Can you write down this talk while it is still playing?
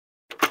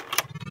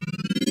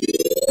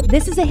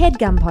This is a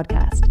HeadGum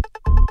podcast.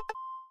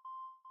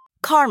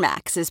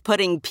 CarMax is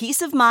putting peace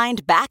of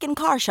mind back in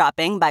car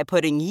shopping by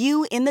putting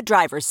you in the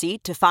driver's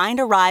seat to find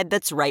a ride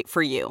that's right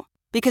for you.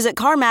 Because at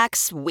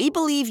CarMax, we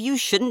believe you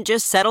shouldn't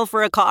just settle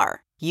for a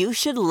car. You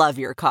should love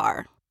your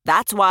car.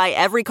 That's why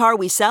every car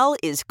we sell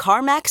is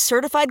CarMax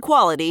certified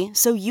quality,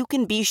 so you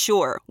can be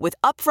sure with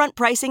upfront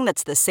pricing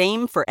that's the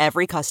same for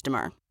every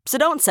customer. So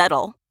don't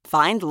settle.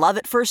 Find love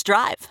at first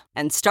drive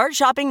and start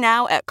shopping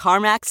now at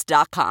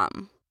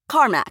CarMax.com.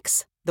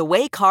 CarMax, the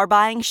way car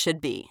buying should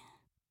be.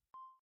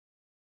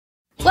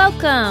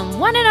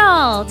 Welcome, one and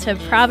all, to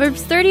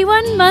Proverbs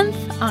 31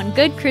 month on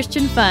Good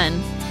Christian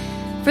Fun.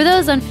 For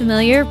those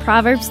unfamiliar,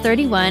 Proverbs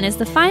 31 is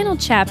the final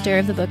chapter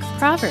of the book of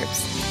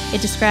Proverbs.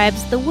 It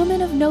describes the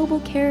woman of noble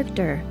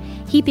character,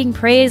 heaping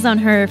praise on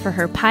her for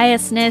her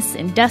piousness,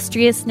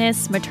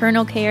 industriousness,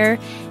 maternal care,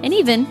 and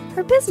even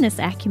her business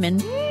acumen.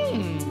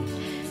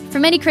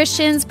 For many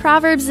Christians,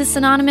 Proverbs is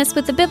synonymous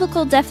with the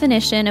biblical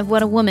definition of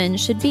what a woman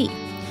should be.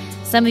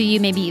 Some of you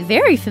may be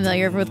very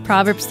familiar with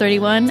Proverbs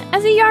 31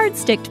 as a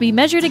yardstick to be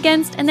measured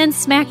against and then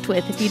smacked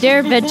with if you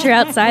dare venture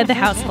outside the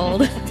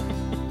household.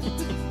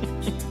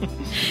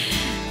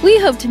 We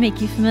hope to make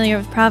you familiar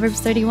with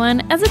Proverbs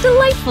 31 as a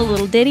delightful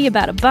little ditty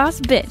about a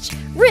boss bitch,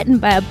 written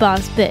by a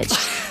boss bitch,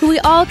 who we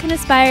all can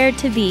aspire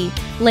to be,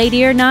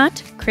 lady or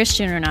not,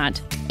 Christian or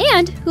not,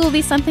 and who will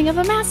be something of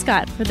a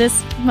mascot for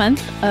this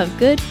month of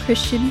Good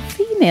Christian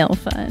Female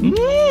Fun.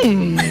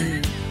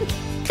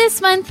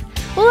 This month,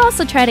 we'll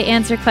also try to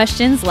answer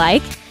questions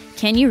like,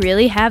 can you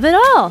really have it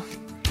all?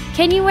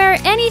 Can you wear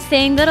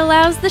anything that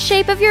allows the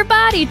shape of your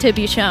body to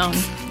be shown?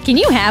 Can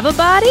you have a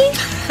body?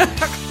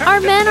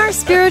 Are men our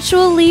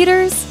spiritual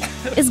leaders?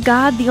 Is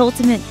God the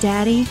ultimate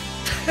daddy?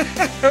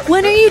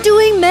 When are you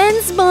doing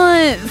Men's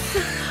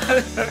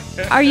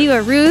Month? Are you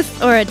a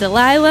Ruth or a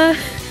Delilah?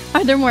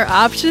 Are there more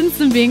options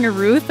than being a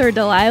Ruth or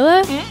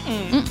Delilah?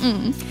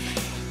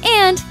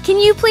 And can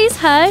you please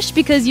hush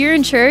because you're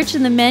in church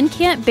and the men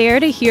can't bear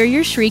to hear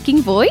your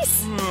shrieking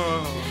voice?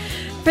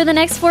 For the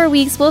next 4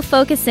 weeks, we'll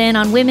focus in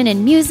on women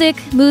in music,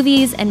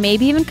 movies, and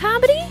maybe even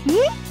comedy.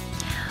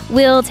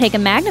 We'll take a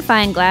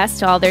magnifying glass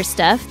to all their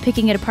stuff,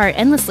 picking it apart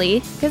endlessly,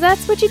 because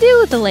that's what you do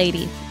with a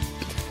lady.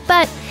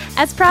 But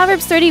as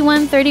Proverbs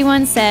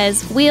 31:31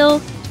 says,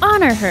 we'll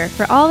honor her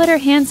for all that her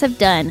hands have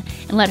done,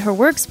 and let her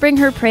works bring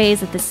her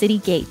praise at the city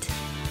gate.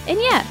 And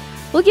yeah,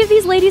 we'll give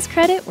these ladies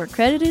credit where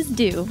credit is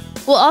due.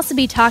 We'll also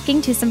be talking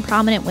to some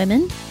prominent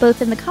women,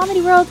 both in the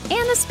comedy world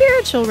and the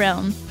spiritual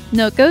realm.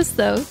 No ghosts,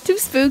 though. Too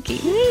spooky.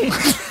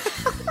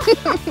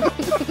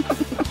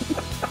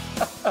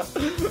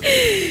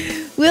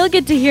 We'll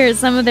get to hear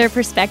some of their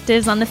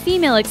perspectives on the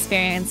female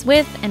experience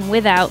with and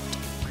without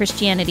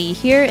Christianity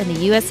here in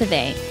the US of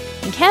A.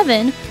 And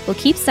Kevin will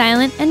keep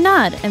silent and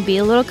nod and be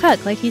a little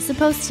cuck like he's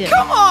supposed to.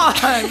 Come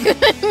on!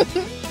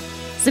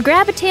 So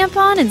grab a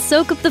tampon and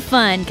soak up the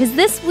fun, because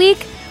this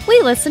week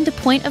we listen to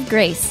Point of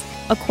Grace,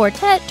 a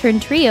quartet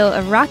turned trio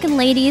of rockin'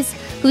 ladies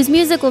whose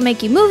music will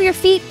make you move your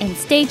feet and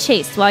stay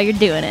chaste while you're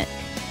doing it.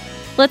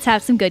 Let's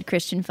have some good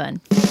Christian fun.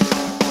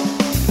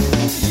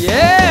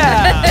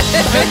 Yeah!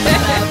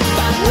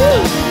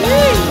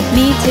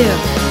 Me too.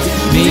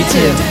 Me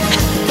too.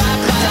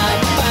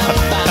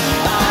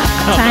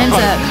 Time's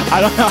up. I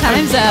don't know.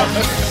 Time's up.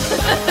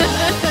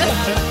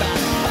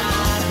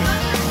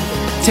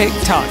 Tick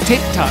tock,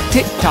 tick tock,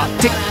 tick tock,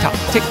 tick tock,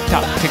 tick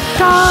tock, tick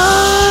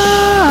tock.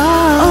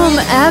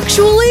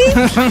 Actually?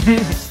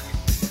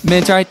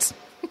 Men's rights.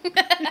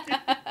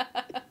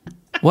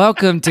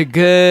 Welcome to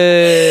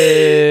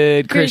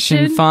Good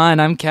Christian Fun.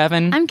 I'm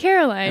Kevin. I'm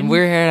Caroline. And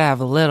we're here to have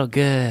a little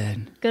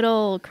good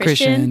old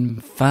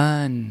Christian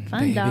fun,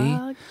 baby.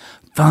 dog.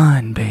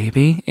 Fun,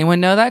 baby. Anyone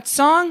know that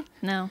song?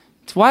 No.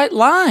 It's White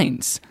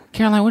Lines.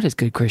 Caroline, what is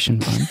Good Christian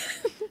Fun?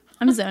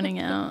 I'm zoning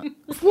out.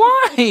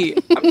 Why?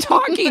 I'm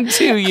talking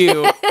to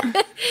you.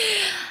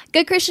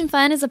 Good Christian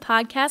Fun is a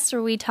podcast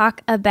where we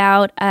talk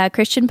about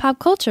Christian pop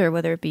culture,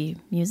 whether it be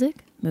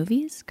music,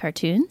 movies,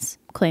 cartoons,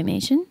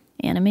 claymation,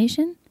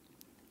 animation.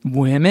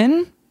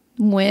 Women?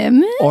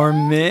 Or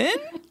men?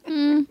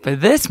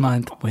 But this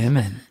month,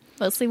 women.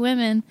 Mostly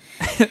women.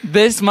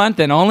 This month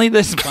and only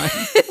this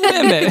month.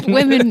 Women.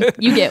 Women,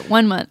 you get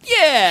 1 month.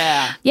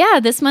 Yeah. Yeah,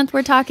 this month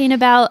we're talking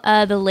about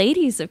the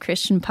ladies of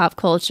Christian pop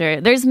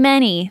culture. There's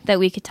many that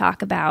we could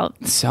talk about.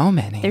 So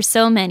many. There's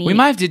so many. We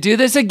might have to do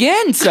this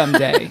again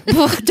someday.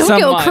 Don't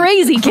go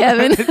crazy,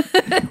 Kevin.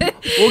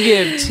 We'll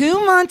give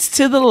 2 months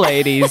to the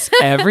ladies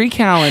every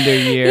calendar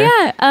year.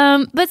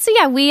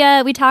 Yeah.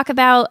 We talk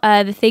about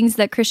the things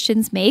that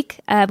Christians make,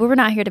 but we're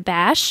not here to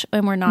bash,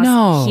 and we're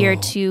not here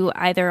to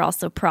either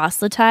also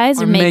proselytize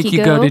or make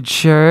you go to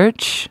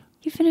church.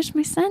 You finished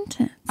my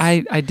sentence.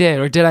 I did.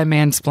 Or did I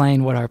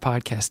mansplain what our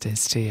podcast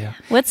is to you?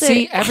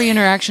 See, every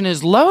interaction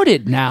is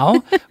loaded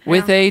now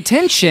with a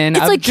tension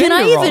it's of like, gender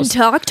can I roles. even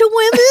talk to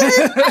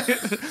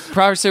women?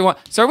 Proverbs 31.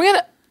 So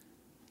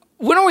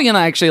when are we going to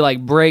actually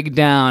break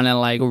down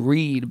and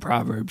read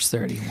Proverbs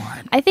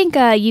 31? I think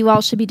you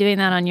all should be doing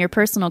that on your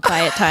personal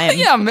quiet time.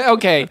 Yeah,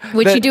 okay.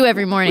 Which you do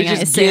every morning, we I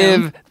just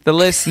assume. give the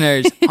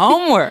listeners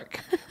homework.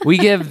 We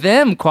give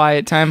them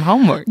quiet time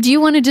homework. Do you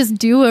want to just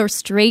do a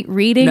straight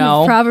reading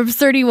No. of Proverbs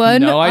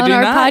 31 No, I on do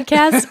our not.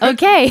 podcast?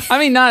 Okay. I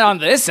mean, not on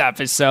this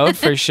episode,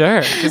 for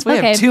sure, because we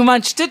Okay. have too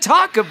much to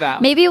talk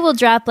about. Maybe we'll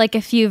drop like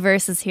a few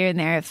verses here and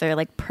there if they're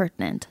like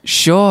pertinent.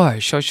 Sure.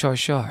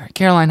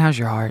 Caroline, how's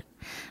your heart?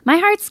 My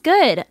heart's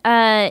good.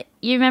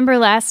 You remember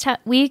last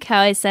week how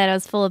I said I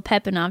was full of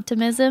pep and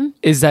optimism?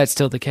 Is that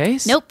still the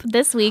case? Nope.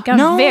 This week I'm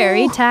No.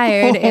 very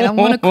tired and I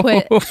want to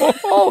quit.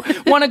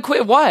 Want to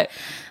quit what?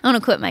 I want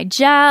to quit my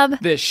job.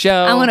 This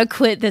show? I want to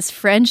quit this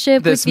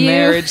friendship this with you.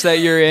 marriage that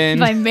you're in?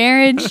 My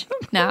marriage.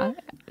 No,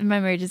 my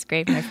marriage is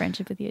great. My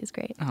friendship with you is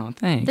great. Oh,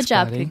 thanks. The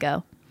job buddy. could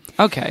go.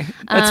 Okay,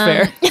 that's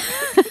fair.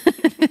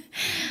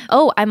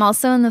 Oh, I'm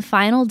also in the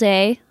final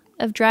day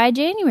of dry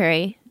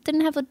January.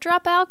 Didn't have a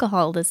drop of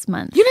alcohol this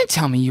month. You didn't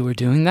tell me you were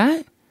doing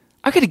that.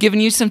 I could have given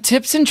you some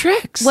tips and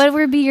tricks. What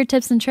would be your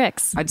tips and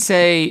tricks? I'd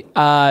say,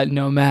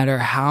 no matter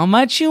how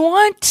much you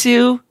want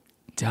to,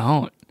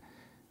 don't.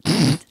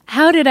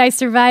 How did I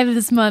survive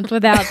this month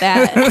without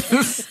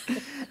that?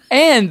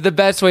 And the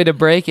best way to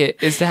break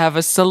it is to have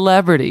a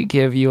celebrity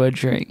give you a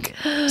drink.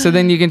 So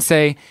then you can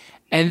say,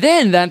 and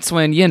then that's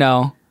when,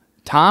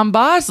 Tom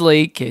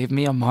Bosley gave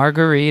me a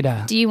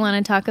margarita. Do you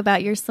want to talk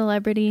about your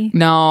celebrity?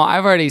 No,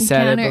 I've already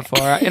said it Encounter.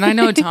 before. And I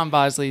know Tom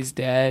Bosley's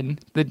dead.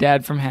 The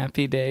dad from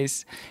Happy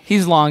Days.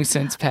 He's long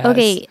since passed.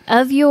 Okay,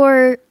 of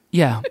your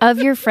Yeah.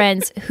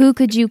 friends, who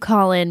could you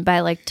call in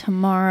by like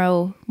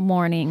tomorrow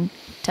morning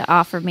to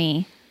offer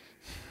me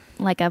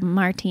like a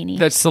martini?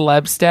 That's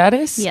celeb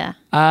status? Yeah.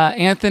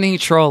 Anthony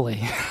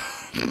Trolley.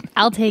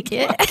 I'll take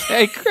it.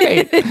 Okay,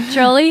 great.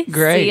 Trolley,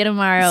 Great. see you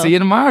tomorrow. See you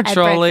tomorrow, at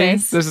Trolley.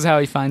 breakfast. This is how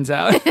he finds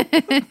out.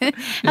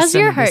 How's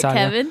your heart,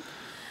 Kevin?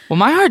 Well,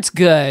 my heart's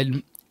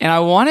good, and I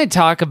want to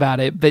talk about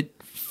it, but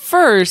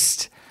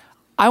first,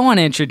 I want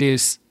to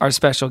introduce our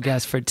special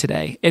guest for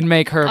today and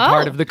make her a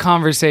part of the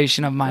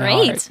conversation of my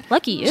Great. heart.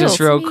 Lucky you. Just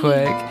real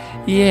quick.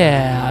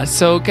 Yeah.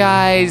 So,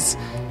 guys,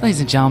 ladies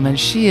and gentlemen,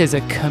 she is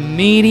a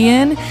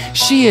comedian.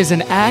 She is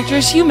an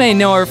actress. You may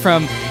know her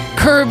from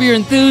Curb Your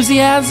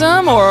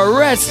Enthusiasm or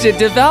Arrested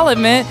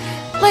Development.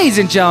 Ladies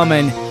and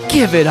gentlemen,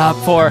 give it up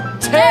for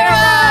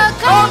Tara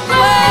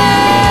Copeland!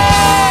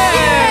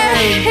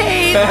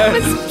 Hey, that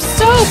was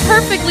so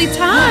perfectly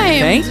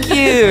timed. Thank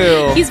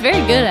you. He's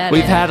very good at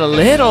We've it. had a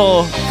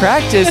little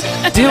practice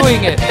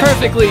doing it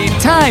perfectly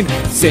timed.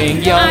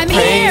 Sing your I'm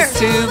praise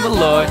here. to the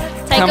Lord.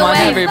 Come on, away.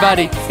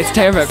 everybody. It's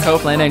Tara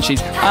Copeland, and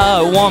she's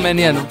a woman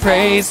in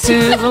praise to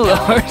the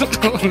Lord.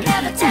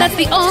 That's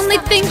the only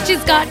thing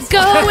she's got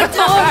going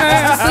for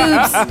her.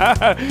 Boobs,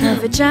 a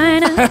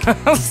vagina,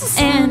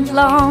 and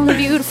long,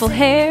 beautiful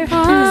hair.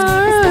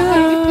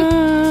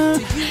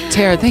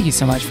 Tara, thank you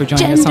so much for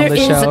joining us on Gender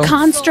the is show. a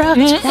construct.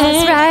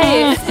 That's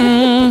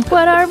right.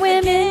 What are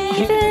women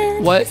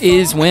even? What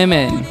is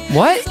women?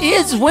 What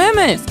is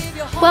women?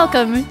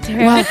 Welcome,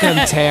 Tara. Welcome,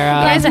 Tara.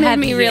 Guys, it happy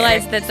made me year.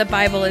 realize that the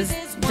Bible is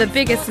the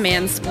biggest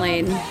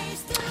mansplain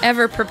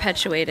ever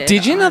perpetuated.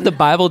 Did you know on- the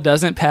Bible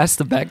doesn't pass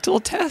the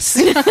Bechdel test?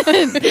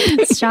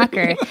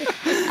 Shocker.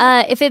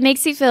 If it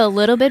makes you feel a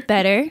little bit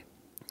better,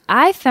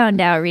 I found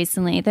out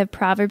recently that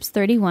Proverbs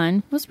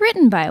 31 was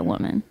written by a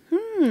woman.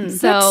 So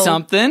That's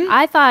something.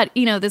 I thought,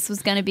 this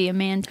was going to be a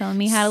man telling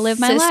me how to live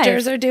my life.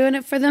 Sisters are doing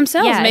it for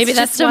themselves. Yeah, maybe it's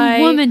that's just why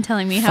a woman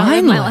telling me how to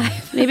live my Finally.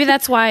 life. Maybe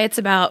that's why it's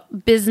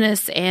about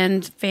business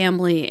and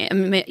family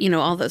and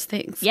all those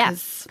things. Yeah.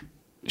 'Cause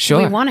Sure.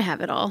 we want to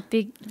have it all.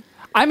 Big,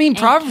 I mean,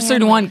 Proverbs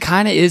 31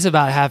 kind of is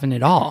about having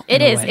it all.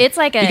 it in a is. way. It's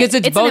like because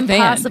it's both an and.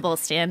 impossible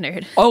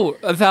standard. Oh,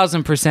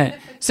 1,000%.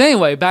 So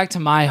anyway, back to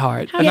my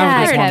heart. Enough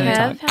Yeah, of this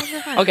woman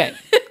Kevin. talk. Okay,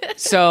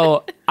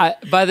 so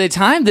by the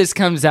time this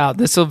comes out,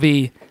 this will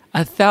be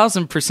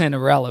 1,000%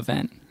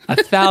 irrelevant.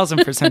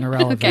 1,000%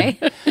 irrelevant.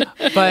 Okay.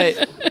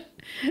 But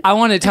I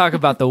want to talk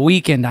about the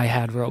weekend I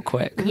had real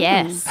quick.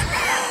 Yes.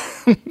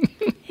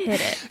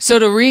 Hit it. So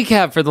to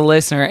recap for the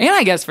listener, and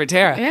I guess for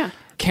Tara, Yeah.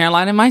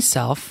 Caroline and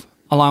myself,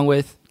 along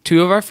with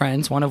two of our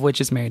friends, one of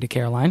which is married to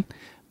Caroline,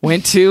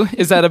 went to,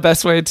 is that a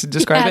best way to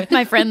describe it?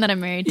 My friend that I'm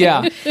married to.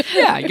 Yeah.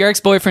 Yeah. Your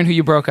ex-boyfriend who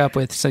you broke up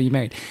with, so you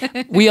married.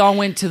 We all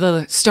went to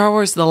the Star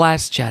Wars The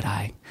Last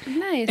Jedi.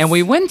 Nice. And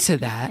we went to A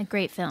that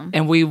great film.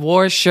 and we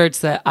wore shirts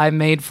that I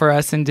made for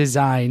us and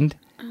designed.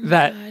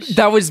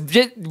 That was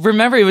just,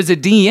 remember, it was a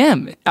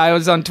DM. I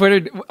was on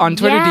Twitter Yeah.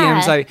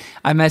 DMs.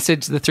 I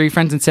messaged the three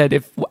friends and said,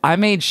 if I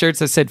made shirts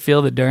that said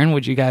 "Feel the Dern,"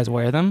 would you guys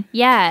wear them?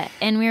 Yeah,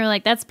 and we were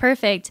like, that's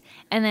perfect.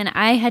 And then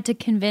I had to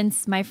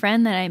convince my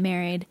friend that I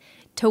married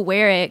to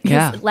wear it. 'Cause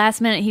Yeah.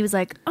 last minute he was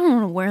like, I don't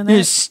want to wear that.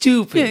 You're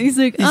stupid. Yeah, he's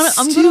like, You're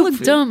I'm going to look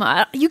stupid.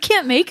 dumb. You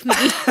can't make me.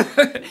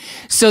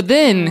 So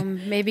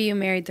then maybe you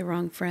married the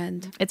wrong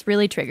friend. It's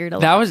really triggered a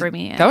that lot was for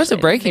me. that was a actually,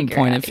 to breaking figure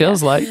point. out, It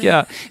feels yeah. like,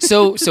 yeah.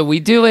 So we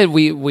do it.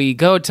 We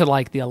go to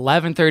like the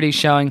 11:30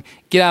 showing,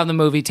 get out of the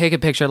movie, take a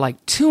picture at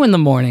like 2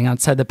 a.m.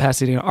 outside the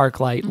Pasadena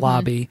ArcLight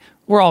lobby.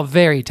 We're all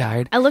very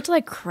tired. I looked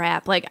like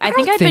crap. Like I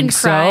think I'd been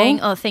crying.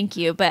 Oh, thank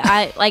you. But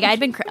I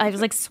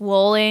was like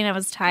swollen. I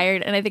was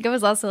tired, and I think I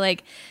was also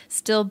like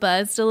still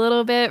buzzed a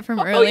little bit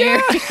from earlier.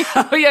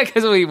 Oh yeah,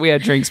 because we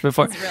had drinks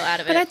before. I was real out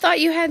of it. But I thought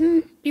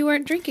you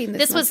weren't drinking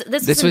this month.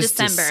 This was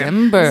in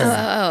December.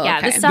 Yeah,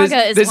 okay. this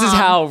saga is This long. is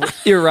how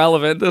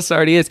irrelevant this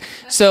already is.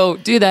 So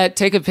do that.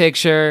 Take a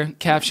picture.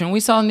 Caption: we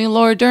saw a new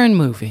Laura Dern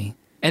movie.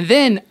 And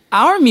then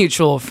our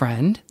mutual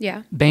friend,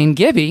 Yeah. Bane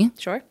Gibby,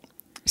 Sure.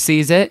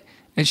 sees it.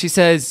 And she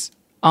says,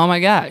 oh my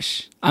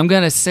gosh, I'm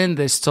going to send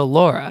this to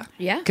Laura.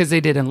 Yeah. Because they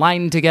did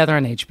Enlightened together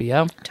on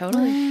HBO.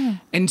 Totally.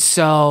 And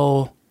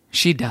so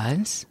she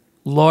does.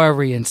 Laura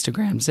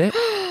re-Instagrams it.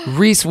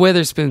 Reese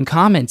Witherspoon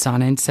comments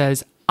on it and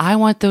says, I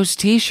want those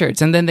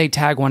t-shirts. And then they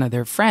tag one of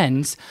their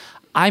friends.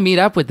 I meet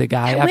up with the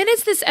guy. When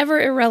is this ever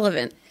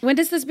irrelevant? When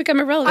does this become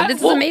irrelevant? This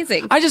is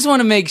amazing. I just want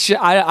to make sure.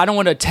 I don't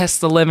want to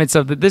test the limits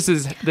of the. This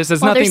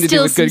has nothing to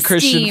do with good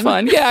Christian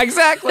fun. Yeah,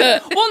 exactly.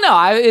 Well,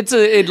 no,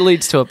 it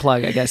leads to a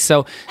plug, I guess.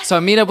 So I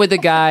meet up with the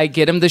guy,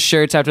 get him the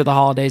shirts after the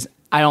holidays.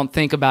 I don't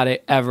think about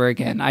it ever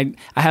again. I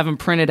have them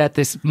printed at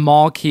this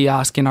mall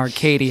kiosk in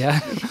Arcadia,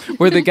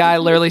 where the guy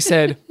literally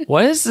said,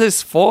 "What is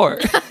this for?"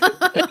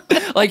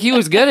 Like he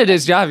was good at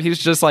his job. He was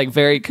just like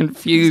very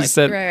confused.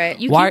 Like, right.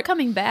 You keep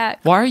coming back.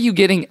 Why are you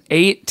getting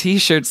 8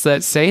 t-shirts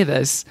that say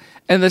this?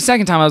 And the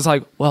second time I was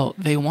like, well,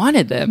 they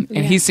wanted them.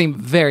 And he seemed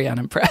very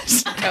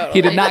unimpressed. Totally.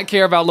 He did not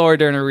care about Laura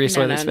Dern or Reese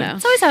Witherspoon.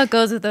 It's always how it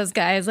goes with those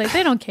guys. Like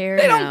they don't care.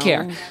 They don't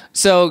care.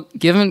 So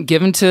give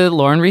him to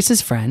Laura and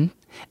Reese's friend.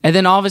 And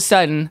then all of a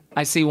sudden,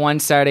 I see one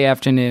Saturday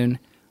afternoon,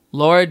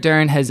 Laura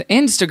Dern has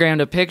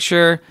Instagrammed a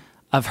picture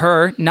of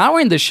her, not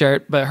wearing the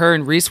shirt, but her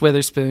and Reese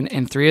Witherspoon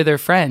and 3 of their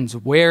friends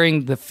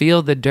wearing the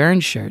Feel the Dern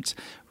shirts.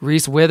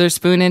 Reese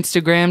Witherspoon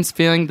Instagrams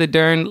Feeling the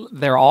Dern.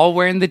 They're all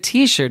wearing the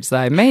t-shirts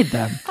that I made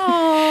them.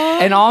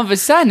 Aww. And all of a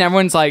sudden,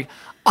 everyone's like,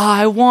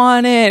 I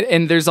want it.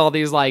 And there's all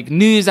these like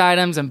news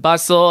items and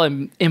bustle,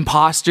 and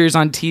imposters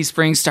on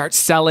Teespring start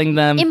selling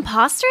them.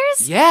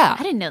 Imposters? Yeah.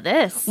 I didn't know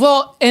this.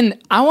 Well, and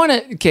I want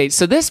to, okay,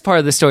 so this part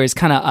of the story is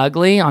kind of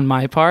ugly on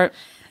my part.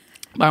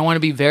 But I want to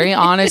be very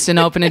honest and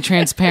open and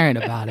transparent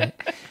about it.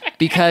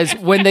 Because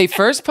when they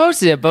first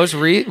posted it, both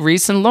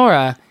Reese and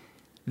Laura,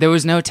 there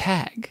was no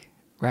tag,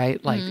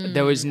 right? Like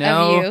there was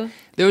no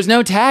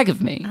tag of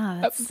me.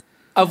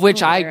 Of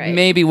which I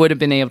maybe would have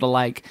been able to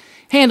like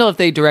handle if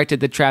they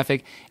directed the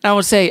traffic. And I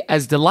will say,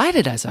 as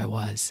delighted as I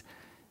was,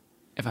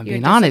 if I'm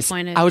being honest,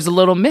 I was a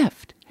little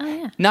miffed. Oh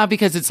yeah. Not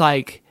because it's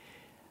like,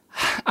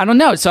 I don't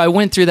know. So I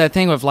went through that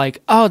thing of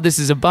like, oh, this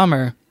is a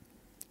bummer.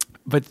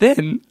 But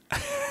then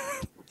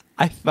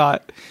I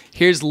thought,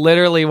 here's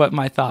literally what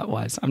my thought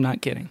was. I'm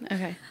not kidding.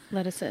 Okay,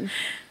 let us in.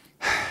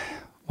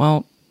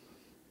 Well,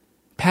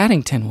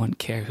 Paddington wouldn't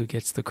care who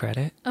gets the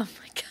credit. Oh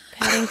my God.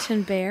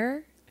 Paddington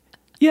Bear?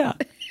 Yeah.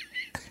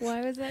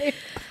 Why was that?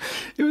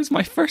 It was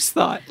my first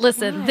thought.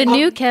 Listen, the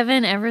new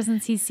Kevin, ever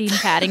since he's seen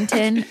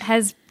Paddington,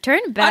 has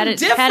turned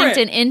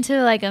Paddington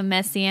into like a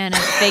messianic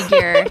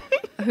figure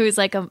who's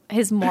like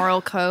his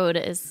moral code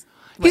is.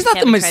 He's not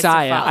the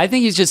Messiah. I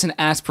think he's just an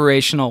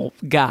aspirational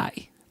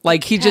guy.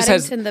 Like he just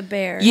has Paddington the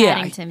Bear. Yeah,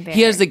 Paddington Bear.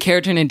 He has the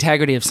character and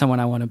integrity of someone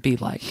I want to be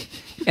like,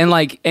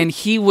 and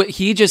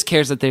he just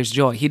cares that there's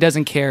joy. He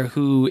doesn't care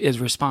who is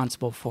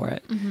responsible for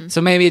it. Mm-hmm.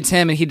 So maybe it's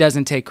him, and he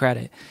doesn't take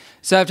credit.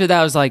 So after that,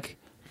 I was like,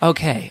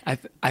 okay,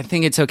 I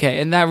think it's okay,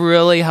 and that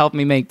really helped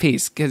me make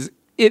peace because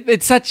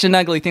it's such an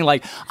ugly thing.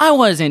 Like I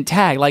wasn't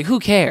tagged. Like who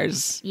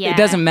cares? Yeah. It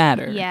doesn't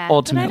matter. Yeah.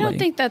 Ultimately, But I don't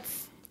think that's.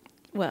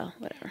 Well,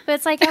 whatever. But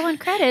it's like I want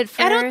credit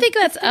for. I don't think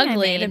that's the thing I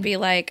ugly to made. be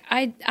like,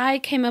 I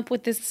came up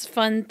with this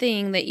fun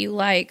thing that you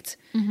liked,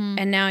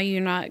 and now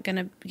you're not going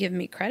to give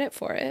me credit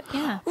for it.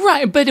 Yeah.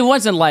 right. But it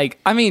wasn't like,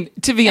 I mean,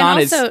 to be And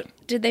honest, also,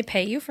 did they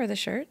pay you for the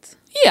shirts?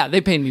 yeah, they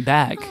paid me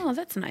back. Oh,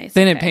 that's nice.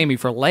 They didn't Okay. pay me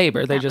for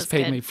labor. They That just was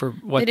paid good. me for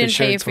what They the didn't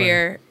pay you shirts for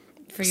were.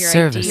 for your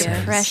Services.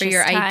 idea. Precious For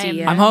your time.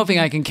 idea. I'm hoping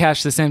I can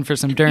cash this in for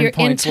some Dern Your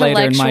points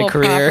later in my intellectual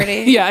career.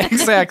 property. Yeah,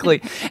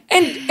 exactly.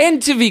 and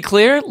to be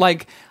clear,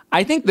 like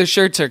I think the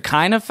shirts are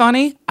kind of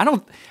funny.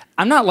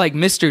 I'm not like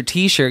Mr.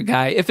 T-shirt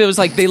guy. If it was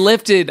like they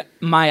lifted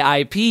my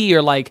IP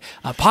or like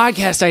a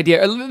podcast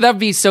idea, that'd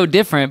be so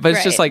different. But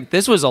it's just Right. like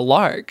this was a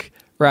lark,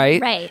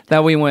 right? Right.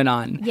 That we went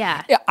on.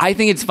 Yeah. I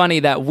think it's funny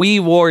that we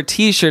wore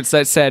T-shirts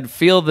that said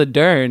 "Feel the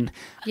Dern."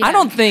 Yeah. I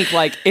don't think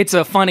like it's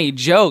a funny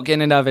joke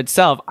in and of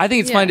itself. I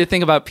think it's funny to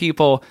think about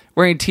people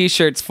wearing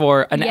T-shirts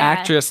for an Yeah.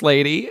 actress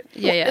lady.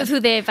 Yeah. Who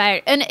they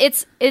fired. And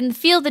it's in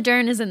Feel the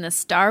Dern is in the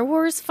Star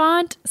Wars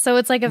font. So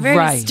it's like a very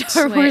Right.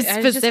 Star Wait, Wars I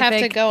specific. just have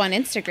to go on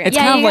Instagram. It's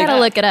Yeah, kind of you like gotta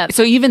look it up.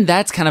 So even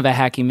that's kind of a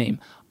hacky meme.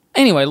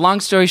 Anyway, long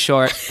story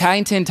short,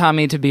 Paddington taught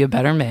me to be a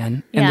better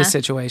man in Yeah. this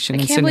situation. I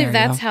and can't believe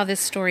scenario. that's how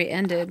this story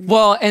ended.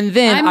 Well, and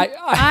then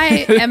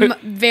I am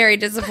very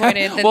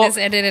disappointed that this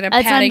ended in a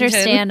That's Paddington.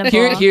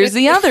 understandable. here's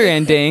the other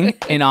ending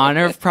in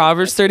honor of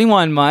Proverbs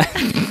 31 month.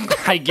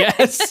 I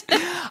guess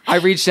I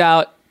reached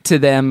out to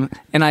them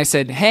and I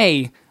said,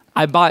 "Hey,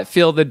 I bought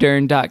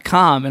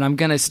feelthedern.com and I'm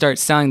going to start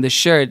selling the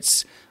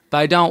shirts, but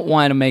I don't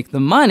want to make the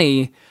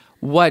money.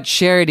 what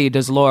charity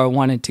does Laura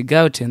want it to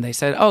go to? And they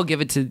said, oh, give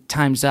it to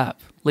Time's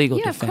Up Legal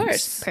Yeah, Defense. of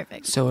course.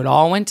 Perfect. So it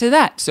all went to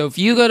that. So if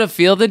you go to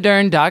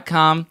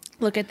feelthedern.com,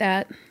 Look at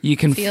that. you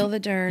can Feel the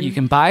Dern. You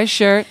can buy a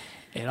shirt.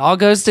 It all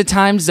goes to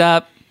Time's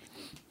Up,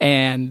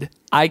 and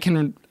I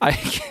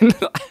Kevin?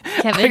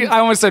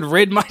 almost said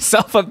rid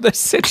myself of this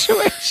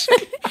situation.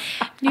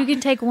 You can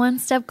take one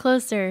step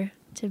closer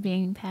to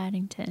being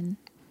Paddington.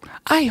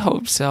 I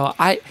hope so.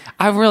 I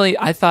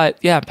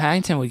thought,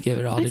 Paddington would give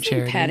it all I to think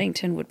charity.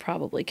 Paddington would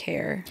probably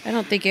care. I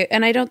don't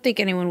think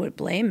anyone would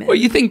blame him. Well,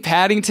 you think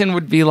Paddington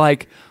would be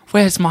like,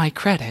 where's my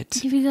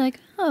credit? You'd be like,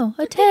 oh,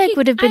 a tag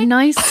would have been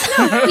nice.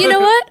 You know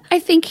what? I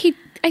think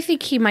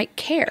he might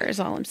care.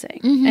 Is all I'm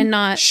saying, and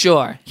not.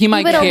 Sure, he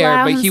might would care,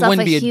 allow but he himself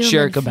wouldn't a be a human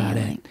jerk about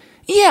feeling. it.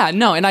 Yeah,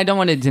 no, and I don't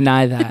want to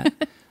deny that.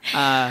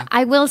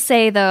 I will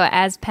say, though,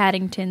 as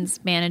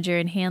Paddington's manager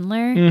and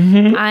handler,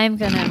 I'm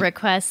going to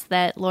request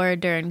that Laura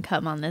Dern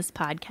come on this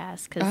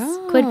podcast because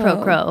quid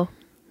pro quo.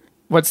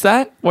 What's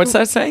that? What's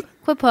that saying?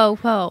 Quid pro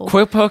quo.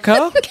 Quid pro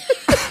quo?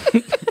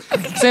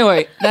 So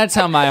anyway, that's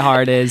how my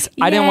heart is.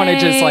 I didn't want to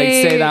just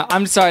say that.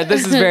 I'm sorry.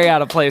 This is very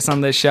out of place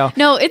on this show.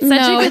 No, it's such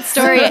a good it's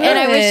story. so And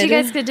I wish you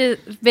good. guys could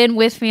have been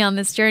with me on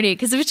this journey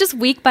because it was just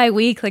week by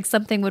week, like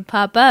something would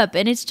pop up.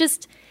 And it's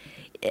just,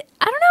 I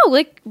don't know,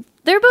 like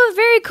they're both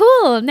very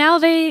cool. Now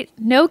they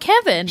know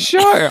Kevin.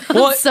 Sure.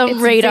 Well, Some It's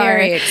radar.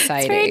 very It's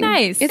exciting. very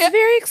nice. It's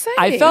very exciting.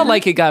 I felt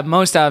like it got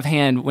most out of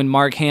hand when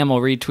Mark Hamill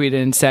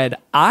retweeted and said,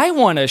 I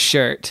want a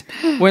shirt.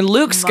 When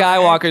Luke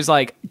Skywalker's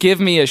like, give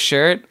me a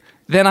shirt,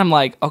 then I'm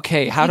like,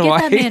 okay, how do Get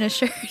I? that man a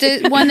shirt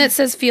One that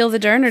says "Feel the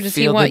Dern," or does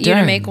he Feel the want you to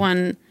Dern. make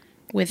one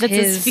with that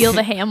his says feel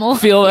the Hamill.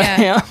 Feel a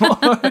Yeah.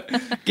 Hamill.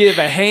 Give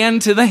a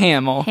hand to the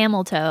Hamill.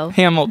 Hamil toe.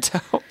 Hamil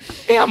toe.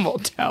 Hamil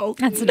toe.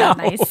 That's no. not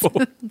nice.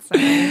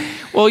 Sorry.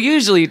 Well,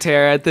 usually,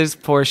 Tara, at this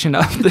portion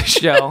of the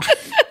show,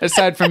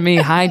 aside from me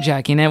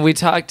hijacking it, we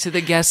talk to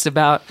the guests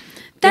about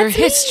their That's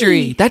me.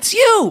 history. That's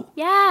you.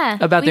 Yeah.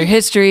 About their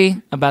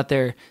history, about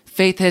their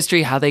faith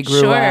history, how they grew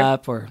Sure.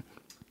 up, or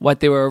what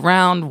they were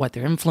around, what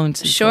their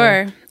influences were.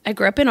 Sure. I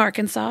grew up in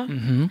Arkansas.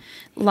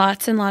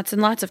 Lots and lots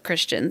and lots of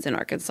Christians in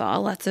Arkansas.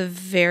 Lots of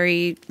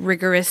very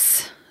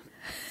rigorous,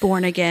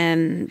 born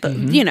again.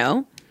 You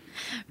know,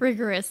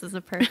 Rigorous is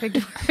a perfect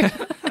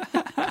word.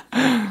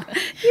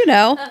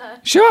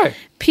 Sure.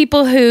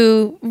 people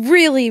who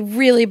really,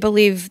 really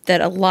believe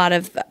that a lot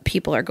of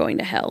people are going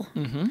to hell.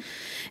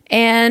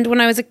 And when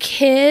I was a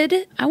kid,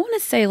 I want to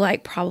say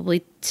like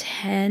probably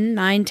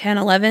 9, 10,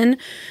 11,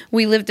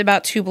 we lived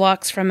about 2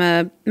 blocks from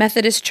a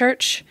Methodist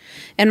church.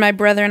 And my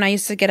brother and I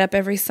used to get up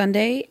every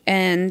Sunday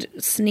and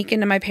sneak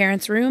into my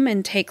parents' room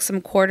and take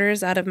some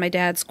quarters out of my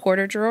dad's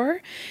quarter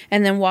drawer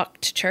and then walk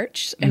to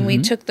church. And we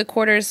took the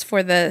quarters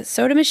for the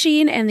soda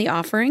machine and the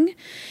offering.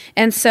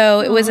 And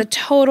so it was a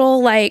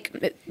total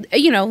like,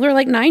 you know, we're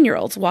like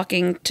 9-year-olds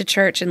walking to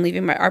church and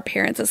leaving our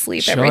parents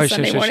asleep every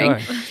Sunday morning.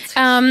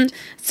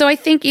 So I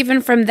think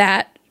even from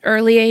that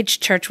early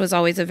age, church was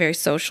always a very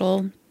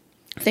social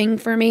thing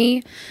for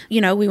me. You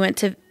know, we went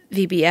to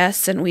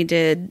VBS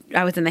and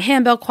I was in the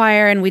handbell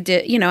choir and we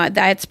did, you know,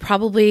 that's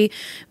probably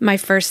my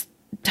first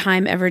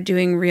time ever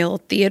doing real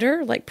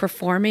theater, like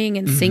performing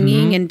and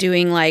singing and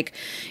doing like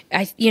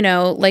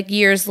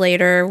years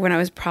later when I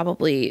was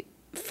probably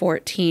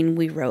 14,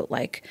 we wrote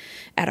like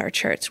at our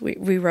church,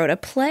 we wrote a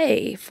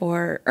play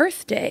for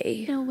Earth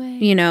Day. No way.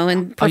 You know,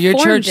 and Oh, your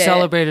performed church it.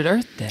 celebrated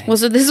Earth Day. Well,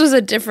 so this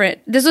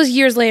was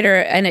years later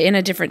and in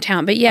a different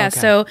town. But yeah, Okay.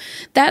 so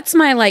that's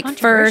my like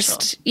Controversial.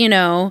 first, you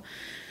know,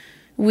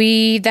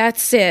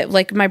 that's it.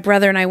 Like my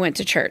brother and I went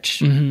to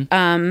church.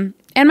 And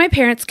my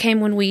parents came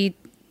when we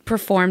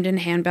performed in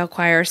handbell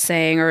choir,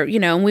 sang, or, you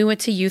know, and we went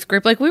to youth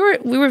group. Like we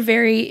were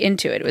very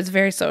into it. It was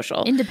very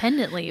social.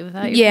 Independently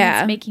without your Yeah.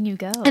 parents making you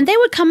go. And they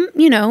would come,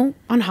 you know,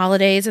 on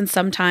holidays and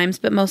sometimes,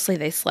 but mostly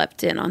they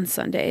slept in on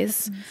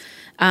Sundays.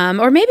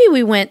 Or maybe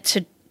we went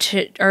to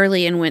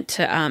early and went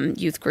to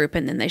youth group,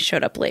 and then they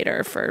showed up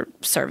later for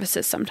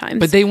services sometimes.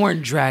 But they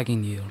weren't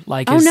dragging you.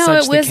 Like, oh is no,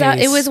 such it was the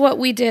case. it was what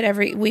we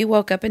did we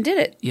woke up and did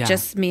it. Yeah.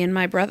 Just me and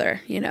my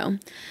brother. You know,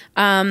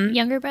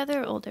 Younger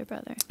brother or older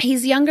brother?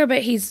 he's younger,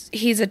 but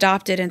he's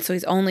adopted, and so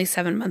he's only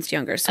 7 months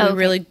younger. So we Okay.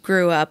 really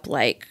grew up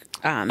like.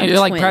 You're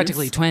like twins.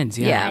 practically twins.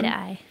 Yeah. Yeah. Eye to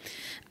eye.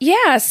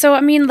 Yeah, so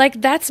I mean,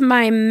 like that's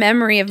my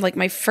memory of like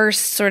my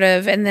first sort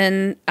of, and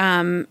then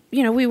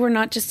you know, we were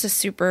not just a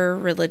super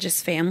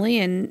religious family,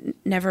 and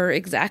never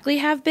exactly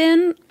have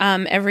been.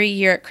 Every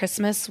year at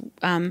Christmas,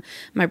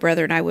 my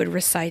brother and I would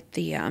recite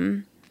the,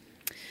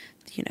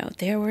 you know,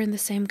 there were in the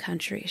same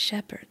country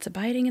shepherds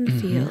abiding in the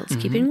fields,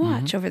 keeping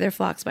watch over their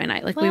flocks by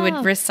night. Like we would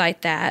Wow.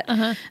 recite that,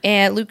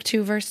 and Luke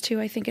 2 verse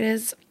 2, I think it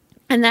is.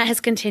 And that has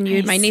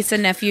continued. My Nice. niece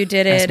and nephew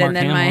did Nice, it, Mark and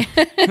then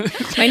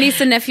my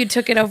niece and nephew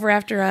took it over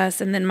after us,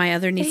 and then my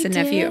other niece They and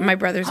nephew, did? my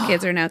brother's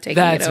kids, are now taking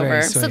That's it over.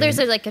 very So sweet. there's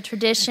like a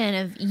tradition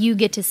of you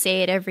get to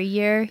say it every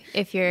year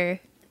if you're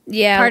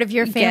Yeah, part of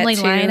your get family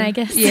to. line, I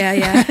guess. Yeah,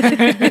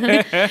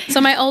 yeah.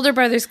 So my older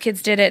brother's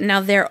kids did it, and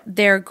now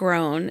they're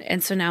grown,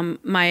 and so now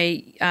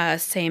my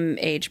same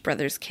age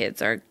brother's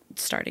kids are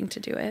starting to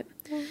do it.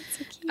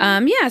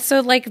 Yeah,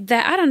 so like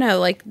that, I don't know,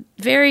 like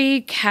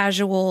very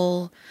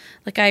casual.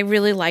 Like I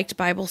really liked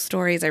Bible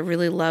stories. I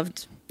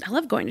loved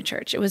going to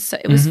church. It was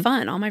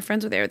fun. All my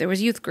friends were there. There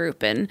was youth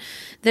group, and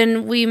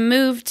then we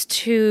moved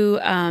to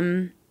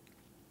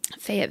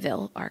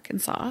Fayetteville,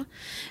 Arkansas,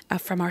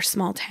 from our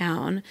small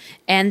town,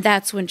 and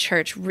that's when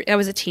church. I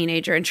was a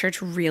teenager, and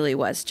church really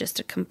was just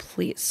a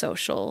complete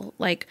social.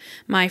 Like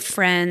my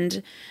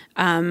friend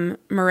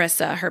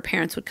Marissa, her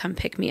parents would come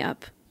pick me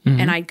up,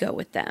 and I'd go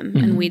with them,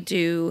 and we'd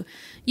do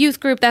youth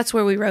group. That's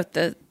where we wrote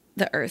the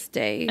Earth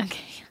Day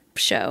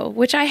show,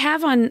 which I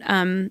have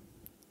on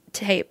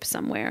tape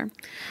somewhere.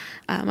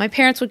 My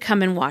parents would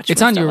come and watch.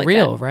 It's on your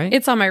reel, right?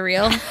 It's on my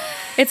reel.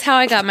 It's how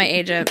I got my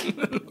agent.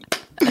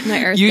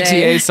 My Earth UTA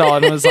Day. saw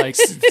it and was like,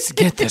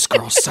 "Get this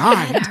girl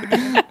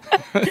signed."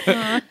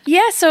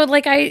 Yeah, so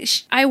like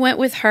I went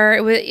with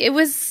her. It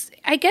was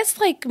I guess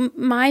like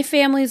my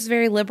family is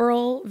very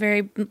liberal,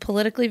 very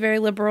politically very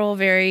liberal.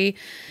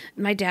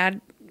 My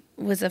dad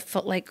was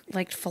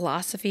like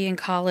philosophy in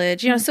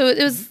college, so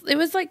it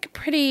was like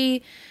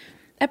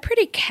a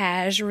pretty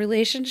casual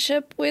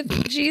relationship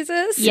with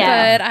Jesus.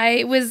 Yeah.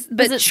 But was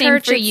it church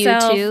same for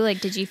itself, you too? Like,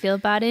 did you feel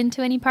bought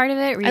into any part of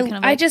it? Were you kind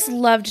of I just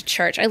loved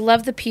church. I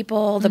loved the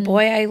people. The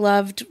boy I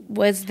loved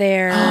was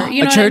there.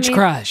 You know A church what I mean?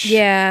 crush.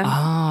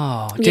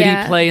 Yeah. Oh, did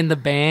Yeah. he play in the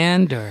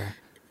band or?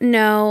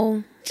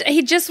 No.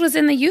 He just was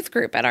in the youth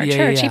group at our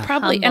church. Yeah. He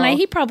probably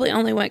he probably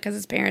only went because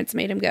his parents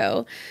made him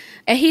go.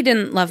 And he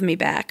didn't love me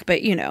back,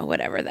 but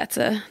whatever. That's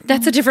a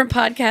different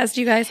podcast.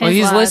 You guys. Well,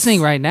 he's lost.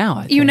 listening right now.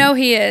 I think.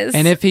 He is.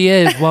 And if he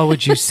is, what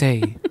would you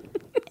say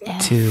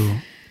to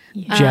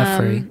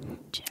Jeffrey?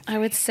 I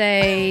would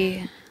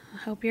say, I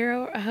hope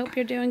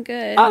you're doing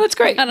good. Oh, that's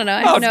great. I don't know.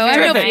 I Oh, have no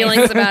terrific.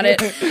 feelings about it.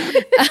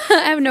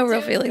 I have no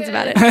real feelings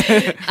about it.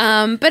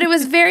 But it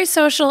was very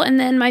social. And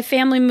then my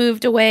family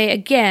moved away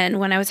again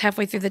when I was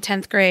halfway through the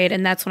 10th grade.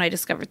 And that's when I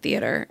discovered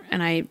theater.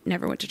 And I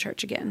never went to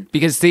church again.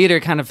 Because theater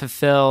kind of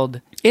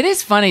fulfilled. It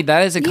is funny.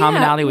 That is a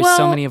commonality with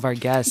so well, many of our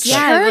guests.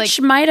 Church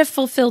might have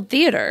fulfilled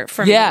theater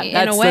for me in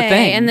that's a way. the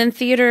thing. And then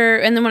theater,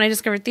 and then when I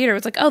discovered theater, it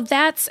was like,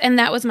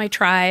 that was my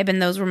tribe, and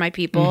those were my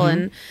people.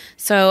 And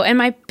so, and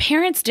my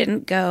parents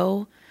didn't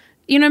go.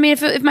 You know what I mean?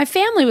 If my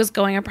family was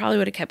going, I probably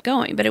would have kept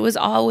going, but it was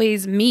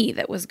always me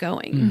that was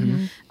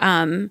going.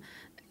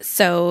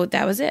 So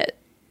that was it.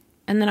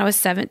 And then I was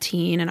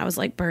 17 and I was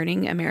like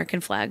burning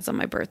American flags on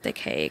my birthday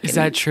cake. Is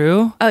that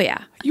true? Oh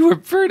yeah. You were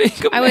burning.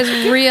 I was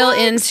real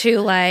into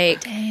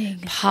like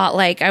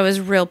I was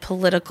real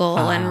political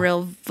and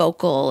real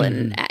vocal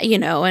and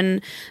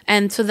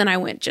and so then I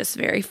went just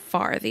very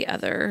far the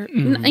other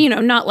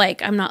not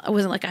like I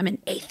wasn't like I'm an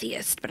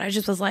atheist, but I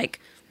just was like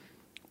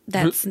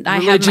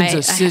Religion's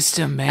a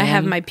system, man. I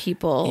have my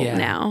people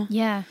now.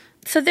 Yeah.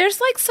 So there's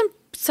like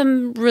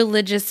some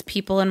religious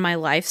people in my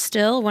life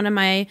still. One of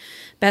my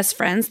best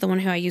friends, the one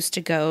who I used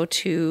to go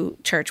to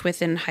church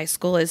with in high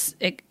school, is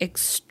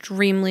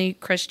extremely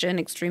Christian,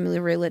 extremely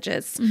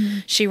religious.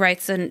 She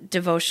writes a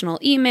devotional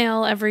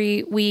email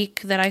every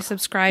week that I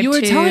subscribe to. You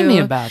were telling me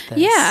about this.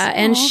 Yeah,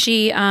 and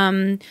she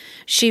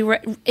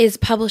is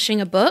publishing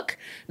a book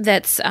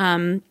that's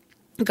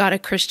got a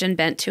Christian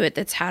bent to it.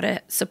 That's how to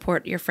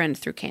support your friend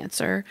through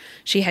cancer.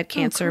 She had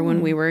cancer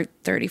when we were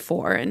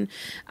 34. And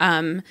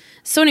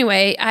so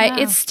anyway,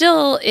 it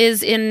still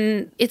is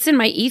it's in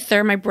my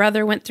ether. My older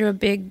brother went through a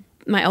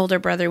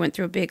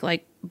big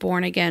like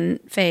born again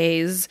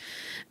phase.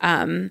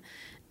 So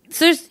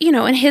there's,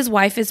 and his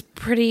wife is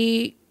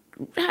pretty,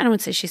 I don't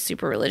want to say she's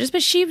super religious,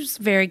 but she's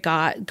very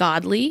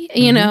godly,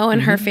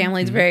 and her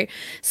family's very,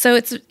 so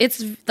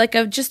it's like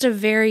just a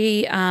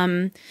very,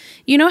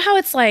 how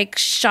it's like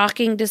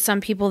shocking to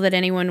some people that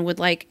anyone would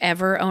like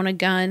ever own a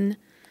gun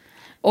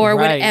or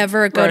would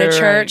ever go to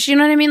church. You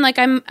know what I mean? Like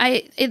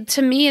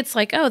to me, it's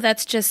like, oh,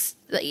 that's just,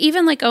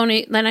 even like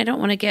owning, then I don't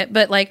want to get,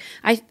 but like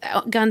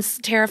guns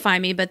terrify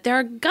me, but there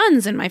are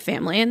guns in my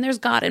family and there's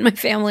God in my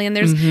family and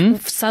there's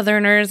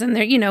Southerners and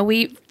there, we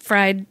eat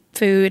fried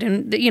food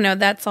and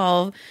that's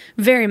all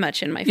very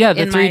much in my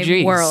the in three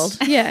my Gs. world.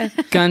 Yeah.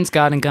 Guns,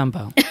 God, and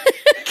gumbo.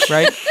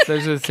 Right?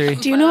 Those are the three.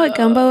 Do you know what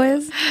gumbo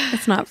is?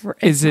 It's not.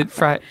 Is it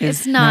fried?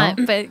 It's not,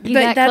 no? but you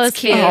But got that's close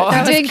cute. to it. That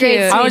was Doing great,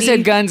 cute. I always sweetie.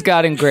 said guns,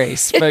 God, and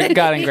grace, but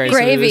God and grace.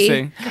 Gravy. Are the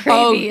same.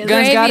 Oh, Gravy is-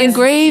 guns, God, and is-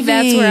 gravy.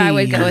 That's where I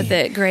would go with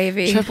it.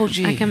 Gravy. Triple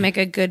G. I can make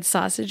a good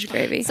sausage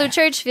gravy. So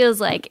church feels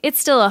like it's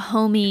still a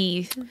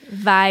homey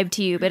vibe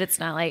to you, but it's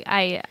not like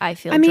I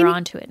feel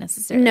drawn to it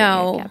necessarily.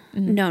 No,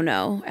 Yeah.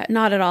 no,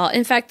 not at all.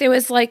 In fact, there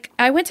was like,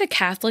 I went to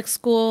Catholic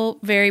school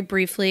very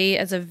briefly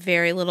as a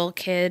very little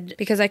kid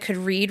because I could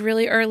read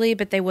really early,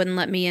 but they wouldn't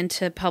let me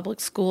into public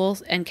school,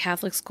 and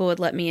Catholic school would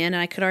let me in,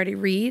 and I could already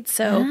read.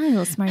 So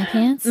little smarty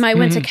pants. I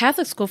went to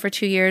Catholic school for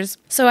 2 years.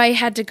 So I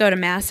had to go to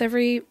mass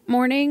every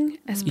morning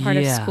as part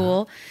of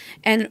school.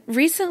 And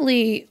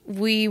recently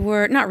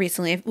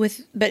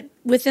but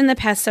within the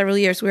past several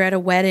years, we were at a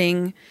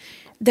wedding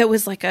that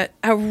was like a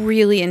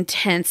really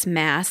intense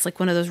mass, like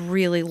one of those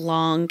really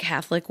long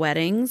Catholic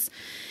weddings.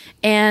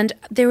 And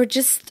there were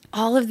just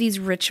all of these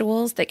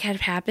rituals that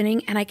kept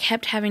happening, and I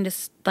kept having to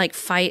like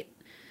fight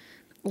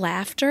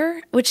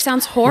laughter, which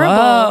sounds horrible.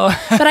 Whoa.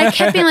 But I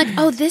kept being like,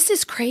 oh, this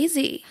is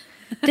crazy.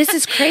 This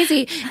is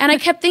crazy. And I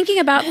kept thinking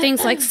about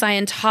things like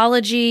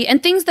Scientology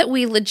and things that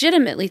we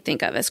legitimately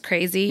think of as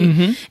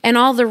crazy, and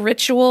all the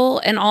ritual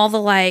and all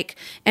the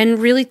and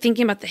really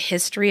thinking about the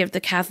history of the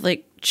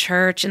Catholic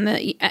Church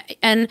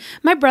and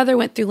my brother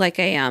went through like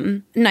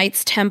a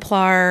Knights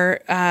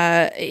Templar,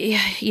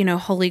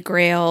 Holy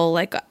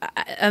Grail.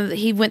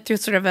 He went through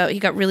he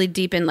got really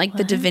deep in like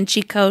the Da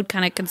Vinci Code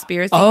kind of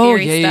conspiracy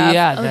theory stuff.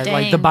 That,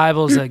 like the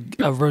Bible's a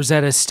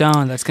Rosetta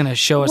Stone that's going to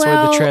show us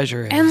where the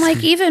treasure is, and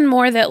like even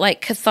more that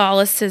like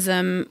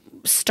Catholicism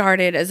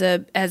started as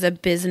a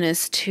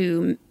business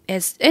to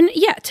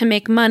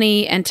make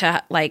money and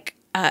to like.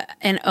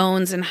 And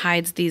owns and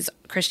hides these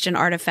Christian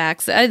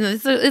artifacts.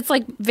 It's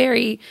like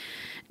very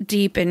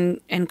deep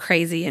and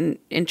crazy and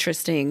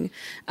interesting.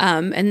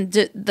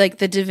 And like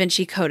the Da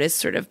Vinci Code is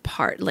sort of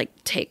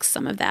takes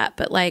some of that,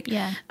 but I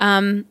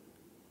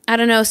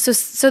don't know.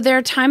 So there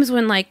are times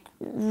when like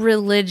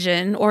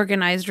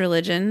organized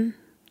religion,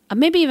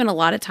 maybe even a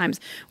lot of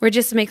times where it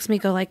just makes me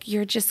go like,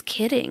 you're just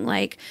kidding.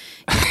 Like,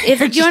 if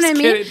you know what I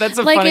mean? Kidding. That's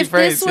a funny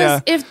phrase.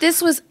 If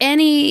this was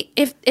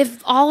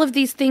if all of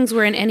these things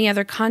were in any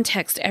other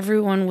context,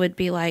 everyone would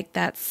be like,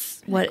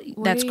 that's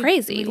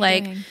crazy.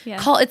 Like,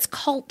 it's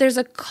cult. There's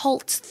a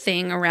cult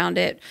thing around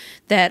it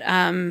that,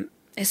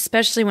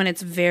 especially when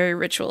it's very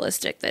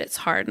ritualistic, that it's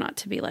hard not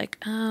to be like,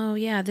 oh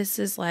yeah, this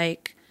is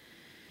like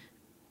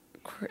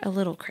a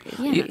little crazy.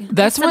 Yeah.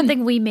 That's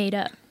something we made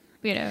up.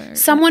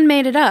 Someone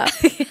made it up.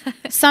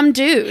 Some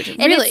dude,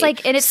 and really.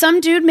 It's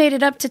some dude made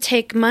it up to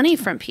take money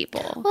from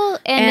people. Well,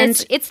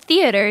 and it's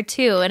theater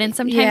too, and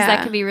sometimes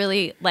that can be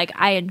really like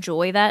I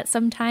enjoy that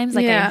sometimes.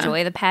 Like I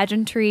enjoy the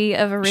pageantry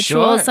of a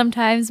ritual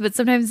sometimes, but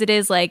sometimes it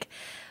is like,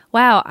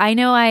 wow, I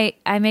know I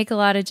make a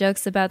lot of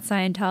jokes about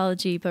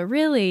Scientology, but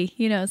really,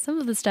 some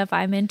of the stuff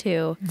I'm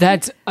into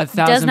that's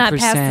 1,000% does not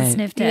pass the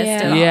sniff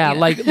test at all. Yeah,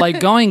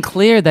 like Going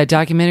Clear, that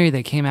documentary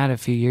that came out a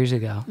few years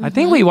ago. I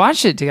think we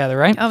watched it together,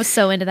 right? I was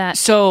so into that.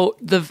 So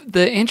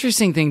the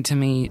interesting thing to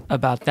me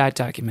about that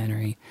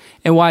documentary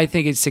and why I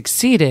think it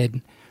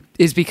succeeded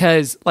is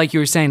because, like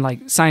you were saying,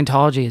 like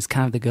Scientology is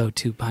kind of the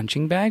go-to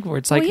punching bag where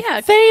it's like,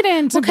 fade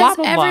into blah,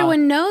 blah, blah.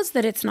 Everyone knows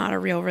that it's not a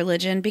real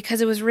religion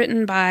because it was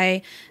written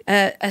by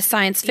a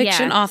science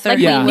fiction author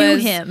we knew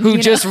him. Who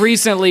just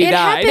recently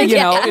died.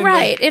 Happened,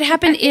 right. It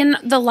happened in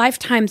the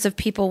lifetimes of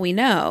people we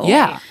know.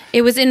 Yeah.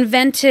 It was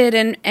invented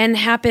and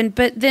happened,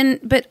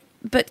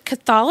 but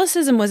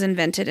Catholicism was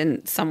invented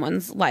in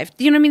someone's life.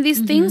 You know what I mean? These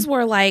things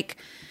were like...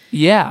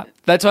 Yeah,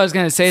 that's what I was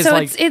going to say. Is So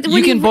like it's-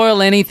 you can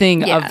boil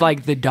anything Yeah. of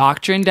like the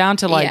doctrine down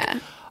to like, Yeah.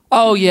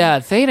 oh yeah,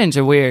 Thetans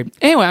are weird.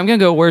 Anyway, I'm going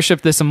to go worship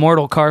this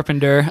immortal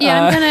carpenter.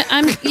 Yeah,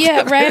 I'm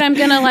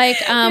gonna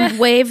like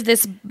wave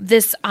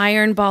this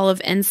iron ball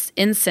of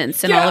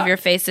incense in all of your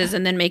faces,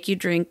 and then make you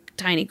drink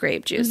tiny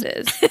grape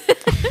juices.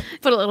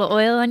 Put a little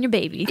oil on your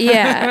baby.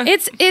 Yeah,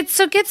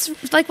 it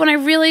gets like when I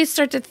really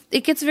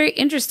it gets very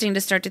interesting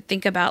to start to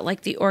think about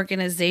like the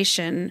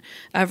organization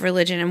of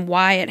religion and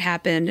why it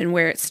happened and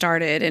where it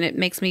started, and it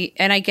makes me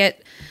and I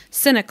get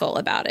cynical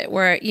about it.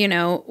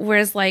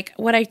 Whereas like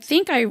what I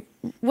think I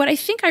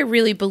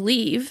really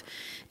believe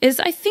is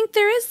I think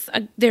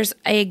there's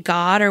a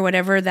God or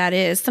whatever that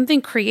is.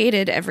 Something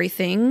created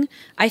everything,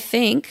 I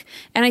think.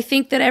 And I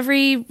think that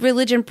every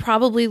religion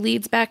probably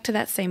leads back to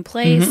that same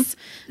place.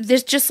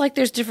 There's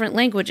there's different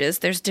languages.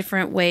 There's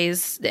different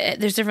ways.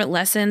 There's different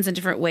lessons and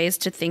different ways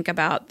to think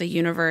about the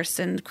universe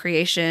and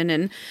creation.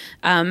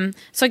 And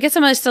so I guess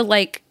I'm just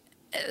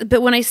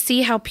but when I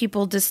see how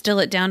people distill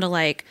it down to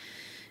like,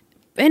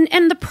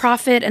 and the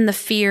profit and the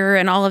fear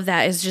and all of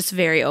that is just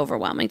very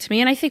overwhelming to me.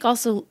 And I think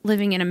also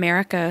living in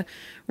America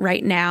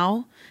right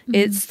now,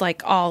 it's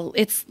like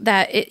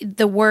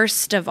the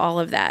worst of all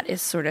of that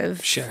is sort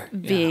of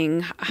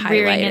being highlighted.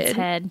 Rearing its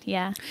head,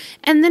 yeah.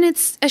 And then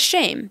it's a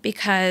shame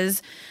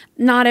because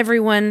not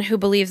everyone who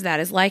believes that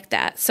is like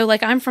that. So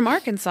like I'm from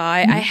Arkansas.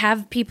 I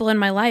have people in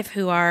my life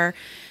who are,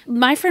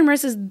 my friend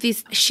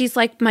Marissa's she's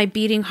like my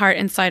beating heart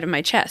inside of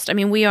my chest. I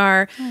mean, we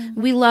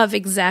love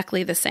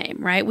exactly the same,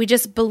 right? We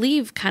just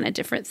believe kind of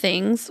different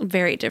things,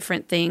 very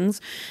different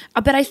things.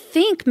 But I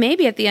think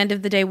maybe at the end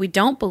of the day, we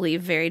don't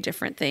believe very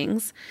different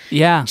things.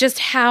 Yeah. Just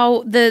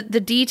how the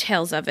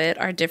details of it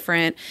are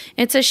different.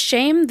 It's a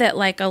shame that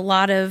like a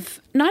lot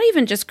of, not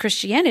even just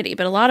Christianity,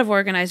 but a lot of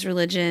organized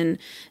religion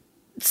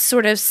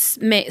sort of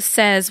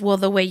says, well,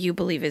 the way you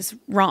believe is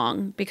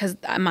wrong because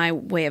my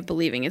way of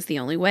believing is the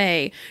only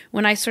way.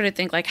 When I sort of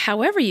think like,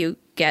 however you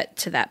get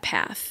to that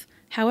path,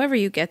 however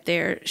you get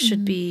there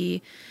should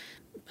be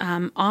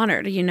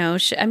honored,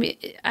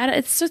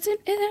 it's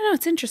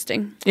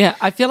interesting. Yeah,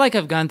 I feel like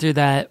I've gone through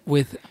that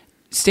with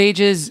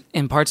stages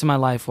in parts of my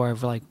life where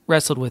I've like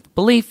wrestled with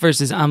belief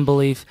versus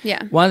unbelief.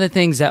 Yeah. One of the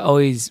things that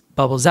always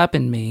bubbles up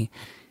in me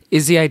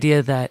is the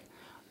idea that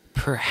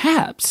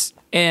perhaps,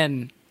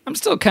 and I'm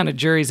still kind of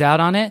jury's out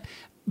on it,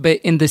 but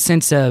in the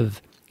sense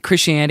of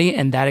Christianity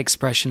and that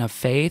expression of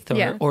faith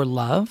or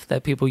love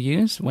that people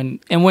use when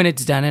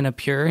it's done in a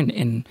pure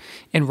and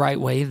right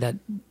way that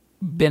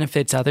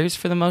benefits others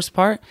for the most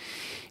part.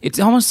 It's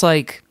almost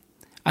like,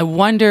 I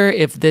wonder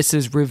if this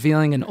is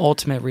revealing an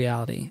ultimate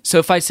reality. So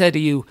if I said to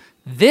you,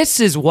 this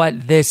is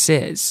what this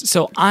is.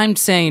 So I'm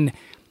saying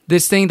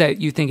this thing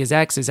that you think is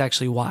X is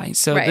actually Y.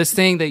 So this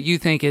thing that you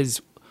think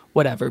is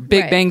whatever,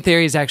 Big Bang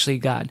Theory is actually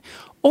God.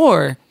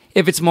 Or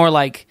if it's more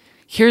like,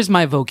 here's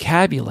my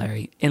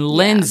vocabulary and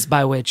lens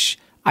by which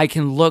I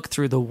can look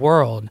through the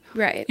world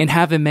and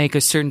have it make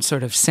a certain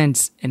sort of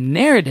sense and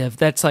narrative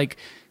that's like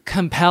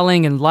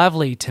compelling and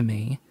lovely to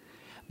me.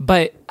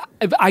 But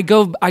I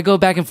go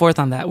back and forth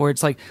on that, where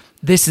it's like,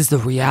 this is the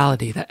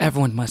reality that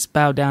everyone must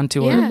bow down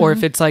to. Or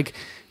if it's like,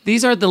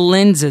 these are the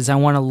lenses I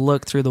want to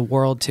look through the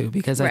world to,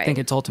 because I think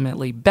it's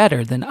ultimately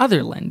better than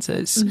other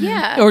lenses.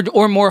 Yeah.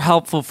 Or more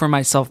helpful for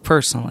myself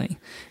personally.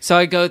 So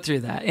I go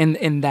through that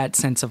in that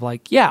sense of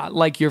like,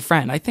 like your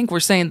friend. I think we're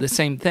saying the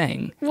same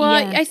thing. Well,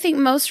 I think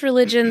most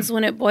religions,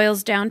 when it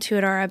boils down to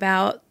it, are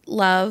about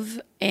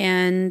love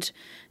and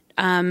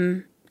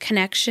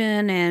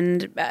connection,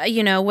 and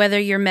whether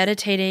you're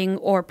meditating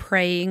or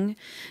praying,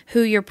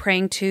 who you're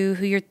praying to,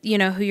 who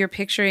you're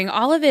picturing,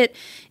 all of it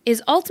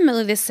is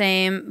ultimately the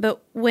same.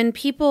 But when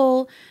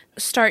people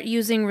start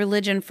using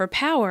religion for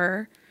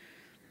power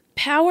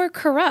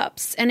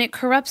corrupts, and it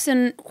corrupts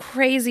in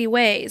crazy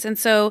ways. And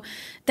so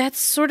that's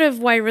sort of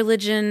why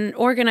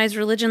organized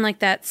religion like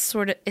that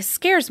it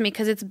scares me,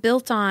 because it's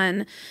built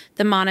on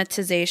the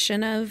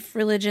monetization of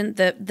religion,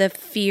 the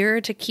fear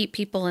to keep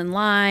people in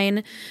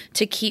line,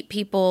 to keep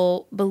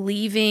people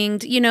believing,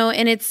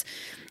 and it's,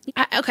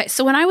 okay.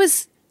 So when I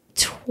was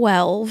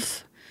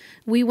 12,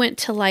 we went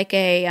to like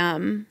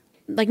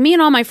me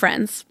and all my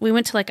friends, we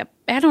went to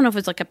I don't know if it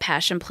was like a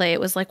passion play. It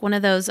was like one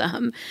of those,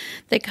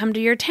 they come to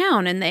your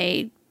town and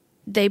they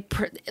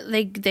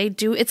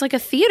do, it's like a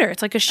theater.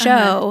 It's like a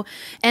show.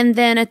 And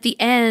then at the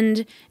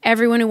end,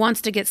 everyone who wants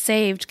to get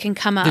saved can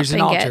come up There's an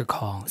and altar get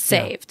call.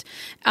 saved.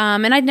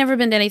 And I'd never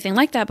been to anything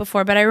like that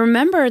before, but I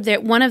remember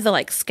that one of the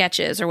like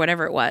sketches or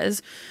whatever it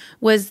was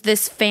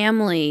this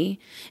family,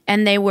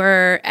 and they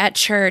were at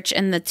church,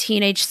 and the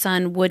teenage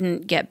son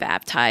wouldn't get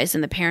baptized,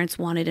 and the parents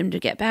wanted him to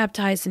get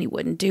baptized, and he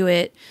wouldn't do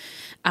it.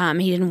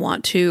 He didn't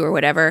want to or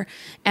whatever.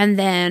 And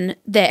then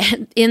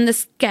in the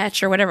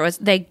sketch or whatever it was,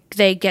 they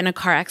get in a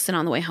car accident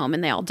on the way home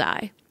and they all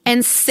die.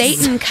 And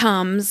Satan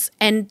comes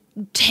and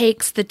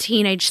takes the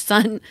teenage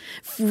son,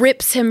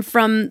 rips him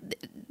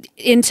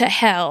into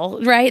hell,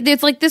 right?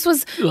 It's like this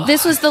was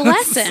the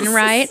lesson,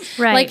 right?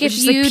 Right. Like if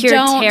you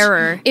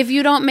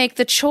don't make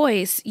the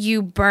choice,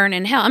 you burn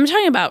in hell. I'm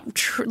talking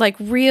about like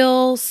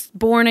real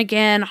born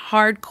again,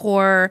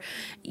 hardcore.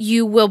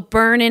 You will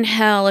burn in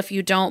hell if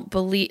you don't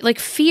believe, like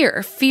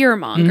fear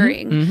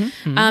mongering.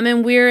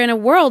 And we're in a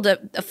world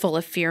full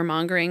of fear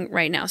mongering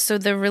right now. So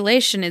the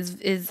relation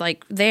is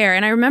like there.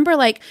 And I remember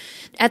like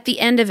at the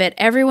end of it,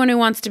 everyone who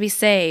wants to be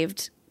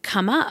saved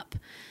come up.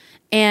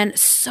 And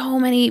so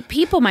many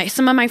people,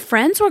 some of my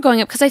friends were going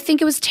up because I think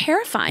it was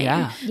terrifying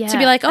to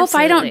be like, if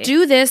I don't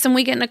do this and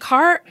we get in a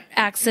car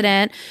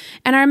accident.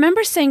 And I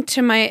remember saying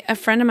to a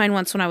friend of mine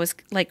once when I was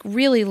like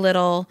really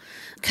little,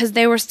 because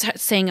they were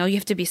saying, you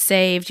have to be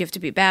saved, you have to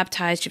be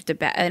baptized, you have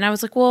to, and I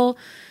was like, well,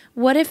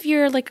 what if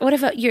you're like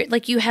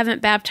you haven't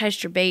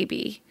baptized your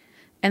baby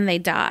and they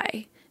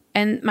die?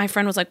 And my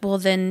friend was like, well,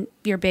 then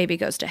your baby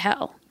goes to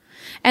hell.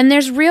 And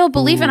there's real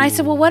belief. Ooh. And I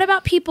said, well, what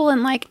about people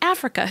in like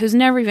Africa who's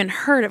never even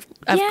heard of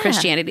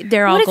Christianity?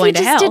 They're all going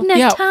to hell. Didn't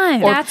have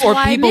time. Or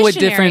people with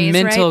different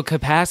mental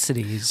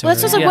capacities. Well,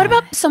 that's like, what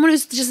about someone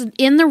who's just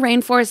in the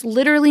rainforest,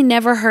 literally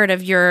never heard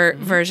of your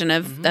version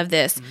of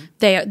this?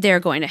 They're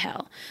going to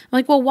hell. I'm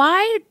like, well,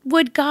 why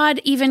would God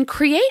even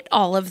create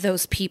all of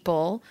those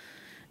people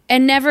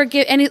and never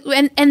give any?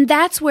 And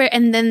that's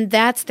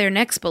that's their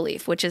next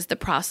belief, which is the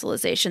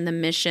proselytization, the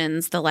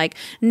missions, the like,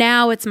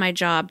 now it's my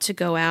job to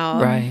go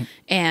out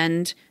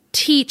and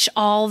teach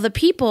all the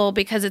people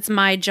because it's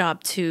my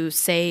job to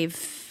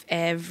save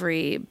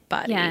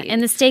everybody. Yeah,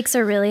 and the stakes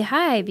are really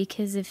high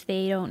because if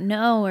they don't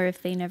know or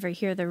if they never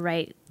hear the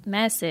right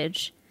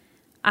message,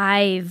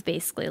 I've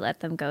basically let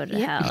them go to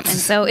hell. And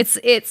so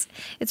it's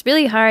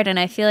really hard, and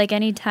I feel like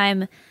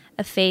anytime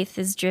a faith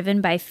is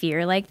driven by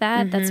fear like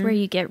that, that's where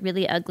you get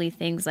really ugly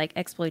things like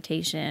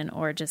exploitation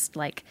or just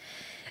like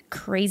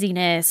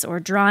craziness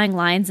or drawing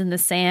lines in the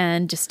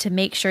sand just to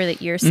make sure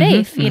that you're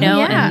safe, you know?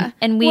 Yeah.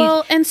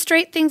 And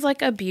straight things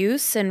like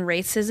abuse and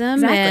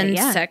racism and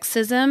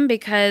sexism,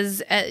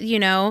 because,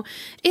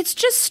 it's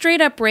just straight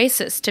up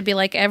racist to be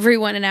like,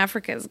 everyone in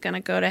Africa is going to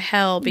go to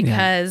hell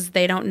because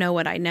they don't know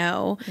what I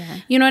know. Yeah.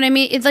 You know what I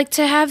mean? It's like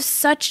to have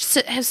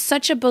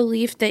such a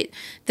belief that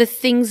the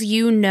things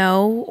you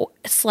know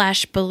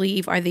 /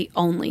 believe are the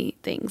only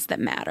things that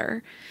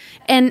matter.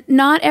 And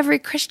not every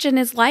Christian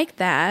is like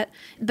that,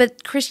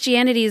 but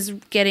Christianity is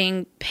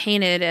getting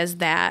painted as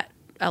that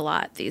a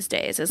lot these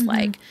days, as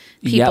like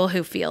people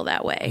who feel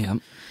that way. Yep.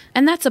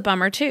 And that's a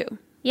bummer too.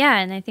 Yeah,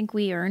 and I think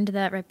we earned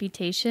that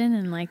reputation,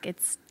 and like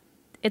it's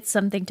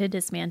something to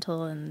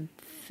dismantle and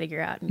figure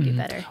out and do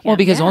better. Yeah. Well,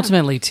 because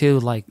ultimately too,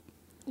 like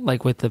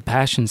with the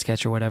passion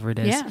sketch or whatever it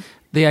is,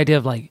 the idea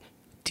of like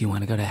do you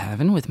want to go to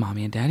heaven with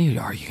mommy and daddy,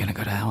 or are you going to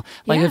go to hell?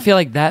 Like, Yeah. I feel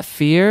like that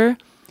fear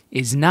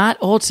is not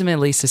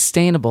ultimately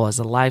sustainable as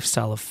a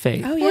lifestyle of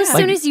faith. Oh, yeah. Well, as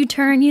soon as you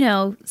turn,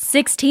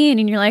 16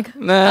 and you're like,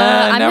 I'm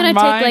never going to take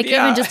mind, like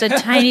yeah. even just a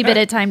tiny bit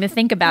of time to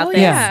think about Oh, this.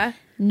 yeah.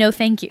 No,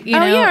 thank you. You Oh,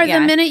 know? yeah. Or the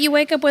minute you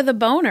wake up with a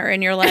boner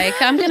and you're like,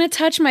 I'm going to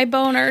touch my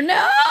boner.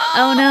 No.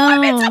 Oh, no.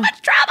 I'm in so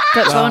much trouble.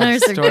 But boners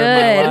are Story of my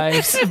good.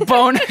 life.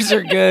 Boners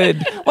are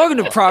good.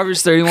 Welcome to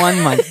Proverbs 31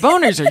 month.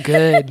 Boners are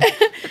good.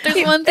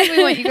 There's one thing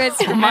we want you guys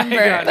to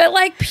remember. But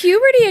like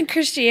puberty and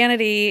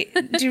Christianity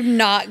do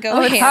not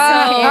go hand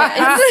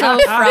in It's so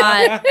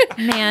fraught.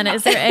 Man,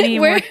 is there any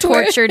more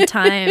tortured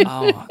time?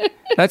 Oh,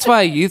 that's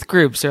why youth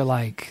groups are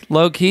like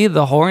low key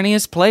the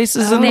horniest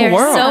places in the They're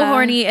world. so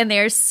horny and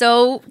they're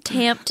so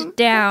tamped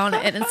down.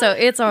 And so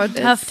it's a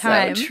tough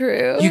time. So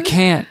true. You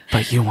can't,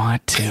 but you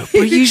want to.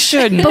 But you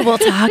shouldn't. But we'll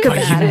talk But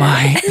about you it.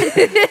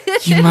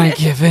 might. You might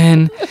give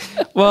in.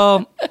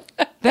 Well,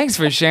 thanks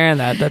for sharing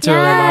that. That's a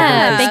really lovely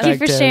Yeah, thank you for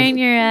perspective. sharing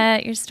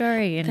your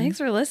story. And Thanks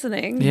for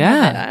listening.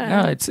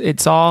 Yeah. No,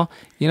 it's all,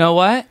 you know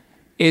what?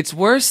 It's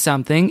worth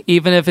something,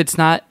 even if it's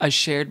not a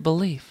shared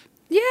belief.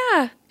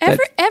 Yeah.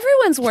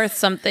 Everyone's worth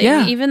something.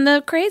 Yeah. Even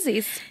the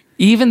crazies.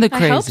 Even the I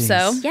crazies. hope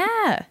so.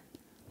 yeah.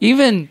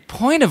 Even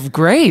Point of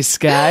Grace,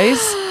 guys.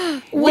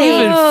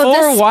 Wait, Even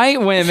four white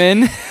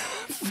women.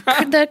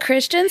 the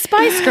Christian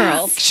Spice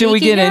Girls. Should we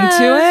get Speaking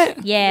into of-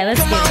 it? Yeah,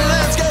 let's do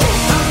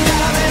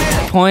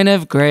it. Point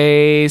of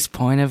Grace,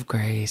 Point of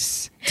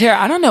Grace. Tara,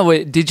 I don't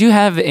know, did you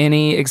have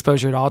any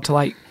exposure at all to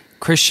like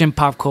Christian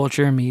pop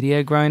culture and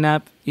media growing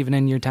up, even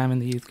in your time in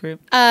the youth group?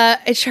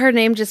 It's her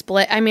name just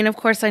I mean, of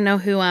course I know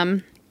who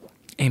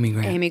Amy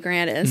Grant, Amy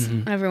Grant is.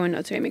 Everyone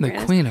knows who Amy the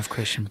Grant is. queen of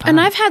Christian pop.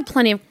 And I've had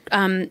plenty of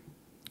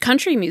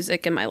country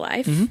music in my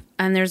life.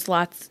 And there's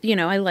lots,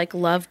 I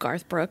love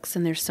Garth Brooks,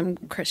 and there's some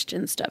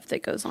Christian stuff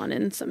that goes on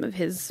in some of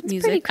his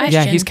music. pretty yeah,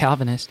 Christian. he's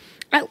Calvinist.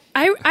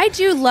 I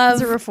do love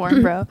He's a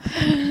reform bro.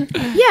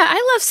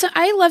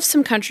 I love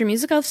some country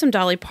music. I love some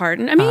Dolly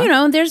Parton. I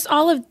mean, there's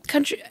all of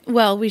country.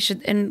 Well, we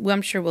should, and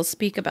I'm sure we'll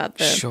speak about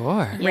the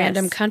Sure.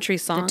 random Yes. country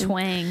song,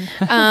 Twang.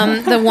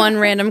 the one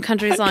random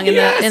country song in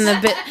the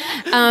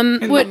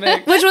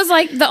bit, which was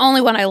like the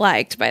only one I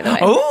liked, by the way.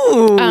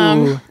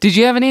 Oh, did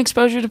you have any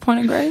exposure to Point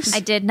of Grace? I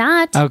did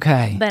not.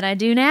 Okay. But I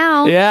do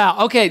now. Yeah.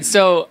 Okay.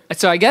 So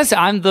I guess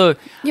I'm the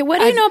Yeah, what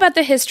do you know about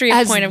the history of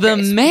as Point of the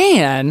Grace?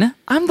 man.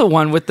 I'm the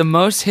one with the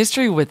most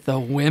history with the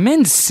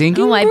women singing.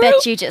 Oh, I group?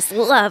 bet you just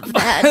love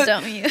that,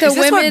 don't you? Is this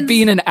what women's-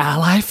 being an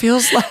ally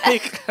feels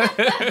like?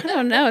 I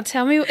don't know.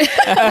 Tell me.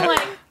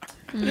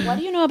 What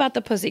do you know about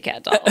the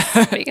Pussycat Dolls?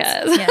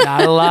 Because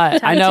Not a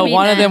lot. I it know to me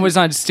one of them then. was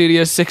on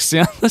Studio 60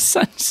 on the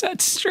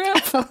Sunset Strip.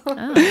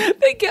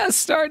 They guest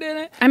starred in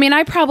it. I mean,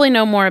 I probably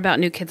know more about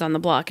New Kids on the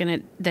Block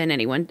than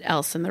anyone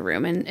else in the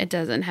room, and it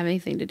doesn't have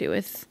anything to do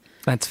with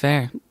That's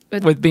fair.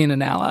 With being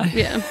an ally.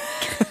 yeah.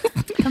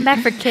 Come back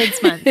for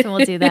Kids Month and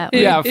we'll do that.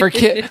 Yeah, for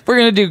we're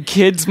gonna do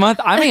Kids Month.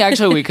 I mean,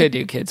 actually, we could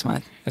do Kids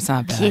Month. That's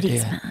not a bad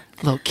Kiddies idea.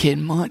 Little Kid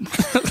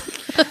Month.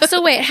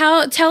 So wait,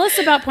 tell us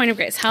about Point of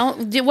Grace.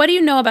 What do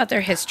you know about their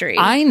history?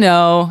 I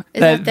know that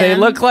that they them?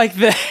 look like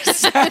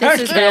this. is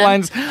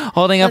Caroline's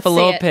holding up Let's a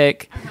little see it.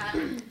 pic.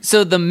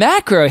 So the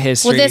macro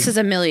history. well, this is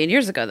a million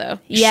years ago, though.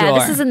 Yeah, Sure.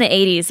 this is in the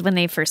 80s when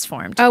they first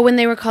formed. Oh, when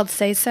they were called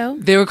Say So.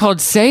 They were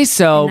called Say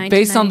So, In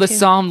based on the 1992.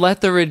 psalm,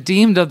 Let the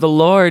redeemed of the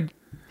Lord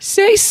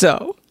say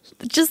so.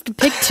 Just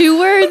pick two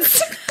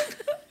words.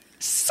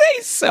 Say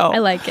so. I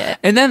like it.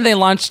 And then they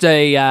launched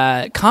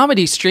a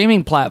comedy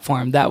streaming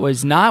platform that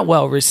was not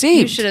well You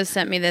received. should have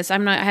sent me this. I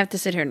have to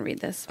sit here and read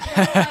this.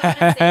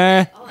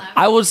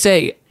 I will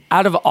say,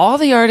 out of all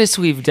the artists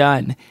we've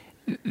done,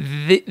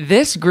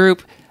 this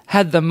group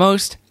had the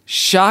most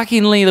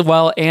shockingly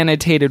well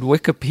annotated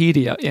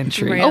Wikipedia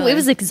entry. Really? Oh, it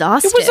was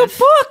exhaustive. It was a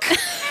book.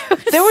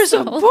 There was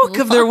a book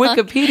of their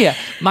Wikipedia.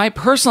 My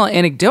personal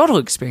anecdotal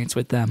experience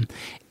with them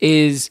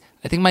is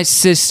I think my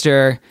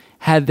sister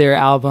had their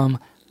album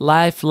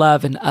Life,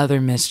 Love, and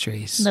Other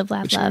Mysteries. Live,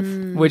 laugh, love.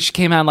 Which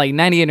came out in like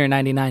 98 or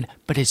 99,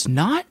 but it's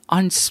not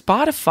on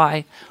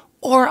Spotify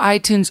or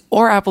iTunes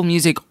or Apple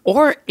Music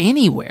or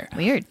anywhere.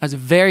 Weird. I was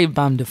very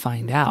bummed to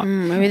find out.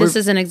 Maybe this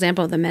is an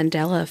example of the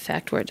Mandela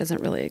effect where it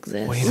doesn't really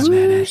exist. Wait a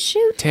minute.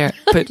 Shoot.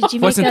 But you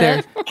make wasn't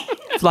that there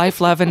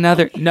Life, Love,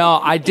 Another? No,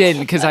 I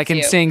didn't because I can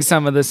you. sing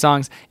some of the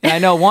songs. And I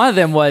know one of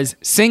them was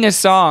Sing a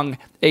Song,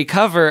 a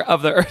cover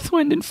of the Earth,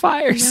 Wind, and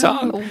Fire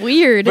song.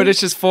 Weird. But it's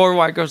just four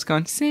white girls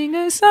going, sing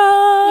a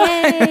song.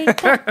 Yay.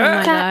 Clap, Oh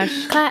my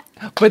gosh. clap.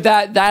 But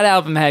that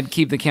album had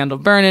Keep the Candle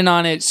Burning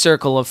on it,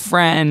 Circle of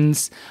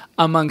Friends,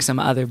 among some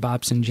other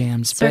bops and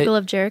jams. Circle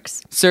of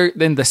Jerks.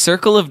 In the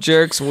Circle of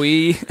Jerks,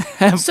 we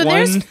have So one.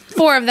 there's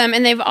 4 of them,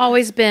 and they've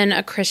always been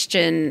a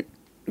Christian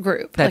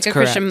group, That's like a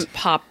correct. Christian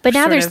pop. But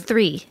now sort there's of.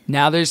 3.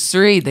 Now there's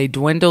 3. They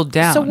dwindled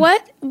down. So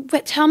what?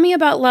 Tell me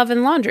about Love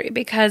and Laundry,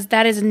 because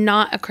that is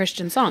not a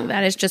Christian song.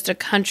 That is just a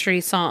country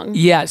song.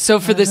 Yeah, so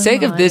for the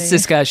sake of this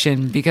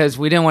discussion, because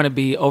we didn't want to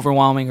be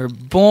overwhelming or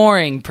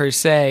boring per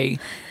se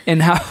in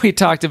how we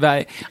talked about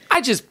it, I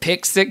just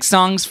picked 6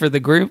 songs for the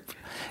group.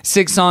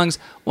 6 songs.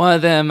 One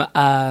of them.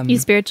 You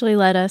spiritually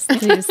led us to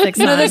 6 songs.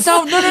 No, that's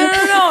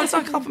no. It's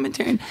not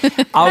complimentarian.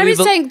 I'm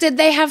just saying, did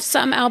they have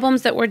some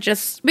albums that were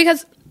just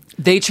because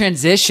they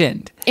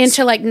transitioned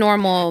into like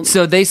normal?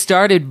 So they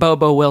started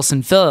Bobo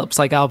Wilson Phillips,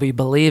 like "I'll Be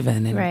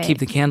Believin'" and Right. "Keep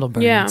the Candle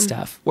Burning" Yeah. and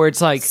stuff, where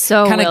it's like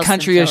So kind of Wilson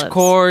countryish Phillips.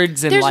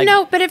 chords and There's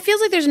like but it feels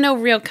like there's no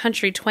real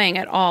country twang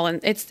at all, and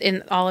it's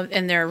in all of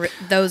in their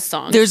those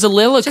songs. there's a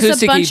little just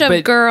acoustic, a bunch of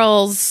but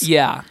girls.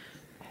 yeah.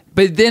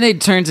 But then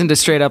it turns into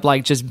straight up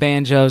like just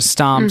banjos,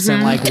 stomps,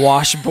 and like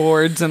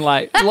washboards and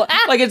like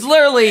it's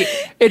literally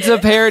it's a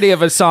parody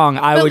of a song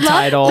I would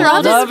title they're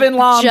all "Love and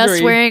Laundry."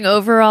 Just wearing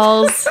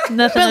overalls,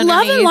 nothing But Love and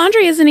underneath.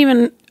 Laundry isn't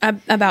even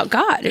about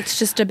God. It's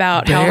just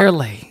about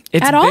Barely.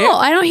 It's At all.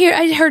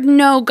 I heard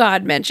no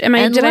God mention. Did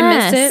I miss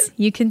Unless it?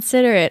 you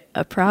consider it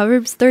a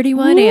Proverbs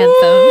 31 Ooh,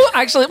 anthem.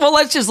 actually, well,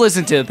 let's just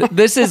listen to it.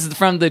 This is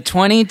from the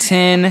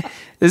 2010.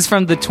 This is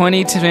from the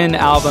 2010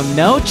 album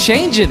 "No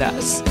Changing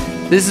Us."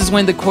 This is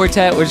when the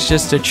quartet was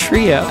just a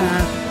trio.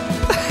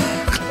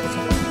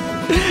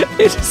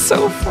 It's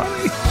so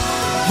funny.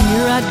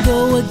 Here I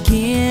go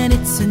again,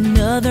 it's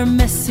another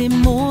messy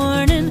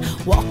morning.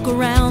 Walk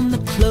around the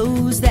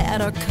clothes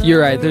that are covered.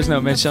 You're right. There's no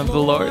mention of the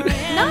Lord.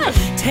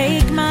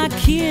 Take my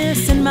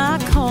kiss and my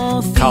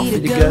coffee,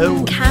 Coffee to go.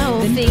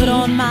 Then put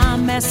on my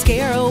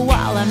mascara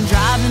while I'm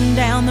driving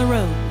down the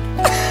road.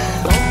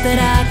 Thought that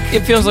I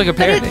It feels like a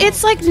But parody.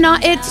 it's like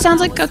not. It sounds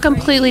like a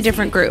completely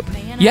different group.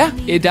 Yeah,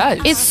 it does.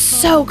 It's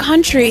so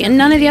country, and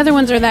none of the other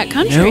ones are that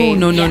country.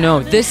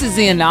 No. This is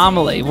the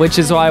anomaly, which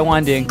is why I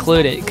wanted to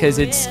include it, because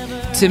it's,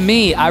 to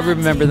me, I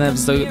remember them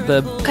as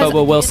the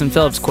Bobo Wilson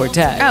Phillips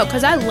Quartet. Oh,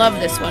 because I love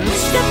this one.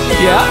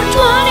 Yeah.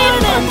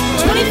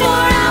 24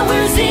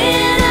 hours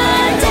in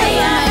a day.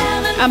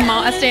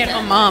 A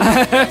stay-at-home mom.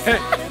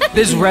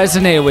 This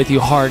resonated with you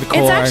hardcore.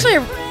 It's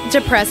actually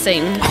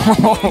depressing.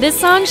 This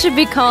song should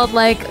be called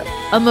like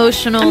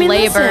emotional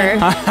labor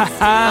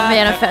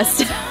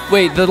manifesto.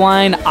 Wait, the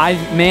line, I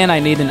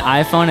need an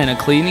iPhone and a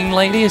cleaning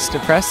lady is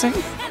depressing?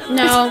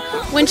 No,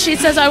 when she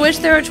says, "I wish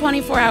there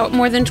were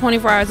more than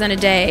 24 hours in a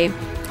day,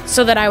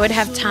 so that I would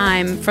have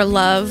time for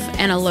love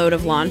and a load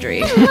of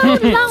laundry."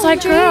 It's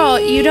like, girl,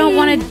 you don't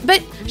want to.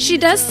 But she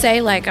does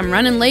say, like, "I'm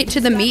running late to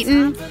the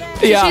meeting."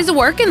 Yeah. She's a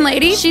working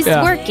lady. She's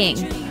Yeah. working,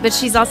 but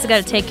she's also got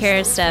to take care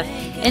of stuff.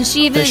 And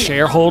she even The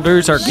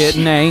shareholders are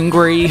getting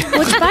angry.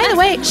 Which, by the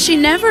way, she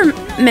never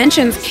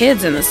mentions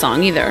kids in the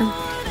song either.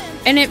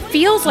 And it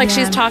feels like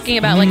she's talking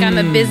about, like, I'm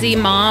a busy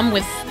mom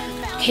with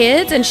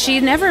kids, and she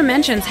never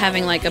mentions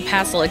having, like, a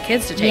passel of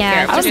kids to take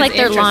care of. just which like is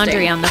their interesting.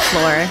 laundry on the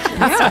floor.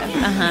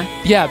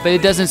 Yeah, but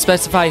it doesn't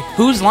specify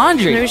whose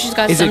laundry. Maybe she's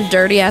got Is some it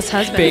dirty-ass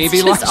husband. baby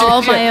It's just laundry?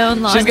 all my own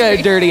She's got a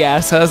laundry. dirty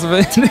ass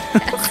husband.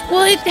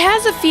 Well, it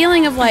has a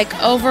feeling of, like,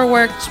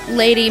 overworked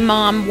lady,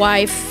 mom,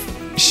 wife,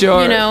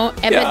 Sure. you know,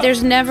 and, Yeah. but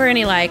there's never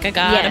any, like, I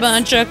got Yes. a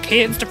bunch of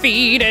kids to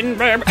feed, and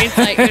it's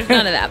like, there's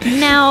none of that.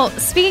 Now,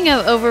 speaking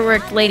of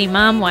overworked lady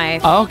mom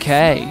wife,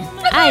 Okay.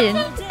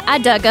 I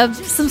dug up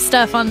some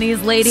stuff on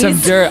these ladies. Some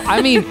dirt.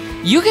 I mean,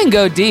 you can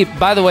go deep.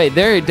 By the way,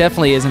 there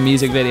definitely is a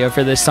music video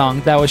for this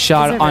song that was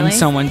shot Is there on really?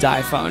 someone's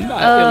iPhone.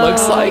 It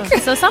looks like.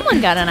 So someone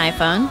got an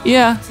iPhone.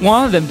 Yeah,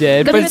 one of them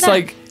did. Good But for it's them.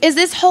 like, Is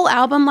this whole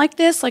album like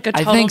this? Like a I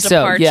total think so,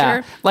 departure?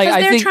 yeah. Like, Because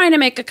I they're think- trying to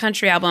make a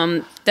country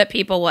album that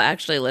people will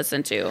actually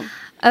listen to.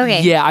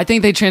 Okay. yeah, I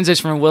think they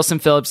transitioned from Wilson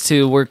Phillips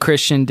to we're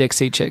Christian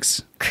Dixie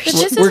chicks. But this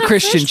We're isn't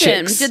Christian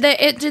chicks.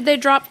 Did they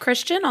drop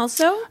Christian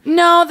also?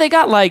 No, they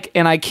got like,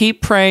 and I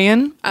keep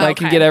praying that I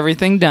can Okay. get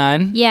everything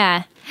done.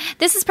 Yeah.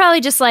 This is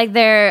probably just like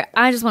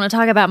I just want to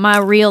talk about my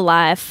real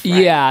life.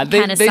 Yeah,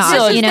 they Kinda still song,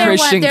 have you know?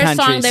 Christian their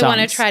country song they want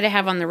to songs. try to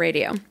have on the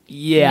radio.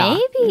 Yeah.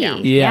 Maybe. Yeah.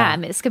 Yeah. I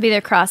mean, this could be their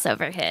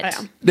crossover hit.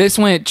 Yeah. This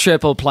went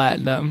triple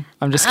platinum.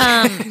 I'm just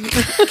kidding.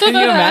 Can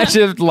you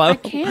imagine love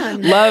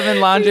and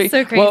laundry?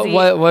 So crazy.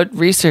 What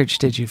research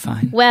did you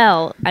find?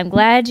 Well, I'm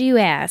glad you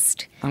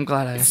asked. I'm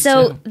glad I asked.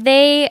 So too.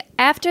 they,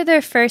 after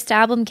their first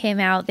album came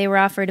out, they were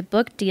offered a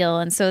book deal,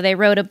 and so they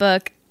wrote a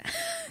book.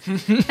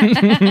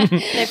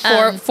 They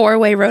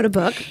four-way wrote a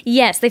book.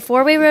 Yes, they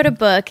four-way wrote a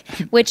book,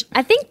 which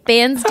I think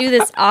bands do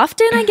this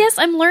often. I guess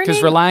I'm learning.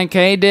 Because Reliant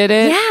K did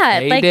it. Yeah,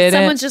 they like did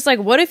someone's it. just like,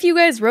 "What if you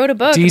guys wrote a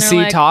book?" And DC they're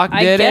like, Talk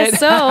I did guess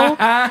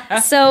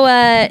it.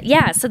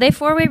 So, so they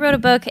four-way wrote a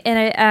book,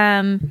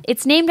 and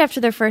it's named after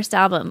their first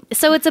album.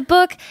 So it's a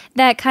book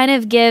that kind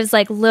of gives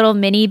like little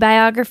mini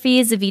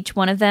biographies of each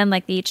one of them.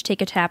 Like they each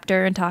take a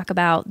chapter and talk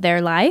about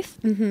their life.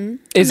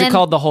 Is it then-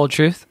 called The Whole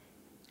Truth?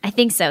 I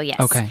think so, yes.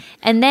 Okay.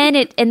 And then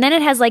it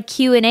has like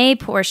Q&A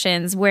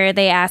portions where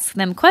they ask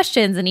them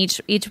questions, and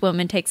each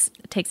woman takes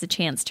a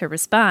chance to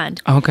respond.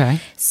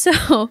 Okay.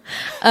 So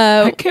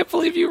I can't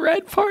believe you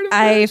read part of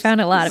I this. found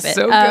a lot of it.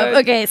 So good.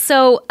 Okay,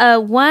 so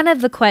one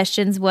of the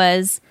questions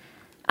was,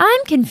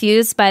 "I'm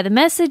confused by the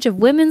message of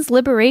women's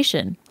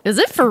liberation. Is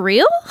it for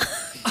real?"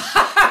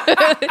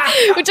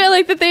 Which I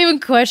like that they even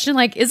question,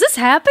 like, is this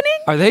happening?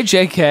 Are they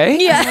JK?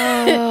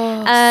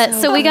 Yeah.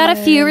 So we got a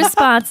few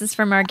responses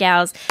from our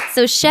gals.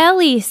 So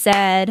Shelley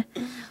said,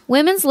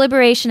 "Women's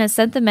liberation has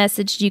sent the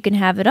message you can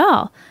have it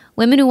all.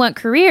 Women who want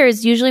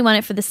careers usually want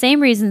it for the same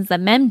reasons that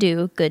men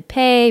do: good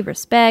pay,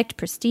 respect,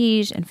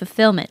 prestige, and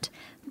fulfillment.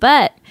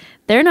 But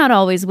they're not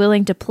always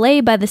willing to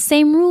play by the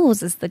same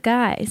rules as the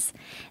guys.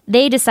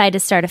 They decide to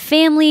start a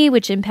family,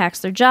 which impacts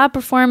their job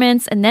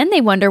performance, and then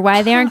they wonder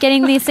why they aren't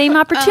getting the same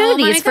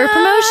opportunities for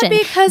promotion.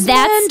 Because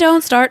men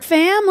don't start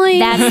families.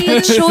 That's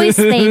the choice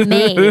they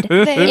made.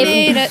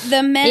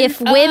 The men. If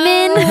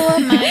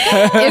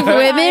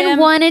women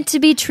wanted to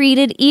be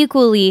treated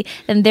equally,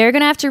 then they're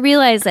going to have to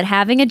realize that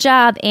having a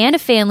job and a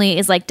family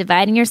is like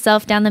dividing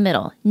yourself down the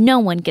middle. No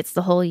one gets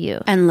the whole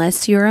you.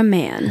 Unless you're a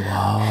man.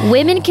 Whoa.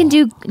 Women can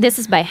do... This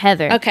is by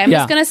Heather. Okay, I'm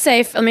just going to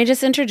say, let me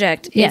just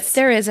interject. Yes. If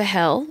there is a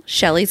hell,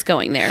 Shelley's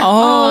going there.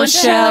 Oh,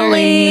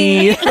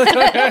 Shelley.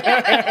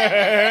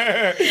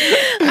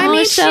 I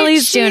mean,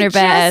 Shelley's doing her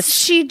best.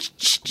 She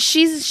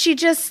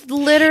just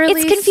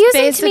literally. It's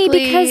confusing to me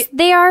because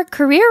they are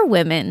career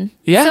women.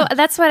 Yeah. So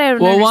that's what I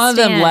don't Well, understand. one of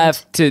them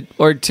left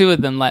or two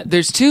of them left.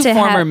 There's two to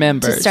former have-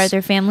 members. to start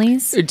their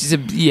families.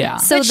 Yeah.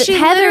 So But that she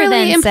Heather literally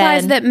then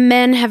implies said, that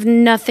men have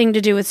nothing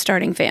to do with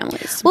starting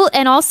families. well,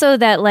 and also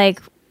that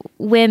like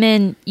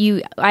women,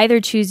 you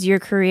either choose your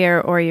career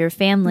or your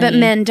family. But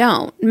men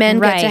don't. Men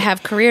get to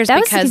have careers That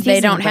was because they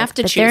confusing, don't have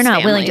to but choose. They're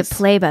not willing to families.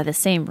 play by the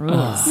same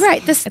rules.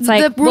 Right. It's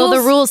Like, the rules, the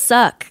rules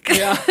suck.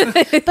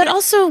 But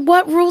also,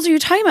 what rules are you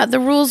talking about? The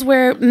rules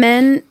where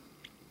men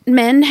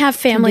have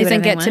families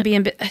and whatever get they to be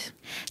in.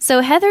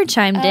 So Heather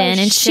chimed in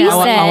and she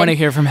Shelley. said, I want to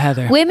hear from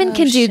Heather. women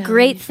can do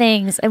great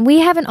things and we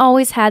haven't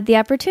always had the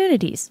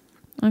opportunities.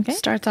 Okay.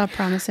 Starts off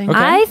promising. Okay.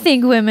 I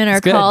think women are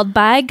That's good. called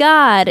by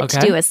God Okay.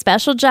 to do a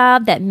special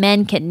job that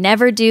men can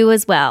never do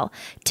as well.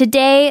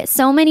 Today,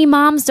 so many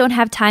moms don't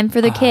have time for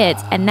their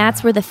kids, and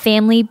that's where the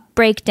family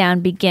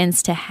breakdown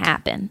begins to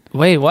happen.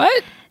 Wait,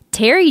 what?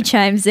 Terry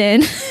chimes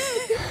in.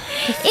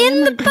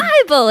 In the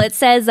Bible, it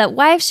says that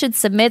wives should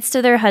submit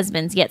to their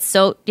husbands. Yet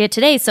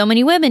today, so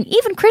many women,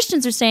 even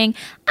Christians, are saying,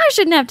 I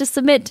shouldn't have to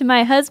submit to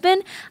my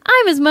husband.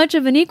 I'm as much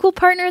of an equal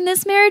partner in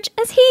this marriage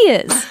as he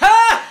is.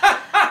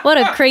 What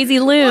a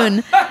crazy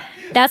loon.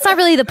 That's not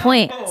really the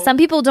point. Some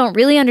people don't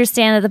really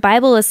understand that the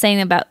Bible is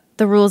saying about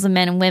the rules of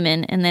men and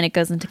women, and then it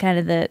goes into kind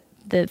of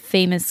the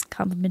famous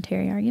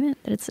complementary argument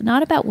that it's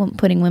not about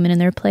putting women in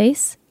their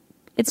place.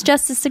 It's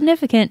just as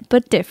significant,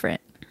 but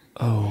different.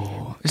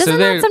 Oh. Doesn't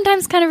that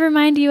sometimes kind of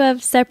remind you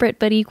of separate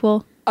but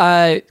equal?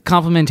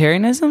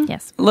 Complementarianism?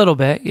 Yes. A little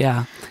bit,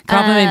 yeah.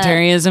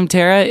 Complementarianism,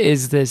 Tara,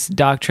 is this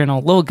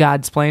doctrinal, little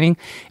Godsplaining.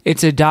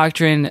 It's a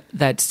doctrine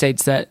that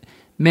states that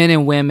men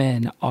and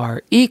women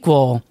are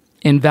equal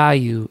in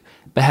value,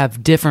 but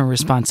have different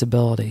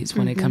responsibilities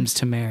when it comes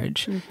to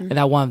marriage. And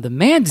that one of the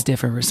man's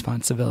different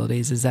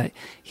responsibilities is that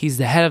he's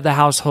the head of the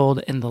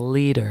household and the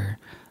leader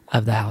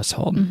of the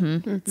household.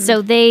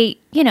 So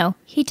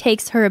he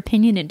takes her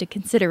opinion into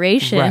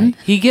consideration. Right.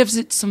 He gives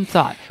it some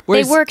thought.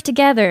 They work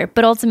together,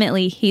 but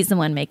ultimately he's the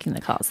one making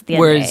the calls at the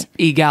end of the Whereas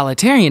day.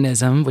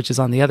 egalitarianism, which is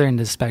on the other end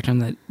of the spectrum,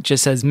 that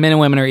just says men and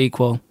women are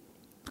equal,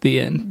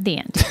 the end. The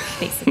end,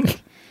 basically.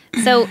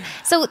 So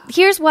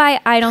here's why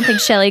I don't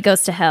think Shelley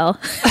goes to hell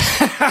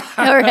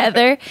or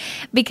Heather,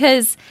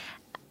 because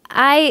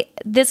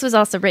this was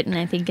also written,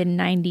 I think, in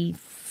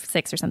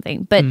 96 or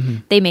something, but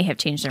they may have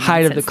changed their mind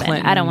Height of since the then.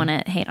 Clinton. I don't want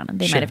to hate on them.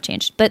 They Sure. might have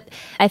changed. But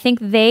I think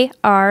they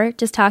are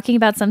just talking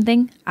about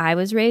something I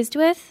was raised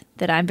with,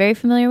 that I'm very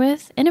familiar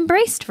with, and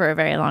embraced for a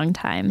very long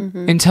time.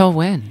 Until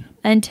when?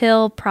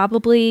 Until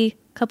probably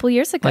a couple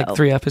years ago. Like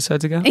 3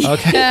 episodes ago?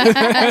 Okay.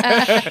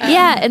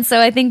 Yeah, and so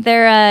I think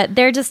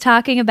they're just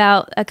talking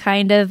about a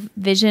kind of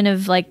vision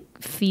of like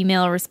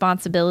female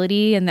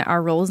responsibility and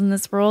our roles in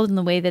this world and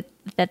the way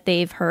that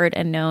they've heard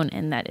and known,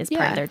 and that is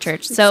part of their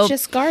church. So it's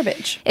just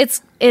garbage.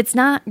 It's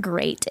not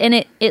great, and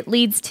it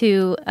leads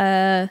to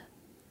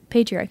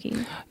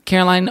patriarchy.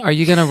 Caroline, are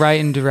you going to write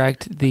and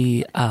direct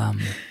the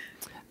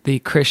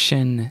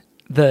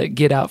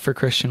Get Out for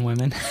Christian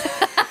Women?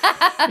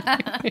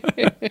 I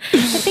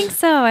think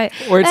so.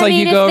 Or it's I like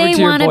mean, you go if over they to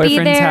your wanna be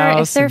boyfriend's there,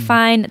 house if they're and-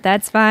 fine,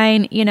 that's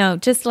fine.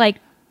 Just like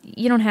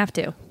you don't have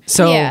to.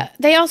 So Yeah,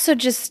 they also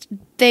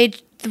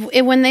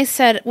when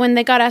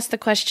they got asked the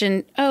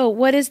question, "Oh,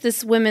 what is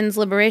this women's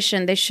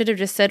liberation?" They should have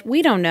just said,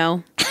 "We don't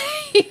know.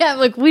 Yeah,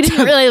 look, we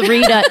didn't really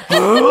read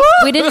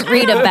we didn't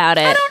read about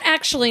it. I don't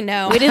actually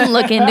know." We didn't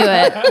look into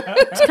it.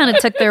 Just kind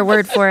of took their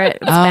word for it.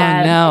 It was Oh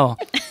bad. no!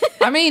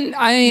 I mean,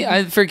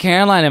 I for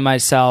Caroline and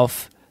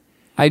myself,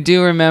 I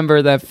do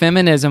remember that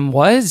feminism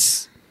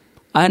was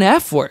an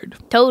F word.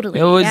 Totally.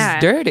 It was yeah.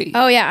 dirty.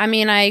 Oh yeah, I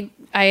mean, I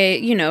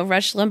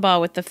Rush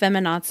Limbaugh with the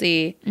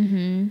feminazi.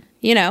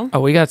 Oh,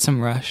 we got some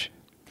Rush.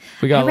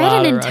 We got. I a read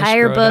lot an of Rush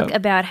entire growing book up.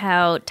 about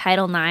how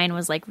Title IX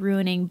was like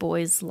ruining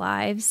boys'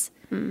 lives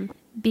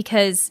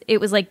because it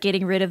was like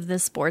getting rid of the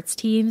sports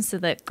team so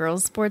that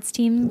girls' sports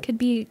team could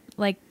be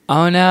like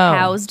Oh no!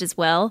 housed as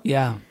well.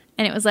 Yeah.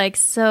 And it was like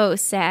so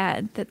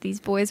sad that these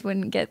boys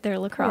wouldn't get their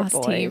lacrosse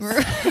Poor team or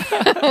boys.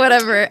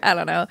 whatever. I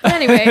don't know. But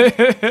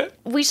anyway,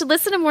 we should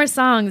listen to more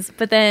songs.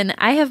 But then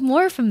I have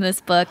more from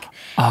this book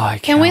Oh, I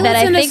Can we can't. that I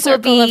listen to think will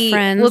Circle of be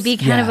Friends? will be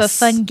kind of a Yes.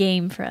 fun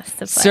game for us to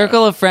play.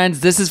 Circle of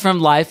Friends. This is from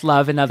Life,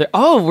 Love, and Other.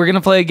 Oh, we're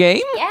gonna play a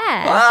game.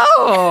 Yeah.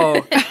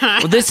 Oh,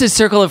 well, this is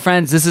Circle of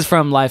Friends. This is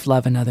from Life,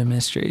 Love, and Other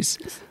Mysteries.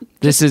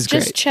 This is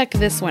Just great. check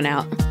this one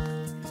out.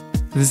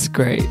 This is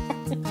great.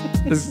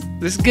 This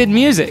is good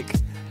music.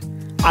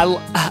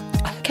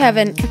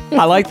 Kevin,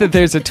 I like that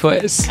there's a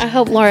twist. I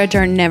hope Laura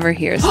Dern never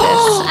hears this.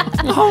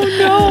 Oh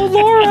no,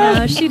 Laura.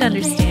 No, she'd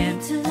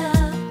understand.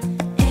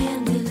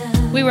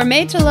 We were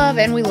made to love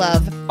and we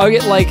love.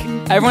 Okay, like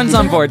everyone's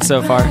on board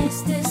so far.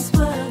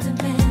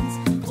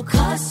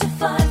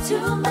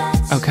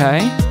 Okay.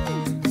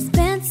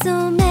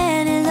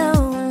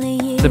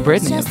 The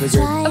Britney of the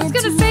group. I was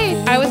gonna say,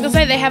 I was going to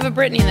say they have a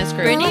Britney in this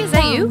group. Brittany, is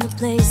that you?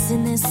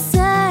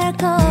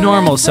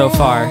 Normal so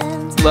far.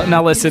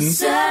 Now listen.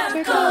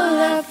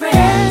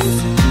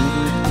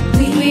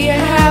 We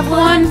have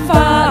one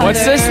father.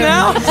 What's this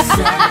now?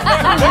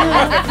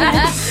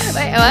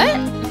 Wait, what?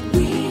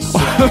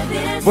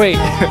 Wait.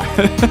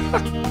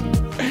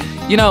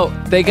 You know,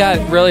 they got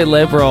really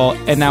liberal,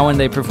 and now when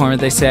they perform it,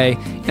 they say,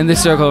 in the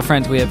circle of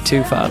friends, we have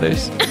two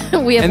fathers.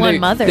 We have And one they,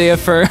 mother. They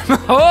affirm,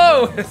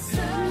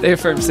 they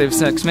affirm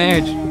same-sex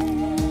marriage.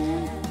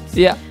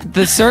 Yeah,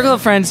 the circle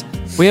of friends,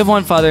 we have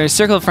one father. In the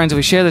circle of friends,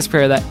 we share this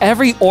prayer that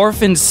every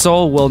orphaned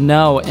soul will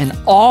know, and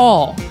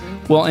all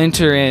will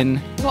enter in.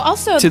 Well,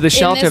 also To the in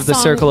shelter this of the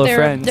song, circle of they're-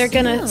 friends. They're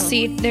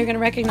gonna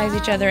recognize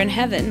each other in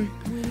heaven.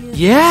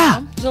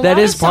 Yeah, There's a that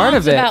lot is of part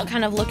songs of it. About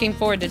kind of looking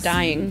forward to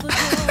dying.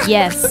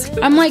 Yes.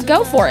 I'm like,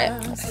 go for it.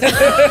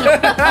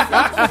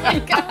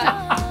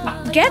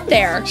 Get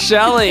there.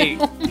 Shelly,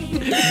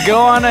 go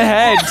on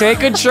ahead.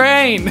 Take a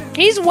train.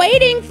 He's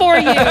waiting for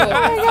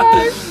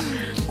you.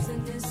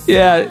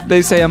 Yeah,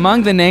 they say,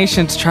 among the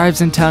nations, tribes,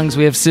 and tongues,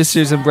 we have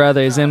sisters and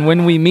brothers, and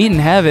when we meet in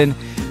heaven,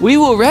 we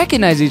will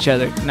recognize each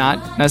other.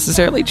 Not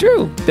necessarily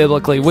true,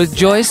 biblically. With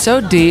joy so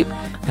deep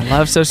and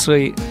love so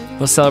sweet,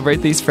 we'll celebrate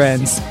these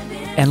friends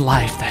and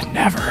life that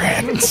never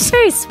ends. It's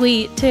very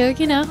sweet too,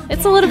 you know.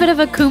 It's a little bit of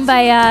a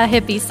kumbaya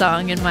hippie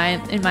song in my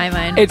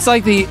mind. It's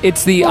like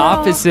the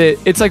opposite.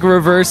 It's like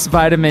reverse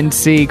vitamin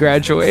C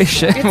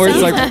graduation, where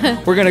it's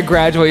like we're gonna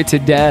graduate to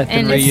death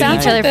and, and we see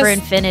reunite. each other for This-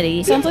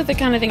 infinity. Sounds like the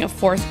kind of thing a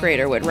fourth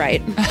grader would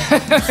write.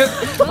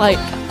 Like,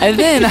 and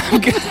then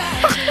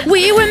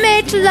We were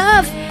made to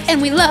love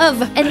and we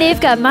love. And they've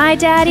got my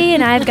daddy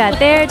and I've got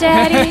their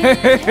daddy.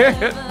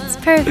 It's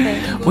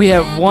perfect. we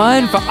have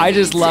one. I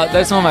just love.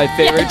 That's one of my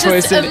favorite just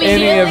twists in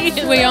any of.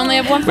 immediately. We only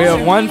have one We father.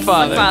 have one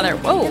father. Father.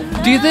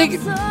 Whoa. Do you think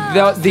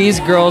these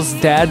girls'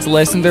 dads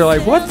listen? They're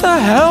like, what the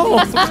hell?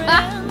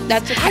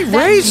 That's I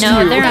raised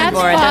No, you. they're on That's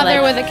board. They're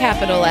father like, with a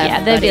capital F.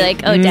 yeah, they'd be buddy.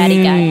 like, oh,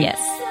 daddy God, yes.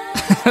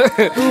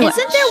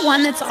 Isn't there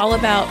one that's all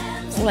about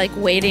like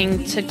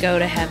waiting to go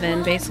to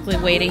heaven, basically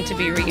waiting to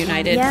be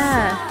reunited?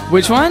 Yeah.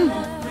 Which one?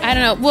 I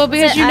don't know. Well,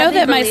 because it you know I've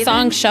Been that my Believing?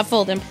 song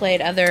shuffled and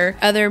played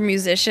other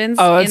musicians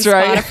Oh, that's in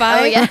right.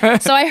 Spotify. Oh, yeah.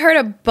 So I heard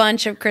a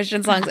bunch of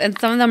Christian songs, and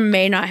some of them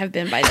may not have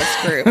been by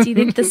this group. Do you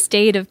think the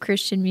state of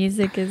Christian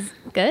music is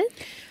good?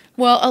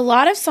 Well, a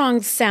lot of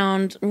songs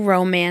sound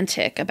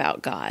romantic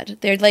about God.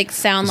 They're like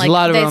sound There's like a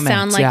lot of they romance,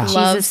 sound like yeah.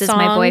 love Jesus songs. is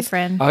my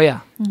boyfriend. Oh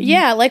yeah.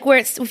 Yeah, like where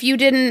it's if you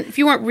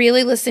weren't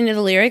really listening to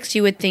the lyrics,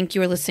 you would think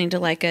you were listening to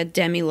like a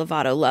Demi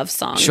Lovato love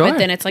song. Sure. But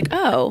then it's like,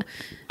 oh,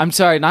 I'm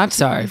sorry, not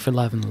sorry for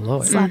loving the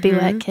Lord. Sloppy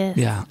wet kiss.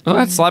 Yeah. Well,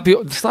 that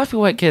sloppy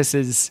wet kiss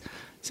is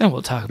something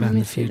we'll talk about in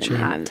the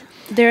future.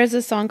 There is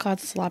a song called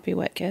Sloppy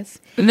Wet Kiss.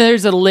 And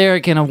there's a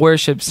lyric in a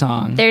worship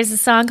song. There's a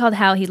song called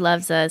How He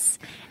Loves Us.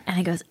 And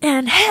it goes,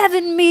 and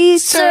heaven me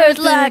served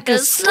like a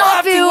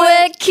sloppy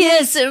wet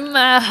kiss, and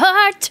my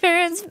heart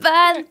turns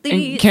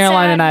violently. And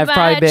Caroline and I have inside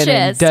probably my been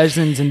chest. in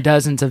dozens and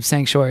dozens of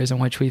sanctuaries in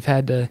which we've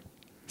had to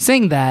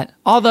sing that.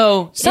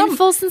 Although In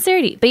full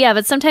sincerity. But yeah,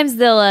 but sometimes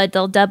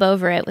they'll dub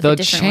over it with they'll a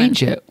different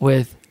change one. it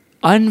with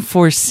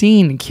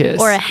unforeseen kiss.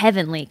 Or a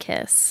heavenly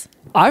kiss.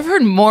 I've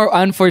heard more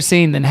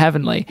unforeseen than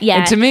heavenly. Yeah.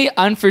 And to me,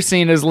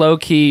 unforeseen is low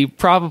key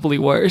probably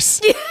worse.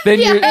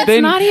 Than your, It's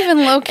than, not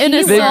even low key. An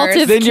worse.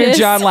 assaultive than your kiss.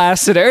 John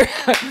Lasseter.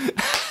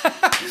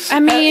 I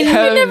mean,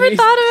 Never thought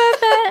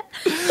about that.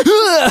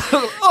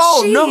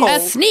 Oh no! a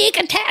sneak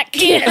attack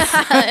kiss.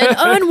 An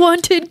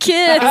unwanted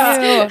kiss.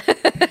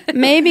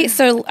 Maybe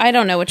so. I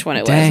don't know which one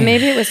it was. Dang.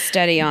 Maybe it was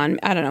Steady On.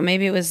 I don't know.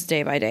 Maybe it was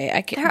Day by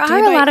Day. There are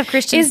a lot of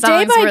Christian is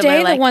songs Day by where they're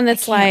Day like, the one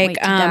that's I can't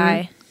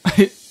like wait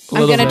to die.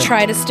 I'm gonna bit.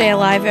 try to stay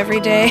alive every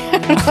day.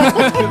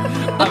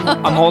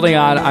 I'm holding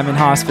on. I'm in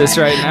hospice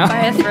right now.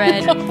 By a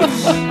thread.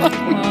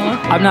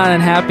 I'm not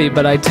unhappy,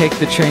 but I'd take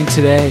the train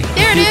today.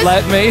 There it If you'd is.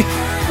 Let me.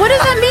 What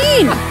does that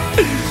mean?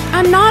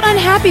 I'm not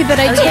unhappy, but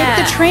I Oh, take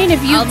yeah. the train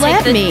if you I'll let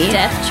take the me.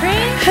 death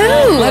train?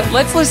 Who?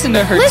 Let's listen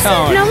to her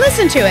tone.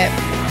 Listen to it.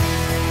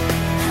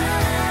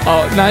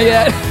 Oh, not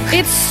yet.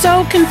 It's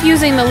so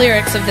confusing, the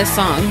lyrics of this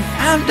song.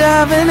 I'm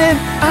diving in.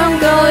 I'm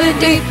going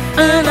deep.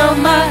 And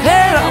on my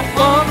head I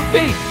wanna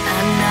be.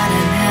 I'm not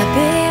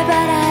unhappy,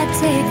 but I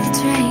take the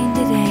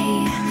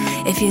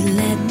if you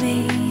let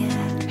me.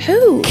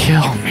 Who?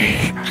 Kill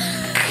me.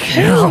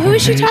 Who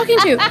is she talking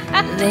to?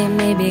 They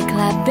may be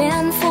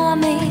clapping for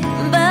me,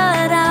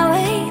 but I'll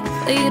wait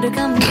for you to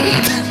come get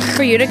me.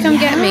 For you to come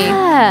get me.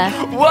 Yeah.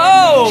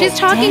 Whoa! She's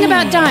talking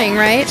about dying,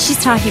 right?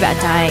 She's talking about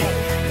dying.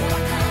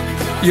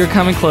 You're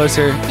coming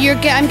closer.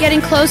 I'm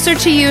getting closer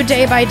to you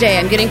day by day.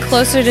 I'm getting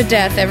closer to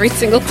death every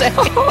single day.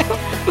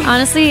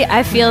 Honestly,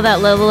 I feel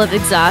that level of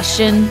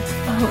exhaustion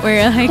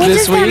where like What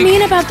This does that week?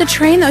 mean about the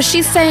train, though?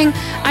 She's saying,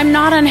 I'm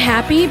not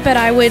unhappy, but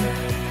I would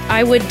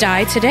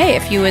die today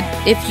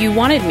if you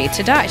wanted me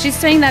to die. She's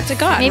saying that to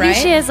God, maybe right?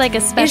 she has like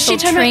a special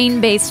talking about-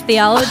 train-based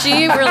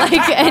theology where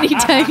like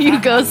anytime you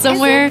go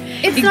somewhere,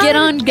 It's you not get a-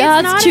 on it's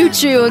God's not a-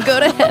 choo-choo and go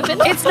to heaven.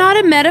 It's not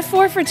a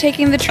metaphor for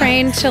taking the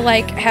train to,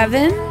 like,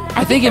 heaven.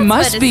 I think it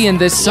must be in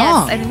this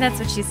song. Yes, I think that's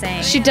what she's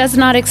saying. She does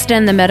not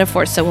extend the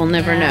metaphor, so we'll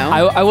never know.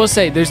 I will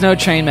say, there's no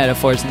train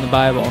metaphors in the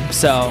Bible,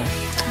 so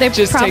They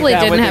just take probably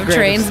that with didn't a have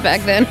grain of- trains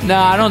back then. no,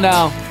 I don't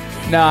know.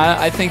 No,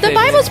 I think The they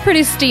Bible's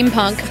pretty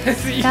steampunk.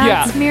 did.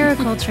 God's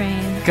miracle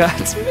train.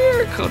 God's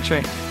miracle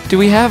train. Do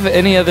we have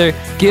any other?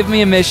 Give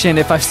me a mission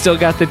if I've still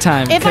got the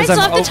time. If I 'cause I'm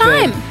still have the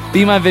open. time.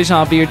 Be my vision,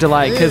 I'll be your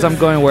delight, because I'm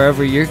going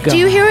wherever you're going. Do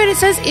you hear what it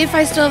says? If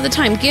I still have the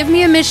time. Give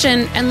me a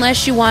mission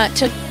unless you want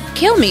to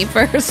kill me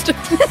first.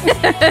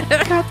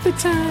 got the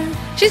time?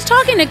 She's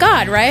talking to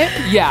God, right?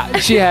 Yeah,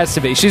 she has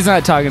to be. She's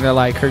not talking to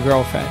like her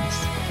girlfriends.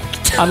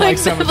 Unlike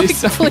some of these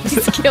songs.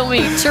 Please kill me,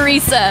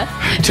 Teresa.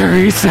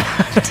 Teresa.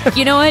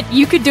 You know what?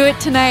 You could do it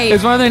tonight.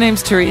 Is one of their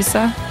names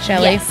Teresa?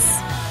 Shelley. Yes,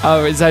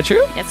 Oh, is that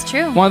true? that's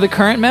true. One of the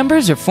current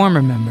members or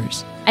former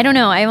members? I don't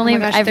know.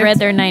 I've they're- read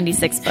their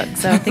 96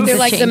 books, so I think They're they've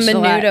like the changed a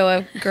lot. menudo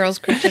of girls'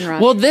 Christian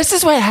rock. Well, this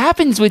is what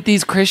happens with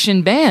these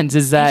Christian bands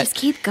is that Just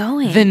keep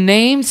going. the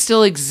name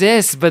still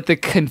exists, but the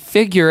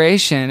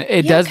configuration,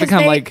 it does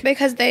become like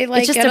because they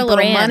like just get a a little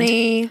brand.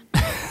 money,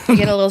 they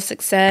get a little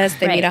success,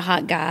 they Right. meet a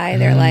hot guy,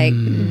 they're like,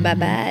 bye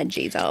bye,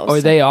 Jesus. or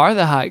they are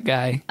the hot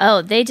guy.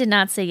 Oh, they did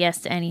not say yes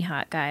to any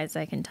hot guys.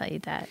 I can tell you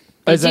that.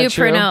 They Is that do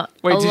true? pronote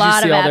Wait, a did you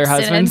lot see of all their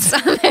abstinence.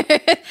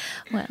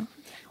 Well,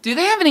 Do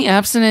they have any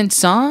abstinent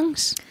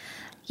songs?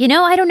 you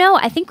know, I don't know.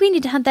 I think we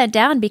need to hunt that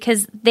down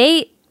because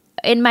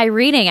in my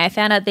reading, I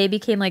found out they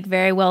became like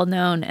very well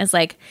known as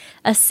like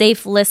a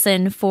safe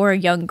listen for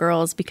young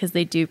girls because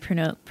they do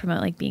promote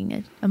like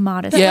being a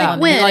modest Yeah. woman.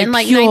 when like in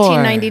like pure.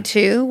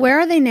 1992. Where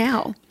are they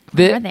now?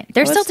 Are they?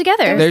 They're still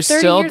together. There's 30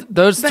 still years-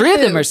 those but three of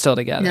them who? are still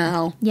together.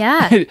 No,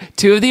 Yeah.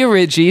 Two of the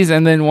Origies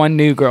and then one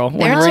new girl, one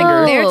they're,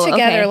 ringer. they're Oh,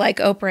 together okay. like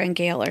Oprah and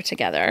Gail are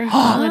together.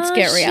 Let's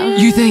get real.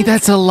 You think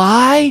that's a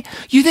lie?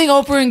 You think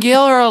Oprah and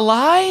Gail are a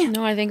lie?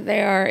 No, I think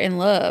they are in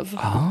love.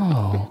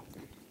 Oh,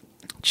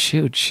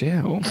 choo.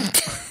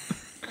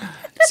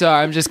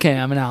 Sorry, I'm just kidding.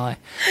 I'm an ally.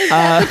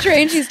 The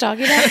train she's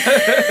talking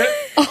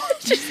about.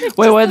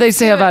 Wait, what did they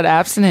say about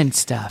abstinent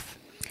stuff?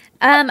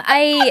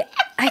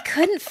 I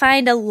couldn't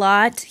find a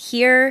lot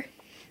here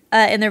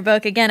in their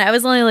book. Again, I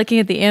was only looking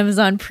at the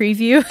Amazon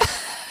preview.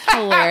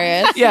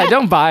 Hilarious. Yeah,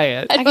 don't buy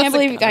it. I can't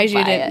believe you guys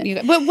buy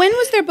didn't. But when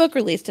was their book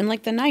released? In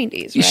like the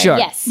 90s, right? Sure.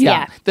 Yes,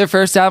 yeah. Their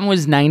first album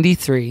was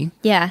 93.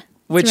 Yeah. It's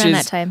Which around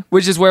is that time.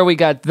 which is where we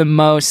got the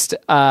most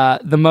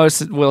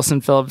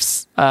Wilson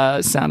Phillips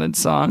sounded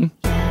song.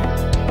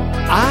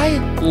 I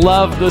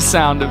love the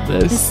sound of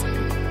this.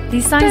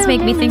 These songs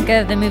make me think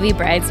of the movie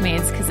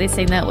Bridesmaids because they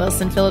sing that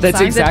Wilson Phillips That's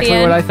songs exactly at the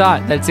end. what I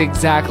thought. That's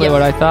exactly Yep.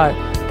 what I thought.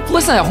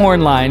 Listen to that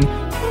horn line.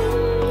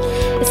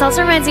 This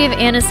also reminds me of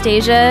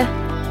Anastasia.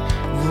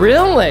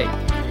 Really?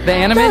 The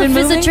animated Life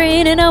is movie? a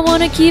train and I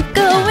want to keep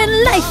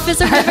going. Life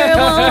is a river,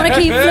 I want to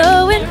keep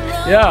flowing.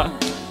 Yeah.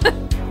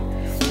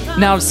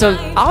 Now, so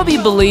I'll be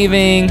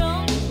believing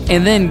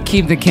and then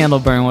keep the candle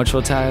burn, which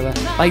we'll tell you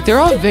about. Like, they're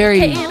all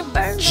very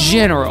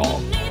general.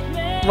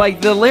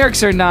 Like, the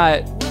lyrics are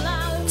not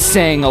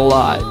saying a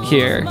lot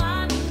here.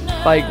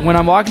 Like, when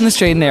I'm walking the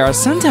straight and narrow,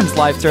 sometimes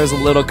life throws a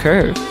little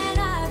curve.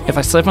 If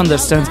I slip on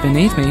those stones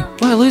beneath me,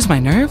 will I lose my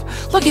nerve?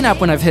 Looking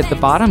up when I've hit the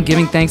bottom,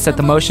 giving thanks that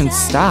the motion's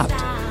stopped.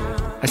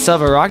 I still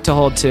have a rock to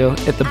hold to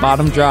if the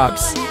bottom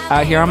drops.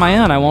 Out here on my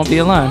own, I won't be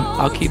alone.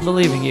 I'll keep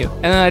believing you.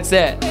 And then that's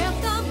it.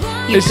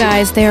 You Is she-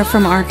 guys, they're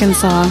from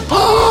Arkansas.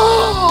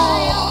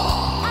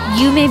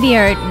 You maybe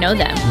know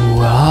them.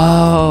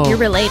 Whoa. You're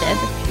related.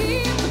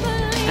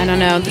 I don't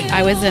know.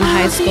 I was in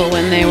high school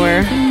when they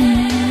were.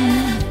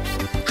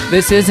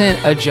 This isn't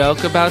a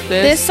joke about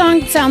this. This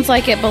song sounds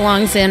like it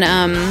belongs in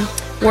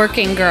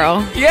Working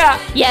Girl, Yeah.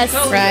 Yes.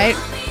 right?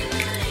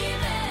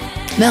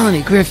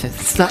 Melanie Griffith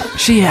thought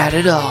she had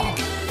it all.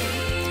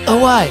 A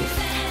wife.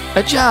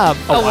 A job.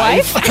 A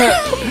wife?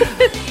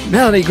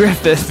 Melanie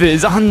Griffith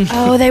is on...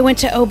 Oh, they went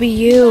to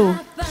OBU.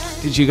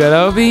 Did you go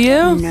to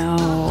OBU?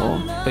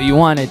 No. But you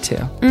wanted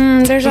to.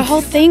 There's a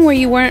whole thing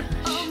where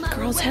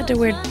girls had to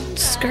wear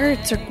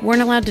skirts or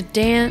weren't allowed to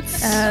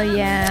dance. Oh,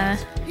 yeah.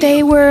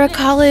 They were a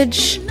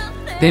college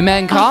They met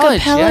in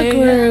college. acapella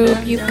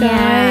group, you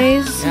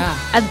guys.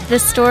 Yeah. The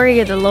story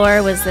or the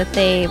lore was that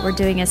they were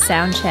doing a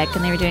sound check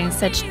and they were doing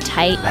such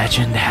tight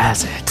Legend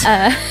has it.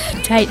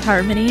 tight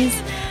harmonies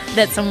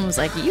that someone was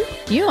like,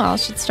 you all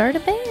should start a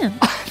band.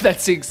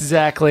 That's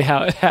exactly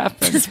how it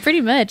happens. That's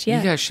pretty much, yeah.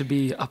 You guys should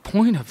be a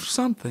point of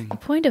something.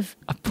 Point of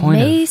point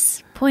of-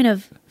 mace, point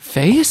of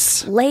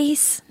Face?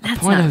 lace. That's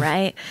Point not of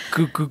right.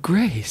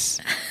 Grace.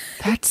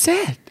 That's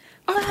it.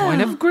 A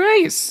point of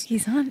grace.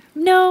 He's on.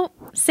 No,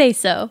 say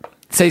so.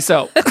 Say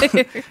so.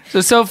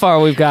 So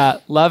far we've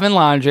got love and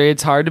laundry.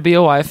 It's hard to be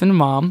a wife and a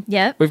mom.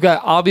 Yep. We've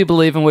got I'll be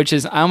believing, which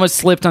is I almost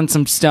slipped on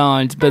some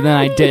stones, but then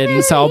I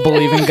didn't, so I'll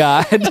believe in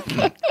God.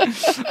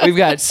 We've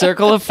got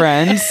circle of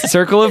friends,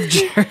 circle of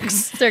jerks,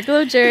 Circle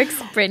of Jerks,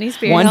 Britney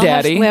Spears. one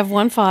daddy. We have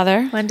one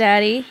father. One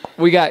daddy.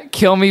 We got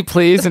kill me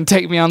please and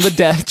take me on the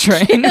death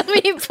train. Help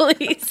me,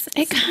 please.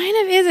 It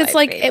kind of is. It's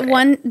like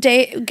one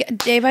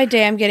day by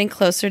day, I'm getting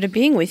closer to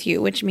being with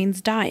you, which means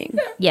dying.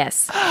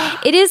 Yes,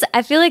 it is.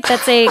 I feel like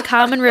that's a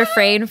common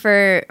refrain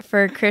for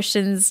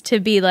Christians to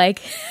be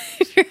like,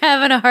 if you're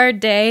having a hard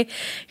day,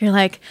 you're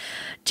like,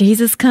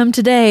 Jesus come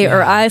today,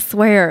 or I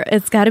swear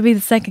it's got to be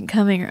the second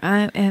coming, or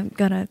I am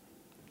gonna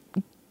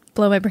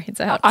blow my brains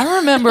out. I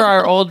remember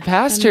our old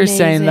pastor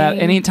saying that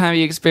anytime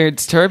he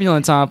experienced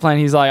turbulence on a plane,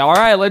 he's like, all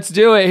right, let's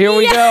do it. Here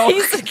we go.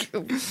 He's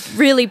like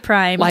really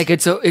primed. Like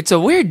it's a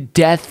weird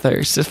death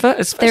thirst,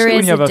 especially There when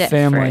is you have a death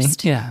family.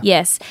 first. Yeah.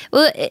 Yes.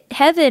 Well,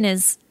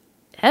 heaven's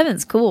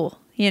cool.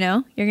 You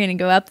know, you're gonna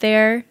go up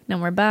there. No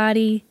more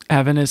body.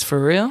 Heaven is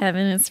for real.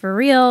 Heaven is for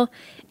real.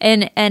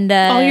 And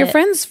All your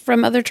friends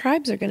from other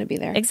tribes are going to be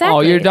there. exactly.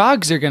 All your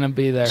dogs are going to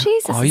be there.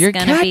 Jesus All your is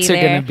gonna cats be are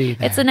there. going to be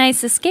there. It's a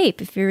nice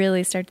escape if you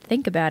really start to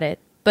think about it.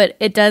 But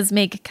it does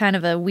make kind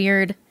of a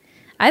weird.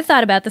 I've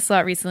thought about this a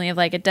lot recently. Of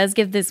like, it does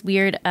give this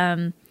weird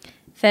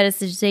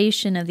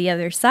fetishization of the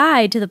other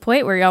side to the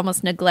point where you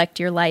almost neglect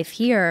your life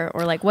here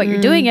or like what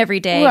you're doing every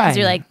day because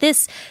you're Right. like,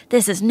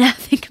 this is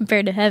nothing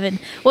compared to heaven.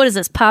 What is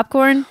this,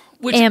 popcorn?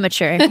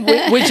 Amateur.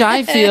 which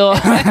I feel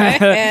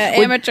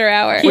Amateur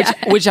hour.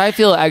 which I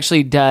feel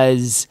actually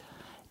does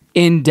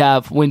end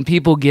up when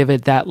people give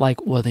it that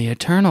like, well, the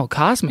eternal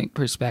cosmic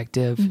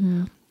perspective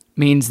Mm-hmm.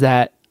 means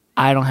that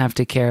I don't have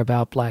to care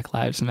about Black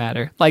Lives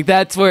Matter. Like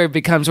that's where it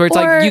becomes where it's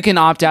Or- like you can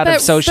opt out of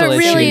social but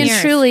really issues.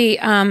 and truly,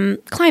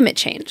 climate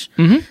change.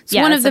 It's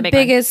Yeah, one that's of a the big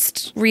one.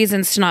 biggest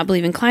reasons to not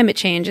believe in climate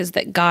change is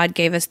that God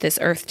gave us this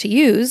earth to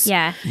use.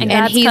 Yeah. And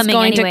God's he's coming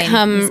going anyway, to and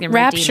come he's gonna redeem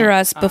rapture it.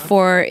 us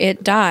before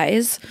it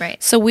dies.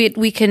 Right. So we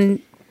can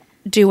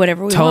do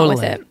whatever we want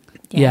with it.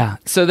 Yeah.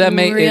 So that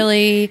may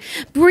Really,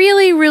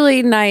 really,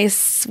 really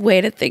nice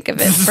way to think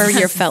of it for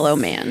your fellow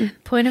man.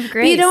 Point of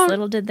grace. don't-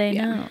 Little did they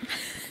know.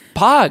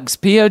 POGs,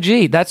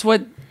 POG. That's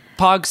what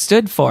POG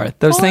stood for.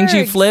 Those things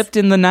you Porgs. flipped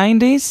in the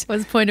 90s.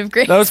 Was point of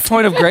grace. Those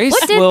point of grace.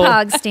 What did will-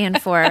 POG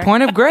stand for?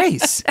 Point of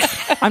grace.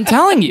 I'm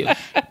telling you.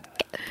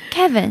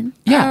 Kevin.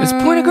 Yeah, it was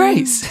point of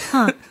grace.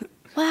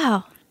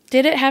 Wow.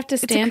 Did it have to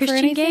It's a stand for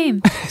Christian anything?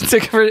 game. It's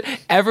like for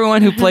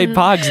everyone who played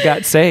POGs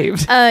got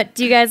saved.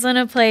 Do you guys want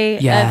to play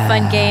a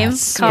fun game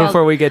called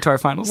Before we get to our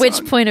final Which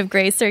song. Point of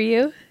Grace Are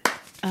You?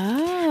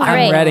 Oh,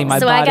 I'm ready. My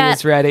body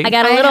is ready. I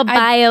got a little I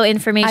bio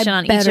information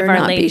on each of our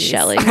not ladies. be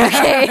Shelley.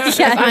 If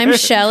I'm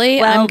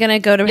Shelley, Well, I'm gonna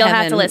go to You'll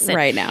heaven have to listen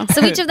right now.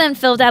 So each of them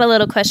filled out a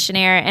little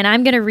questionnaire, and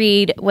I'm going to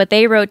read what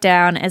they wrote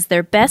down as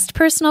their best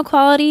personal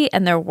quality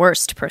and their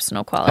worst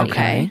personal quality.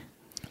 Okay.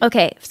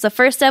 Okay, so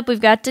first up,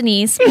 we've got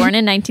Denise, born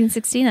in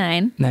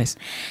 1969. Nice.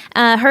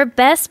 Her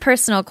best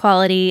personal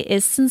quality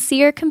is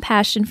sincere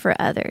compassion for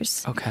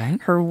others. Okay.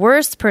 Her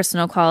worst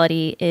personal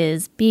quality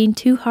is being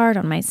too hard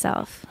on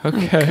myself.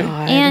 Okay.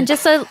 And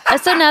just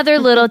another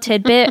little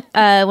tidbit,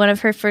 one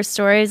of her first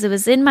stories, it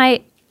was in my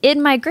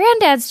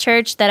granddad's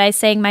church that I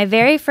sang my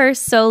very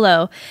first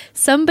solo,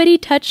 Somebody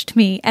Touched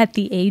Me at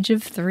the Age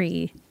of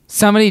 3.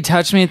 Somebody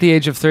touched me at the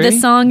age of 3. The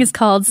song is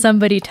called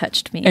Somebody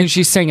Touched Me. And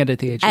she sang it at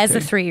the age of as 3.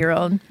 a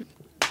 3-year-old.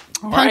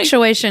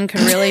 Punctuation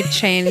could really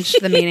change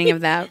the meaning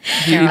of that.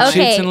 He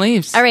shoots and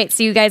leaves. All right,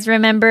 so you guys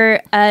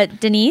remember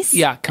Denise?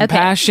 Yeah. Okay.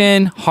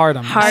 Compassion, hard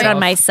on myself. Hard on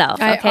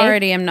myself. I Okay?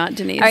 already am not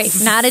Denise. All right,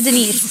 not a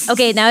Denise.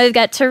 Okay, now we've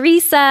got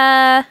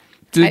Teresa.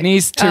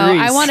 Denise Oh,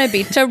 Therese. I want to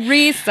be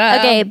Teresa.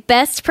 Okay,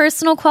 best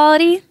personal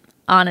quality,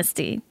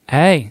 honesty.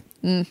 Hey.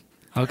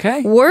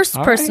 Okay. Worst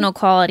All right. personal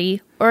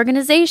quality,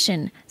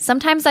 organization.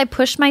 Sometimes I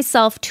push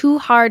myself too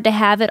hard to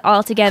have it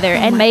all together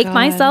and make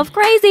myself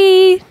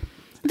crazy.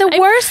 The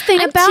worst thing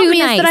I'm about too me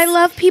nice. is that I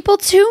love people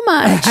too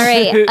much. All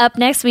right, up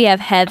next we have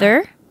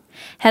Heather.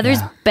 Heather's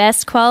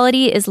best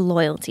quality is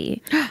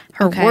loyalty.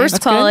 Her Okay. worst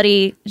That's good.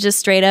 quality, just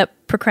straight up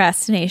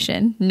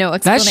procrastination. No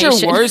That's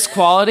explanation. your worst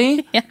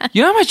quality?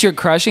 You know how much you're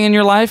crushing in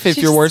your life if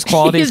your worst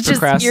quality is it's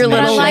just your procrastination?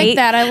 little I late. like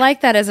that. I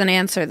like that as an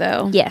answer,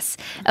 though. Yes.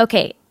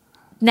 Okay.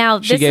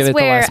 Now, She this gave is it the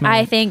where last minute.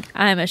 I think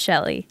I'm a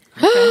Shelley.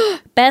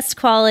 Best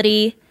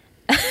quality.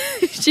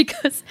 She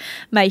goes,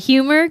 my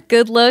humor,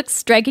 good looks,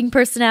 striking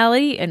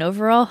personality, and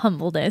overall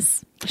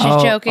humbleness. She's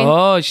joking.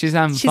 Oh, she's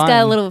having She's fun.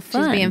 got a little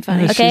fun. being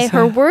funny. Okay,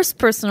 her worst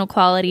personal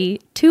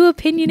quality, too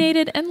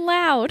opinionated and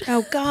loud.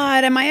 Oh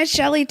God, am I a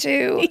Shelley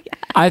too?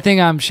 I think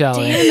I'm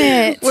Shelley.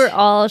 Damn it. We're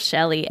all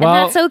Shelley, and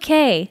Well- that's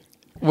okay.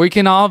 We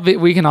can all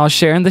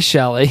share in the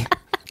Shelley.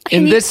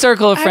 In this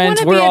circle of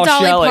friends, we're all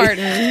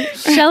Shelley.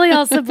 Shelley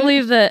also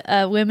believed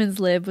that women's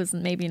lib was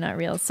maybe not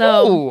real. So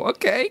Oh,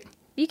 okay.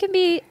 you can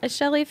be a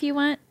Shelley if you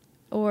want,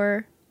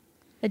 or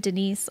a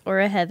Denise, or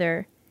a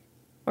Heather,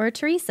 or a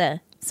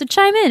Teresa. So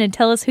chime in and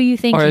tell us who you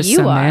think Or a you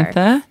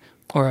Samantha,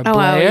 or a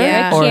Blair,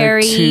 yeah. or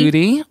Carrie. a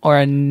Tootie, or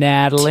a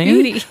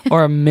Natalie, Tootie.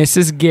 or a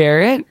Mrs.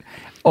 Garrett,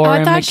 or I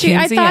a thought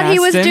Mackenzie he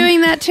was Aston.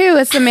 doing that too.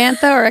 A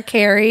Samantha or a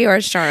Carrie or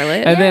a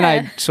Charlotte. And then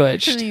I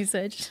switched And then you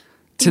said,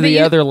 to the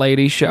other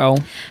lady show.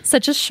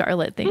 such a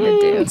Charlotte thing to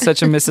do.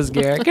 Such a Mrs.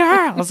 Garrett.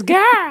 Girls.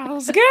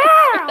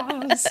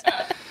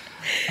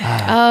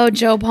 Oh,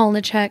 Joe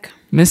Polnicek.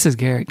 Mrs.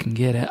 Garrett can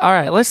get it. All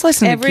right, let's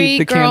listen to Every Keep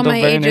the girl Candle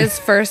my Burning. age's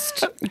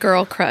first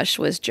girl crush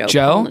was Joe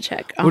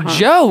Polnicek. Well,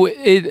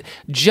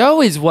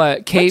 Joe is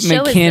what Kate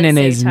show is McKinnon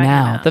this is you're talking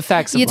now. about? The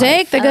Facts of You Life.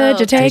 take the good,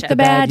 you take gotcha. the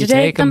bad, you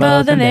take them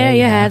both, and there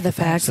you have the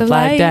facts of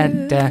life.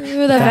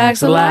 The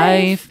facts of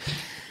life.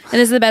 And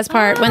this is the best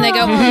part when they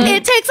go,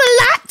 it takes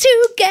a lot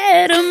to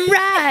get them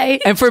right.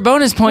 And for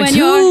bonus points, When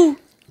who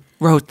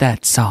wrote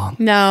that song?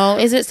 No,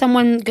 is it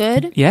someone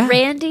good? Yeah.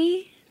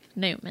 Randy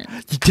Newman.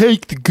 You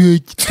take the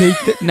good, you take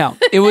the... No,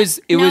 it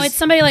was... No, it's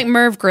somebody like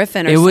Merv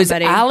Griffin or It was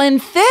somebody. Alan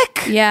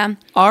Thicke. Yeah.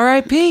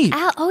 R.I.P.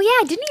 Oh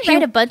yeah, didn't he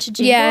write a bunch of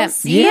Yeah.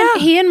 jingles?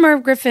 He and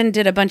Merv Griffin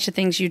did a bunch of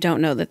things you don't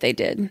know that they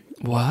did.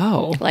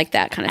 Wow. Like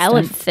that kind of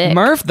Alan stuff. Thicke.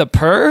 Murph the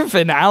Perv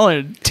and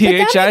Alan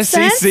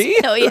THICC.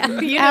 Oh yeah,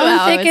 you know how Alan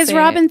I Thicke was is saying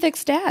Robin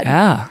Thicke's dad.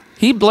 Yeah.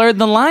 He blurred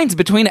the lines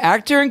between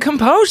actor and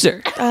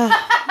composer.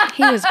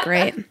 He was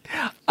great.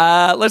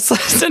 Let's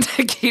listen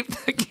to Keep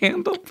the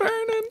Candle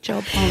Burning.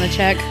 Joe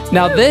Polnicek.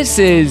 Now this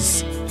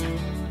is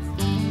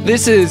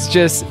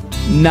just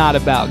not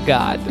about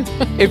God.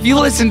 If you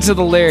listen to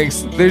the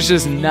lyrics, there's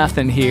just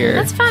nothing here.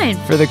 That's fine.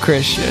 For the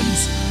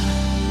Christians.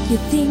 You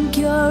think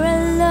you're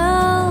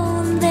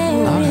alone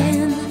there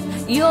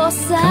in your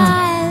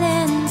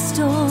silent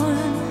storm,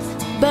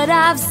 but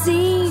I've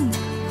seen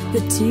the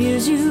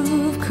tears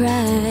you've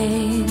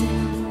cried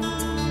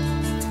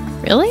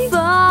Really?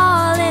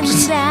 falling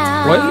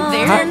down. What? Are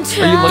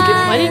you looking?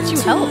 Why didn't you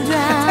help?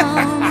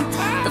 Drown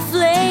the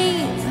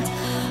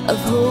flame of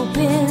hope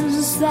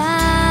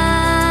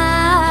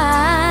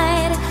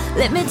inside.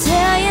 Let me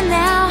tell you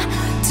now.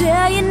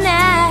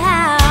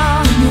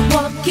 When you're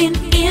walking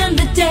in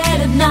the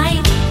dead of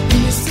night,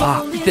 and your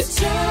soul is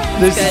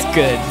This is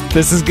good.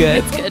 This is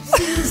good.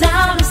 is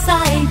out of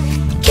sight.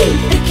 Keep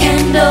the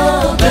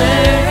candle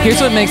burning. Here's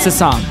what makes a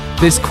song.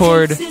 This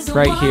chord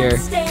right here.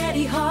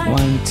 Steady heart 1,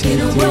 2, in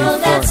 3, a 4.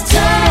 world that's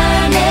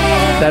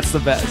turning. That's the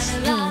best.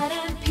 Light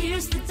and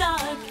pierce the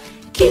dark.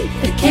 Keep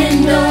the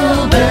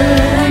candle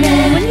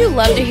burning. Wouldn't you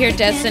love to hear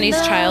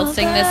Destiny's Child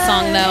sing this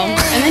song, though?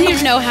 And then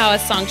you'd know how a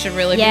song should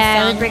really Yeah, be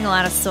it sung. would bring a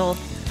lot of soul.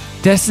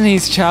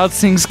 Destiny's Child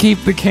sings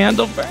Keep the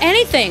Candle Burning.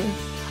 Anything.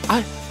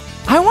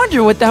 I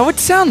wonder what that would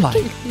sound like.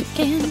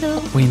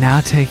 Candle. We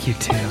now take you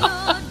to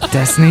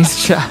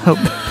Destiny's Child.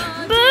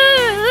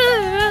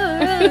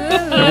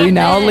 We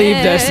now leave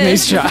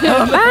Destiny's Child.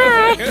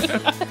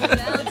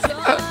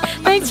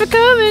 Thanks for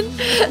coming.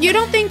 You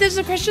don't think this is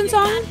a Christian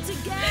song?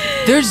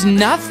 There's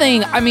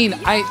nothing. I mean,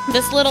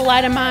 This Little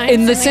Light of Mine?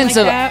 in the something sense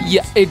like of that?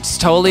 yeah, it's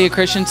totally a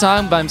Christian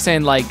song, but I'm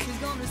saying like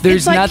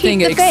there's It's like nothing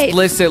Keep the Faith.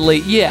 explicitly.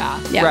 Yeah,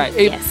 Yeah. right.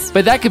 Yes.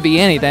 But that could be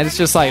anything. It's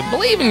just like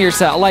believe in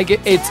yourself. Like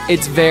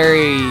it's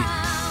very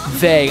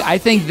vague. I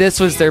think this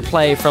was their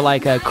play for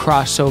like a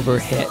crossover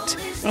hit.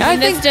 And I When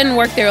think this didn't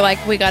work, they were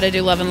like, we got to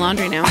do Love and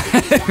Laundry now.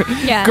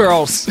 Yeah.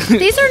 girls.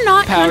 These are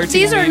not Power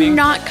these team are meeting.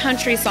 not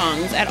country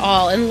songs at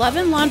all. And Love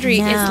and Laundry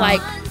No. is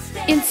like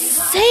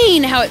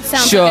insane how it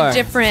sounds Sure. like a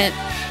different.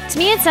 To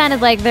me, it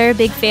sounded like they're a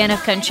big fan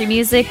of country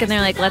music, and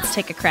they're like, let's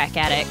take a crack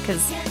at it,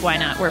 because why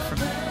not? We're from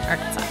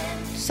Arkansas.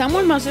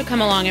 Someone must have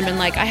come along and been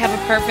like, I have a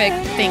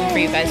perfect thing for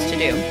you guys to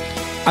do.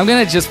 I'm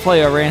gonna just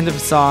play a random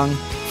song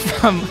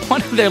from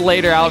one of their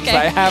later albums Okay.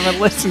 I haven't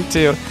listened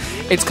to.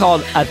 It's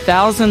called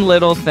 1,000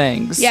 Little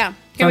Things. Yeah, here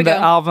from we the go.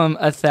 album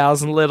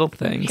 1,000 Little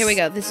Things. Here we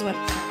go. This is what.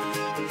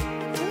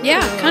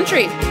 Yeah,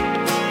 country.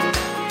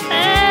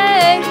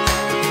 Hey,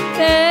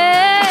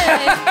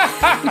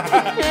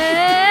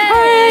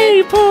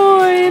 Hey,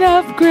 point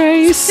of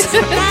grace.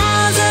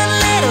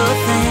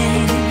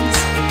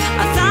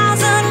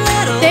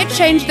 They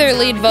changed their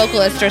lead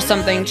vocalist or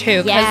something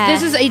too, because Yeah.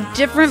 this is a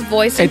different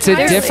voice. It's a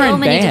entirely. different so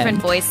many band.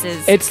 different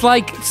voices. It's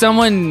like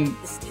someone.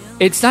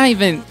 It's not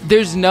even.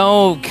 There's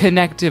no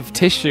connective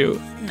tissue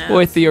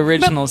with the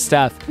original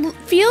stuff.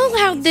 Feel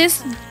how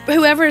this,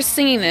 whoever is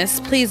singing this,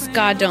 please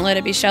God, don't let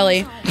it be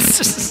Shelley.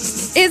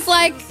 Is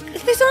like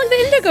they sound like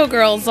the Indigo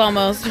Girls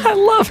almost. I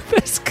love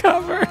this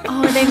cover.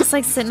 oh, they're just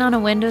like sitting on a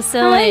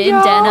windowsill I in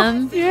know.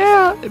 denim.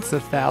 Yeah, it's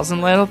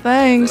 1,000 Little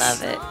Things.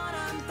 Love it.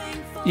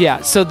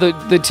 Yeah, so the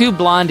two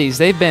blondies,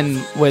 they've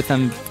been with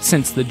him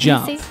since the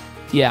jump. Easy.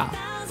 Yeah.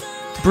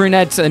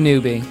 Brunette's a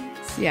newbie,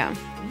 Yeah.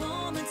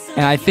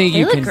 and I think They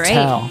you look can great.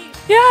 tell.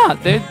 Yeah,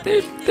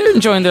 they're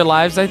enjoying their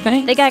lives, I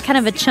think. They got kind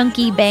of a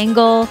chunky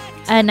bangle,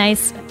 a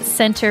nice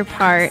center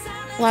part.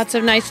 Lots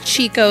of nice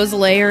Chicos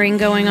layering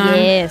going on.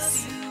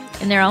 Yes.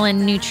 And they're all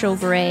in neutral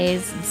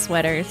grays and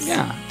sweaters.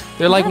 Yeah.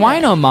 They're like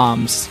wino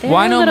moms. They have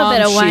Wino a little mom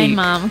bit of chic. wine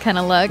mom kind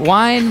of look.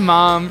 Wine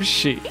mom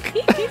chic.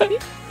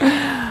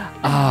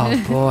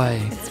 Oh boy.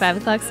 It's 5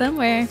 o'clock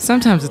somewhere.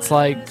 Sometimes it's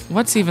like,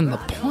 what's even the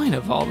point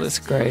of all this,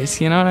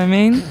 Grace? You know what I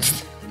mean?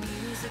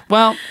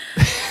 Well,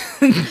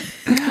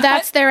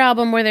 That's their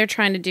album where they're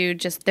trying to do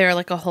they're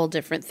like a whole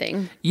different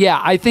thing. yeah,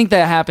 I think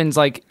that happens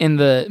like in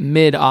the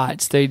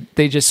mid-aughts.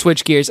 They just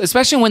switch gears,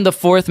 especially when the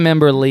fourth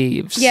member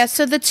leaves. Yeah,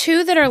 so the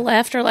two that are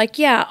left are like,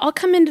 yeah, I'll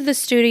come into the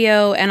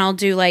studio and I'll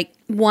do like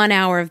 1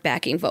 hour of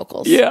backing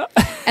vocals. Yeah.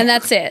 And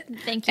that's it.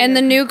 Thank you. And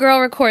the new girl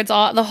records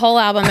the whole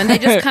album and they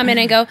just come in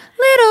and go,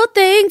 little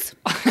things.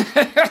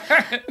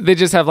 They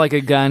just have like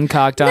a gun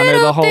cocked on her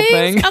Little the whole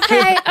things. thing.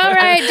 Okay, all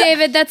right,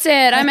 David, that's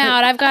it. I'm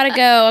out. I've got to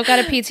go. I've got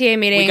a PTA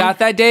meeting. We got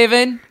that,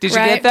 David? Did you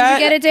Right. get that?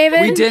 Did you get it,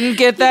 David? We didn't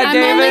get that, I'm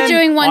David. only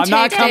doing one I'm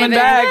not take, coming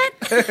David.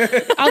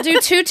 back. I'll do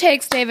 2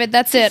 takes, David.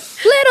 That's it.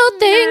 Little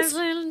things.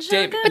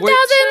 David, A thousand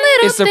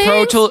little it's the Pro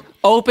things. Tool.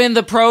 Open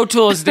the Pro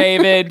Tools,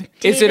 David.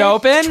 Is it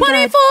open?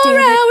 24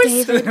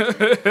 hours.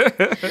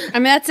 I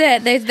mean, that's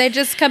it. They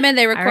just come in,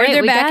 they record right,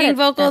 their we got backing it.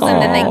 vocals,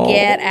 and then they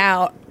get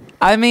out.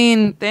 I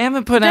mean, they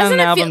haven't put out Doesn't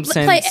an it album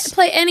feel, play, since.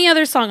 play any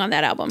other song on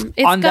that album?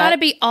 It's On got to that-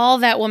 be all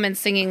that woman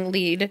singing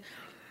lead.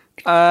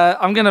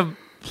 I'm gonna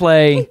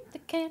play The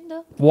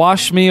candle.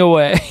 "Wash Me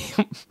Away."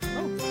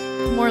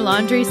 More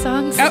laundry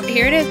songs. Oh,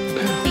 here it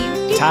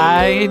is.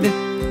 Tide.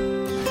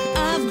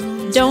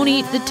 Don't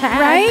eat the Tide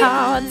Right?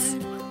 Pods.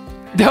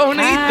 Don't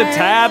eat the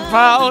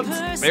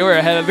tadpoles. They were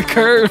ahead of the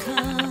curve.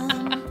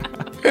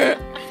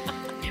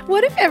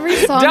 What if every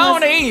song?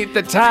 Don't eat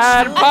the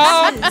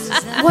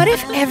tadpoles. What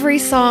if every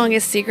song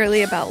is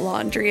secretly about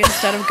laundry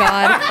instead of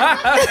God?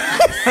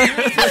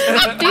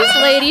 These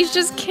ladies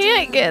just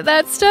can't get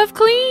that stuff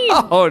clean.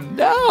 Oh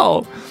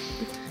no.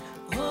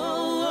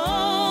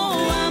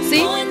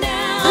 See,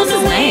 This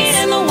is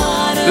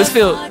nice. This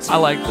feels. I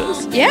like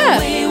this. yeah,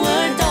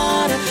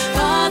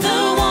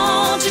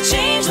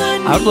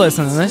 I would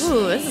listen to this.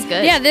 Ooh, this is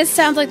good. yeah. This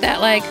sounds like that.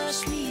 Like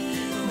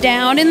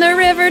down in the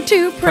river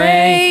to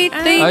pray.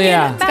 Oh,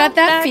 yeah. It's got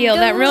that feel,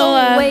 that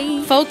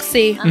real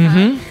folksy.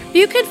 Mm-hmm.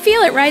 You could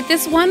feel it, right?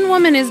 This one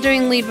woman is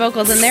doing lead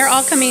vocals, and they're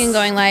all coming and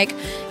going like.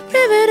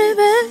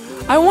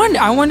 I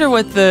wonder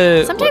what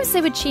the Sometimes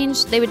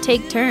they would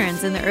take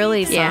turns in the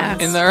early songs.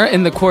 Yeah.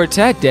 in the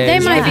quartet days. They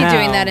might but be now-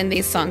 doing that in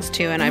these songs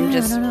too, and I'm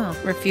just don't know.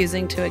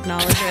 refusing to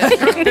acknowledge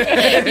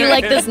it. You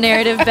like this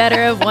narrative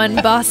better of one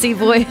bossy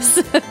voice.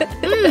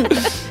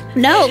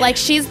 No, like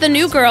she's the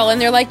new girl,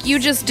 and they're like, "You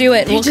just do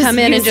it. We'll just come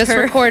in and use just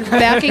her." record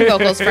backing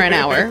vocals for an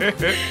hour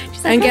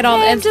and get all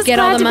I'm and just get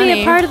all glad the to money."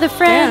 be a part of the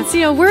friends.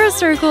 You know, we're a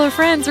circle of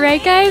friends,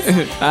 right, guys?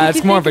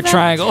 It's more of a think about-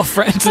 triangle of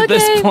friends at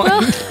this Okay, point.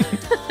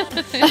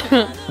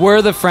 well,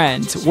 We're the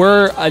friends.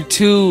 We're a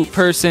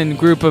 2-person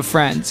group of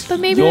friends. But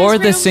maybe you're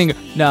there's the room-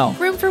 singer. No.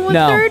 room for one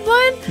No. third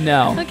one?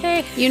 No.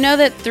 Okay. You know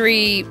that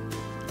 3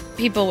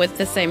 people with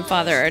the same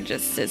father are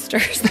just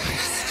sisters.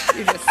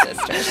 You're just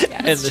sisters. Yeah.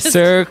 In the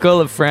circle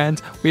of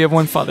friends, we have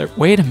one father.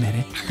 Wait a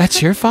minute.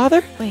 That's your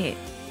father? Wait.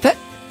 That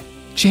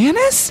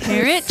Janice?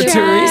 Parent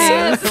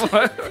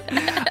Teresa?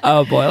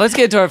 Oh boy. Let's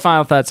get to our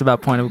final thoughts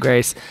about Point of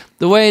Grace.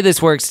 The way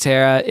this works,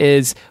 Tara,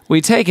 is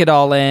we take it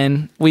all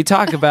in. We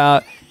talk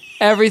about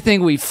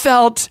everything we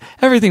felt,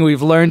 everything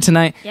we've learned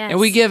tonight, Yes. and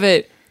we give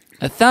it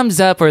a thumbs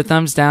up or a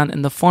thumbs down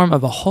in the form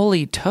of a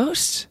holy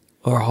toast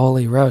or a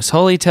holy roast.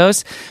 Holy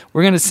toast,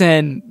 we're going to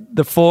send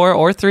the 4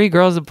 or 3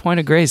 girls of Point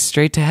of Grace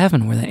straight to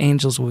heaven where the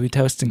angels will be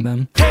toasting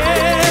them.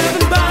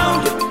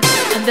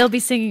 And they'll be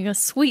singing a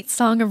sweet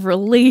song of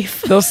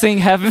relief. They'll sing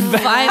heaven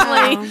bound.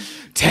 Finally.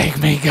 Take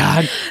me,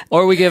 God.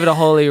 Or we give it a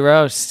holy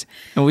roast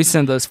and we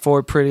send those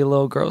 4 pretty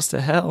little girls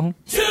to hell.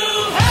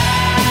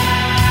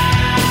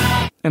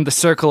 In the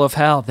circle of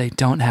hell, they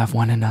don't have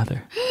one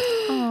another.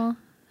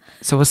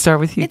 So we'll start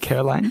with you,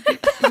 Caroline.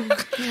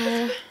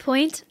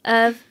 Point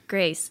of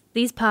Grace.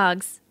 These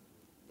pogs.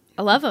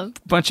 I love them.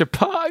 Bunch of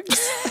pogs.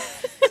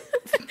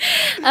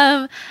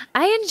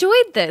 I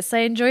enjoyed this. I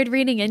enjoyed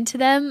reading into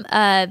them.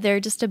 They're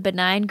just a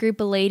benign group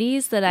of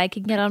ladies that I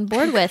can get on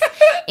board with.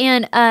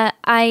 And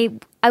I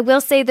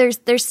will say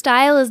their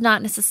style is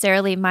not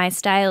necessarily my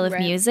style of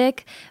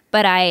music,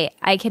 but I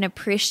can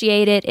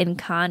appreciate it in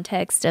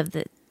context of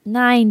the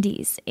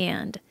 90s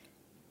and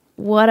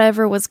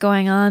whatever was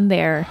going on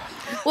there.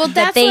 Well, that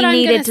that's they what I'm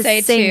needed gonna to say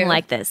sing too.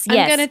 like this. I'm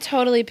Yes. gonna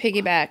totally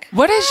piggyback.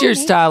 What is your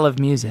style of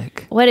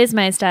music? What is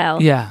my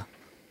style? Yeah.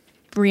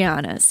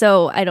 Rihanna.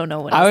 So I don't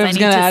know what else I I was need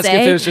going to to ask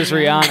say. if it was just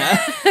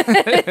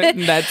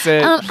Rihanna. That's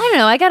it. I don't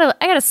know. I got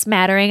a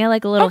smattering. I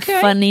like a little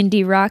fun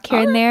indie rock here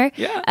and there.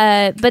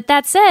 Yeah. But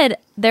that said,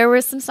 there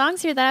were some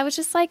songs here that I was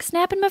just like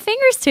snapping my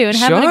fingers to and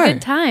having a Sure.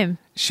 good time.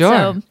 Sure.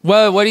 So,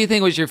 Well, what do you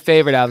think was your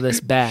favorite out of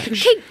this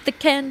batch? keep the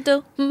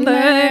candle burning.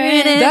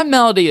 That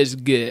melody is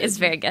good. It's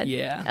very good.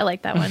 Yeah. I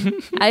like that one.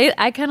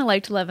 I kind of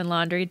liked Love and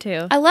Laundry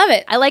too. I love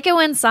it. I like it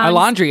when songs. I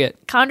laundry it.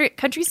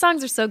 Country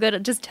songs are so good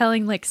at just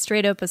telling like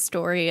straight up a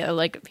story.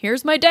 Like,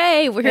 here's my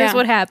day. Here's Yeah.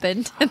 what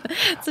happened.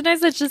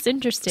 Sometimes that's just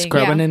interesting.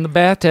 Scrubbing in the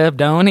bathtub.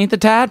 Don't eat the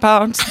Tide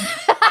Pods.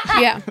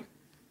 Yeah.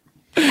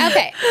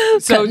 Okay.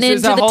 So Cutting is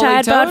into that the holy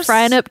Tide Pod, toast?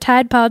 frying up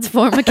Tide Pods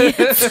for my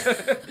kids.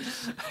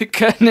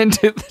 Cutting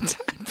into the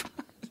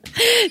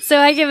Tide So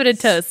I give it a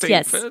toast.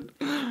 Yes. Stupid.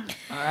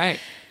 All right.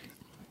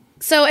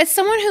 So as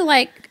someone who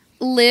like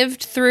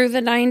lived through the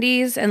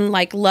 90s and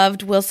like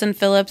loved Wilson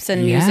Phillips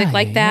and music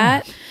like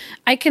that,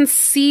 I can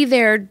see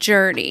their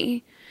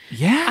journey.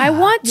 Yeah. I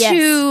want Yes.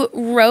 to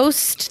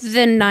roast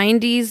the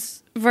 90s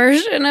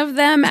version of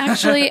them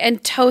actually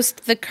and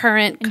toast the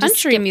current And just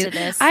country skip to music.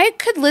 this. I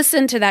could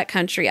listen to that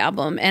country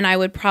album and I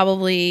would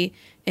probably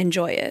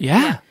enjoy it.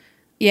 Yeah.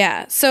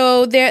 Yeah.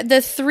 So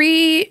the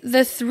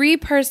three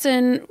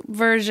person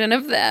version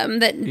of them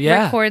that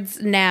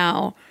records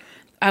now,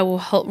 I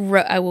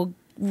will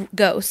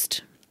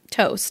toast.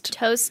 Toast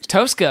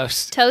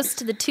Ghost. Toast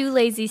to the 2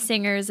 lazy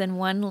singers and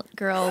 1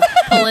 girl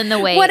pulling the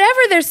weight. Whatever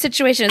their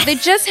situation is, they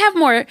just have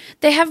more.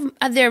 They have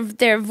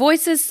their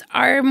voices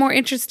are more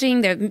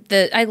interesting.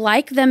 I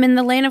like them in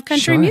the lane of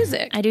country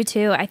music. I do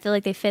too. I feel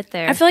like they fit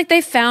there. I feel like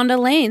they found a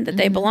lane that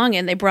they belong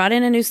in. They brought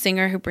in a new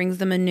singer who brings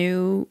them a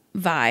new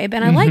vibe,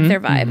 and I like their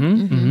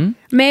vibe.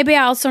 Maybe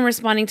I also am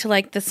responding to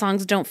like the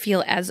songs don't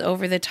feel as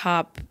over the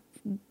top.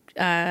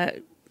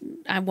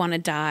 I want to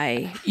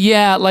die.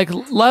 Yeah, like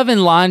Love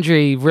and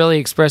Laundry really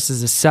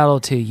expresses a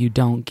subtlety you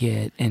don't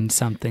get in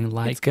something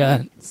like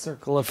a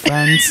Circle of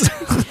Friends.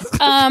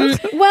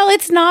 Well,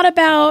 it's not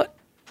about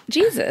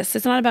Jesus.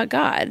 It's not about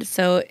God.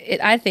 So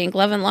I think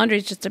Love and Laundry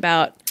is just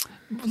about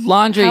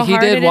Laundry, How he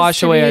hard it did is wash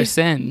to away be- our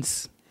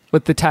sins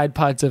with the Tide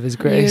Pods of his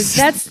grace.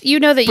 That's but you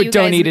But guys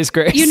don't eat his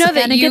grace. You know that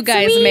Gonna you get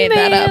some guys made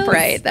that up, emails.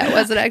 right? That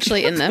wasn't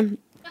actually in them.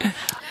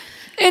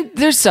 And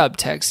there's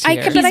subtext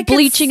here. but He's I could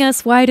bleaching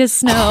us white as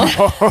snow.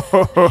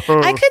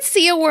 I could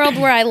see a world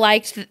where I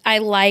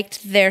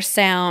liked their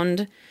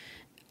sound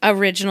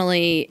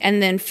originally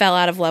and then fell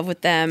out of love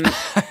with them.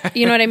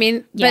 You know what I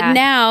mean? Yeah. But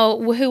now,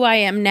 who I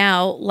am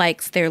now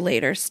likes their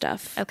later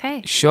stuff.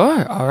 Okay.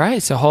 Sure. All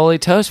right. So holy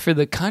toast for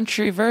the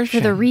country version.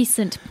 For the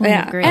recent point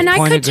of grace. And I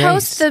Point could of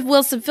toast grace. the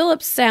Wilson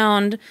Phillips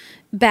sound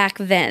back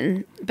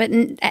then, but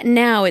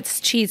now it's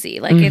cheesy.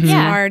 Like it's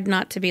Yeah. hard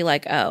not to be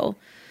like, oh.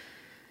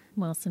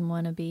 Wilson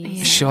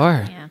wannabes.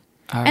 Sure. Yeah.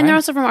 All And they're right.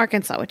 also from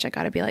Arkansas, which I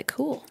got to be like,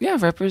 cool. Yeah,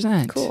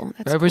 represent. Cool.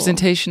 That's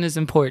Representation is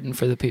important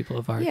for the people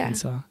of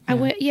Arkansas.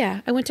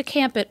 Yeah. I went to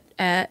camp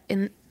at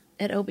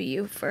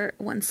OBU for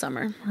one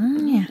summer.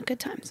 Yeah, good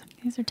times.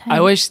 These are tight. I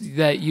wish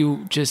that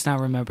you just now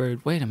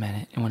remembered, wait a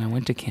minute, and when I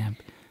went to camp,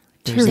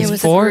 There there's was these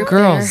a 4 group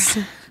girls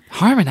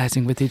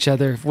harmonizing with each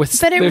other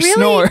with But their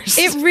snores.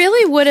 it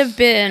really would have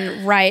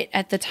been right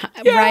at the time,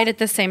 right at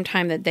the same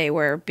time that they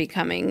were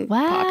becoming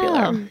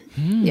popular.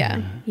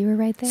 Yeah. You were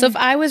right there. So if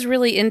I was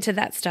really into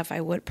that stuff,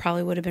 I would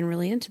have been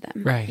really into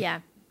them. Right. yeah.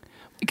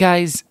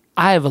 Guys,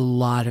 I have a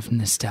lot of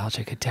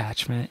nostalgic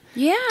attachment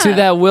Yeah. to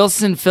that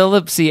Wilson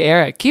Phillipsy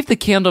era. Keep the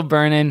candle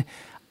burning.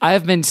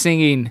 I've been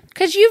singing.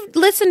 Because you've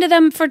listened to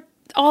them for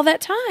all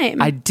that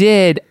time. I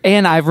did,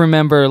 and I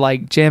remember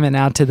like jamming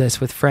out to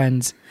this with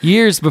friends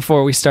years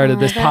before we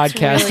started this that's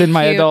podcast really in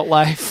my cute. adult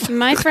life.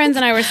 My friends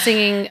and I were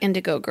singing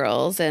Indigo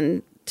Girls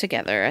and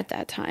together at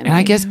that time. And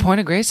I guess Point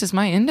of Grace is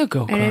my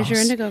Indigo it is your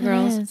Girls. Indigo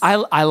Girls. Yes.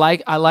 I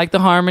like the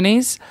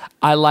harmonies.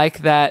 I like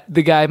that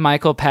the guy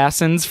Michael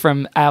Passons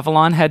from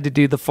Avalon had to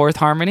do the 4th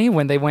harmony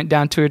when they went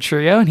down to a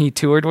trio, and he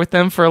toured with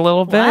them for a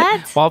little bit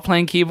What? while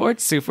playing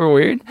keyboard. Super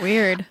weird.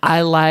 Weird.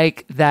 I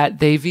like that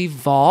they've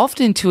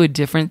evolved into a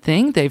different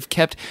thing. They've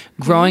kept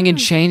growing and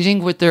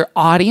changing with their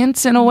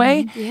audience in a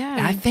way. Yeah.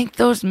 And I think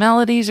those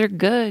melodies are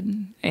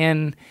good.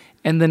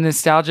 And the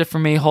nostalgia for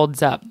me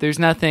holds up. There's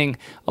nothing,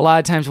 a lot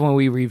of times when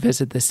we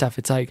revisit this stuff,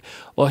 it's like,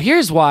 well,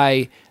 here's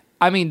why.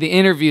 I mean, the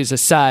interviews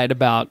aside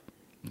about,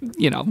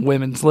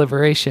 women's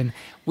liberation,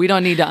 we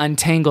don't need to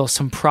untangle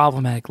some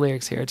problematic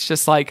lyrics here. It's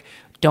just like,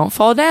 don't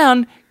fall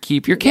down,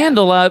 keep your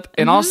candle up,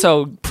 and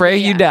also pray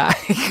you die.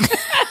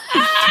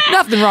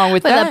 Nothing wrong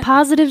with With that. a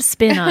positive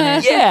spin on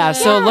it. Yeah,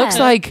 so it looks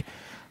like,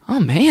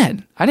 oh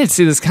man, I didn't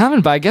see this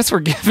coming, but I guess we're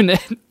giving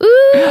it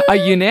a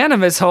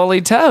unanimous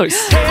holy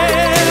toast.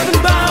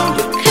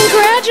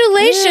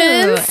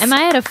 Congratulations. Ooh, am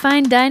I at a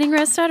fine dining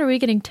restaurant or are we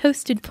getting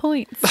toasted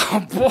points?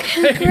 Oh boy.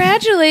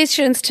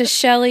 Congratulations to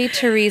Shelly,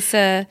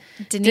 Teresa,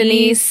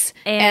 Denise,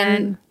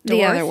 and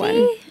the other one.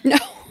 Dorothy? No.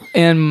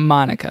 And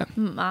Monica.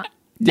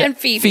 Yeah, And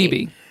Phoebe.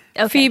 Phoebe.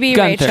 Okay. Phoebe,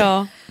 Gunther.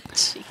 Rachel,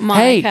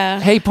 Monica.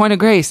 Hey, Point of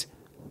Grace.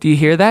 Do you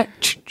hear that?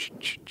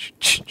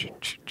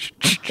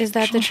 Is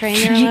that the train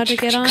you're allowed to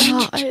get on?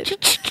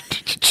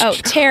 Oh,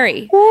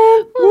 Terry.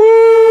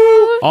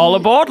 All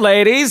aboard,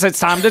 ladies. It's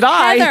time to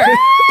die. Heather.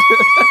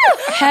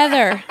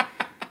 Heather.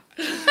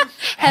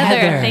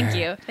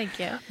 Heather. Thank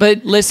you.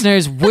 But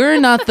listeners, we're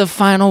not the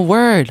final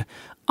word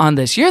on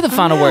this. You're the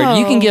final word.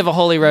 You can give a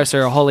holy roast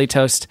or a holy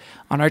toast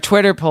on our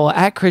Twitter poll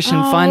at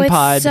Christian Fun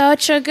Pod. It's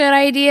such a good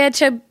idea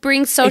to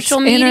bring social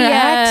It's media.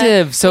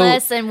 interactive. So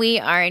Listen, we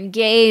are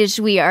engaged.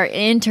 We are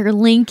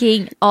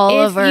interlinking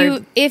all of our...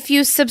 If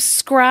you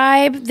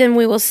subscribe, then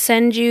we will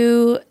send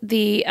you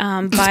the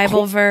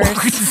Bible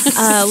verse.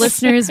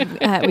 listeners,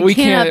 we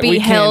cannot be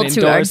held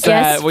to our endorse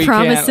that. guest We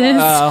promises.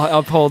 can't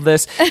uphold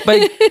this.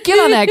 But get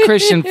on that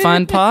Christian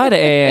Fun Pod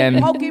and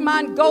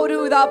Pokemon, go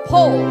to the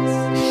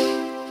polls.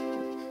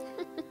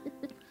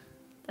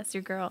 That's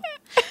your girl.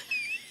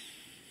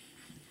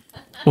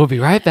 we'll be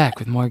right back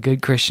with more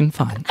good Christian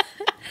fun.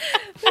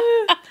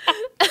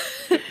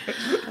 That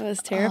was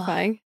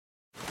terrifying.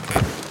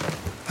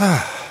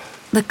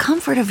 The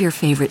comfort of your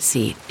favorite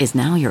seat is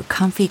now your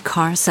comfy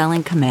car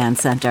selling command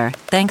center,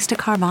 thanks to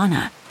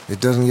Carvana.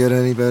 It doesn't get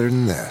any better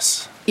than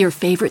this. Your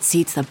favorite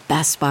seat's the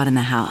best spot in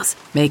the house.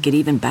 Make it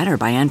even better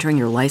by entering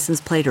your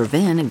license plate or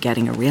VIN and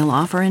getting a real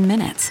offer in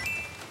minutes.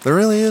 There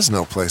really is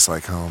no place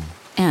like home.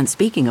 And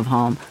speaking of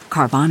home,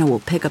 Carvana will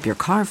pick up your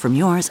car from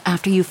yours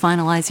after you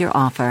finalize your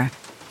offer.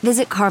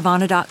 Visit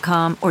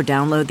Carvana.com or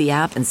download the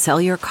app and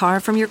sell your car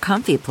from your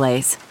comfy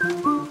place.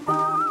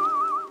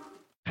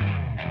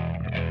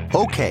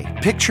 Okay,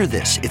 picture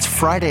this. It's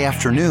Friday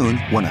afternoon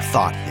when a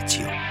thought hits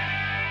you.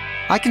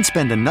 I can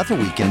spend another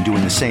weekend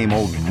doing the same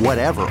old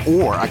whatever,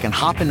 or I can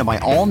hop into my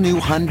all-new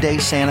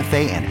Hyundai Santa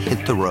Fe and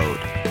hit the road.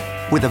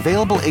 With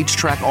available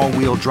H-Track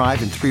all-wheel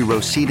drive and 3-row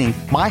seating,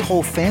 my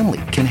whole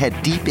family can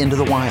head deep into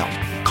the wild.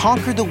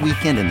 Conquer the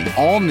weekend in the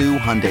all-new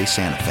Hyundai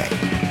Santa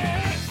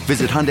Fe.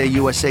 Visit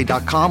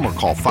HyundaiUSA.com or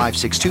call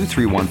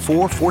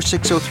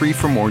 562-314-4603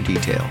 for more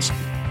details.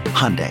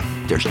 Hyundai,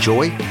 there's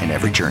joy in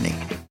every journey.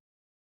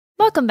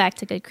 Welcome back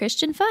to Good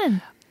Christian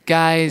Fun.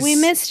 Guys, We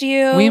missed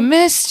you. We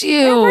missed you.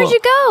 Yeah, where'd you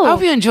go? I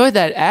hope you enjoyed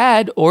that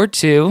ad or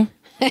two.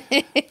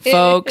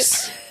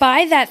 Folks,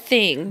 Buy that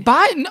thing.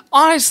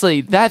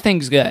 honestly, that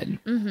thing's good.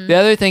 The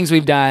other things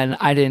we've done,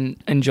 I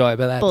didn't enjoy,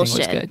 but that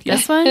Bullshit. thing was good. Yeah.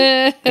 This one?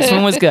 This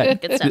one was good.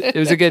 Good stuff. It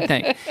was a good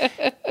thing.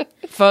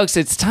 Folks,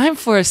 it's time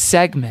for a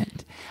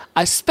segment,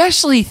 a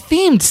specially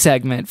themed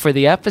segment for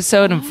the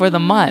episode and for the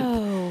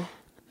month.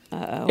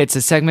 It's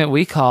a segment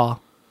we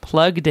call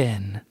Plugged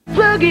In.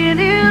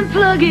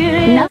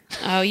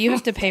 Oh, you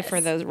have to pay for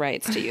those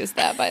rights to use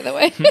that, by the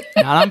way.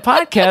 Not on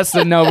podcasts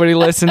that nobody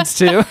listens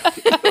to.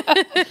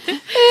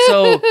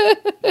 So,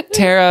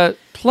 Tara,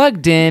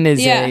 Plugged In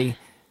is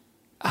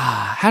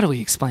how do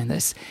we explain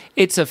this?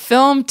 It's a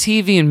film,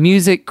 TV, and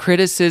music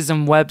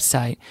criticism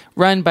website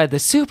run by the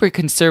super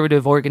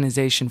conservative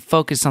organization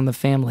Focus on the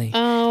Family.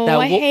 Oh, That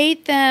I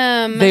hate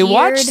them. They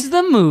watch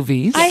the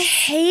movies. I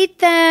hate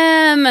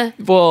them.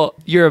 Well,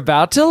 you're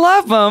about to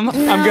love them.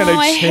 I'm going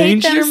I to hate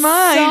change them your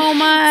mind. so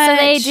much. So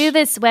they do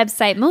this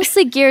website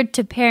mostly geared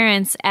to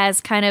parents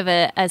as kind of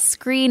a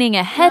screening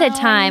ahead of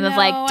time of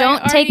like, no,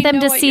 don't I take them already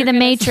to know what see you're The gonna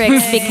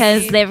Matrix say.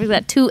 because they've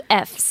got 2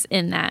 F's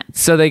in that.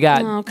 So they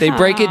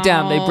break it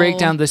down. They Kyle. break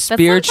down the But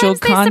spiritual sometimes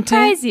they content.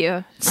 surprise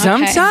you.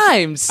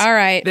 Sometimes. All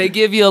right. They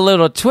give you a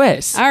little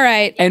twist. All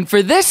right. And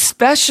for this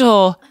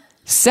special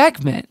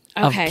segment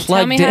Okay, of tell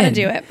Plugged me how to In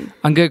do it.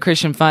 on Good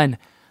Christian Fun,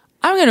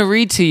 I'm going to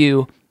read to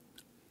you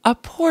a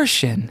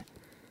portion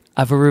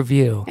of a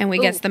review. And we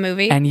guess the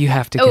movie. And you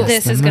have to guess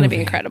This the is going to be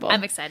movie. incredible.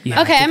 I'm excited. You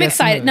have Okay, to I'm guess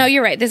the excited. movie. No,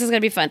 you're right. This is going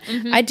to be fun.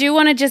 I do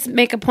want to just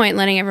make a point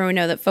letting everyone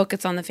know that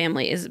Focus on the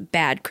Family is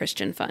bad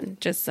Christian fun,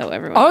 just so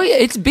everyone Oh, yeah,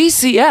 it's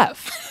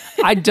BCF.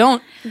 I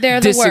don't They're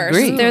the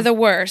disagree. worst. They're the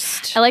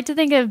worst. I like to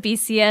think of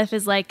BCF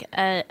as like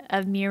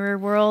a mirror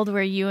world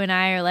where you and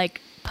I are like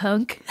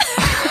punk.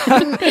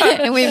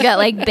 And we've got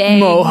like bangs.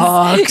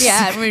 Mohawks.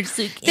 Yeah, and we're just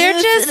like, They're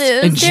just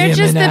And they're just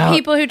jamming the out.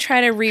 people who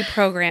try to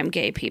reprogram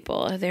gay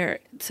people. They're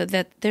so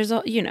that there's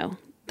a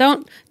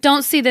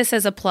don't see this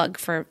as a plug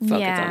for Focus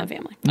Yeah. on the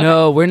Family.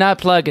 No, we're not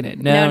plugging it.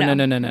 No.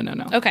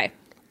 No. Okay.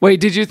 Wait,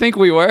 did you think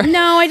we were?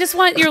 No, I just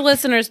want your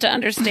listeners to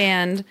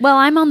understand. well,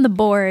 I'm on the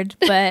board,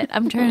 but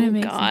I'm trying to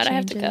make some God, I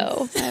have to changes.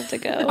 go. I have to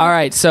go. All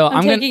right, so I'm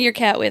I'm taking going your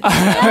cat with me.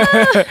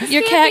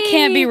 Your cat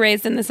can't be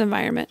raised in this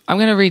environment.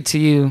 to read to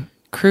you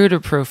crude or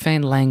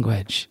profane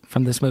language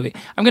from this movie.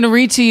 I'm going to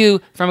read to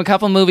you from a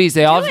couple movies.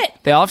 They all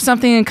have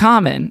something in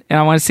common, and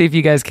I want to see if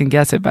you guys can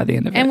guess it by the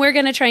end of it. And we're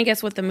going to try and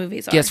guess what the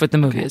movies are. Guess what the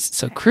movie is.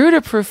 So, crude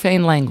or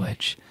profane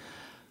language.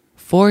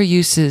 4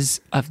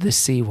 uses of the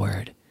C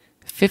word.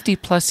 50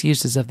 plus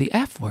uses of the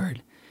F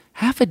word.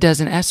 Half a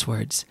dozen S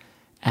words.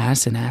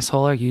 Ass and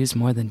asshole are used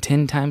more than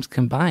 10 times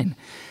combined.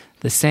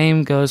 The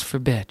same goes for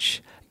bitch.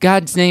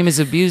 God's name is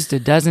abused a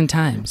dozen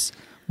times.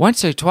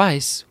 Once or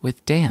twice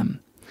with damn.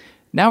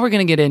 Now we're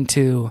going to get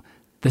into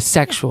the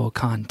sexual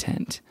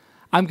content.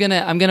 I'm going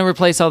to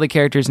replace all the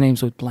characters'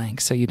 names with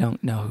blank so you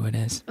don't know who it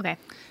is. Okay.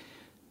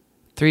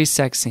 3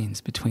 sex scenes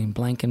between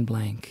blank and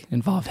blank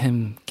involve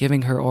him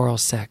giving her oral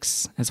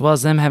sex, as well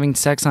as them having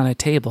sex on a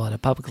table at a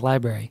public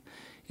library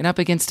and up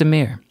against a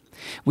mirror.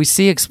 We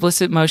see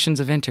explicit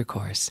motions of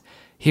intercourse,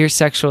 hear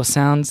sexual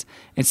sounds,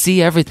 and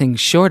see everything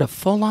short of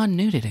full-on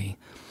nudity.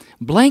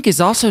 Blank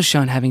is also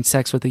shown having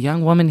sex with a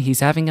young woman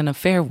he's having an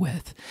affair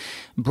with.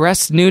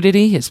 Breast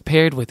nudity is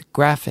paired with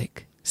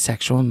graphic,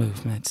 sexual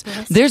movements.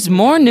 There's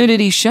more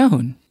nudity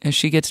shown as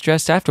she gets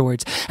dressed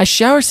afterwards. A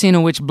shower scene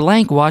in which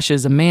Blank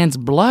washes a man's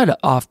blood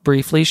off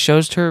briefly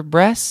shows her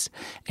breasts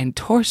and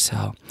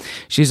torso.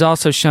 She's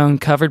also shown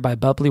covered by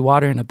bubbly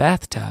water in a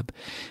bathtub.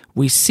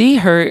 We see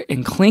her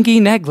in clingy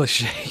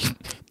negligee.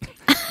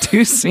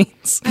 2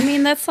 scenes. I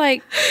mean, that's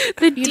like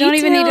you don't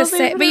even need to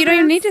say, but you don't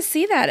even need to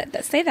see that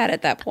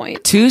at that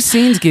point. 2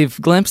 scenes give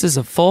glimpses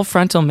of full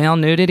frontal male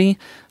nudity.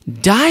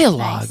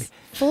 Dialogue. Nice.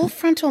 Full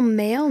frontal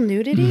male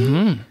nudity?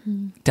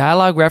 Mm-hmm.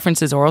 Dialogue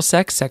references oral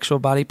sex, sexual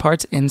body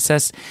parts,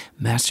 incest,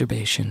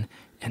 masturbation,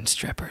 and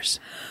strippers.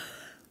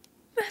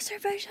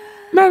 Masturbation.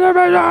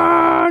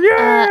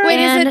 Yeah. Wait,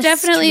 is it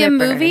definitely a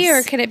movie,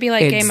 or could it be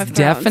like Game of Thrones?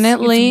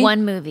 Definitely. It's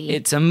one movie.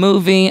 It's a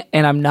movie,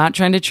 and I'm not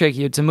trying to trick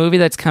you. It's a movie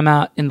that's come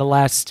out in the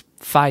last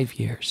 5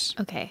 years.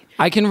 Okay.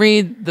 I can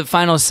read the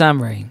final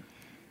summary.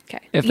 Okay.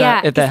 If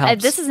that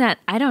helps. This is not,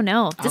 I don't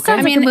know. This Okay.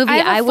 sounds like a movie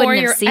I wouldn't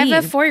have seen. I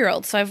have a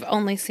 4-year-old, so I've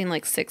only seen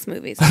like 6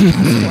 movies in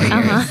the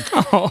last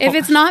 4 years. If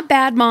it's not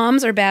Bad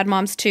Moms or Bad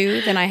Moms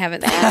 2, then I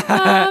haven't seen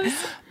Bad Moms.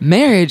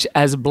 Marriage,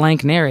 as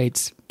Blank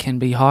narrates, can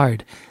be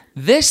hard.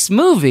 This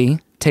movie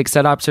takes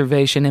that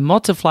observation and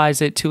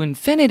multiplies it to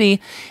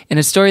infinity in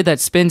a story that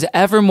spins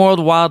ever more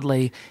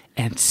wildly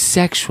and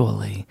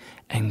sexually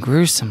and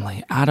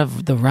gruesomely out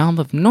of the realm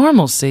of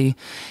normalcy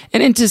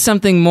and into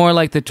something more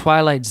like the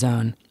Twilight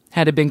Zone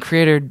had it been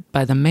created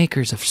by the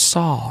makers of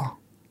Saw.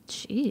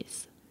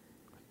 Jeez.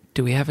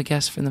 Do we have a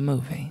guess for the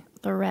movie?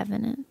 The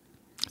Revenant.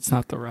 It's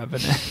not The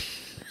Revenant.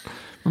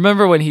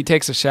 Remember when he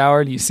takes a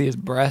shower and you see his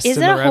breasts in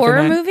The Revenant? Is it a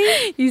horror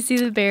movie? You see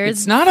the bears.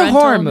 It's not a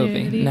horror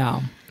movie.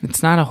 No,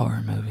 it's not a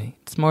horror movie.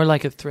 It's more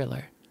like a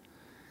thriller.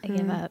 I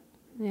give up.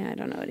 Yeah, I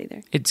don't know it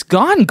either. It's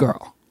Gone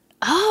Girl.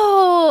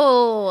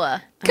 Oh.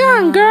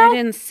 Gone Girl. I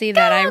didn't see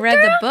that. I read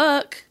the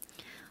book.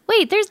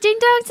 Wait, there's ding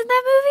dongs in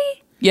that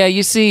movie? Yeah,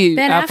 you see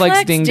Ben Affleck's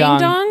Affleck's Ding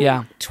Dong.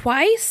 Yeah.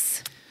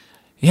 Twice?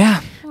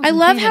 Yeah. I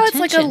love paying how it's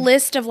like a attention.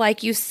 list of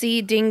like you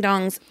see ding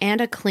dongs and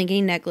a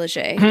clingy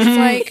negligee. It's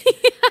like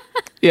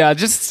Yeah,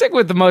 just stick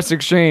with the most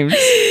extremes.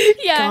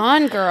 Yeah.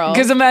 Gone Girl.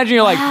 Because imagine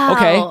you're like, Wow.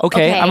 okay,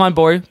 Okay. I'm on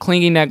board.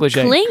 Clingy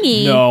negligee.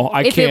 Clingy. No,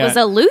 I if can't. it was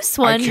a loose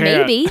one,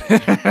 can't.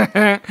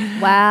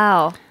 maybe.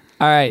 Wow.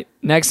 All right,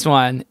 next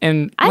one.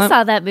 And I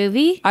saw that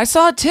movie. I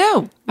saw it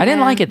too. I didn't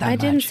like it that I much.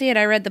 didn't see it.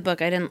 I read the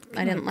book. I didn't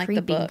like the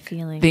Creepy book.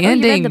 feeling. The Oh,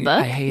 ending, you read the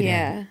book? I hate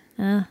Yeah.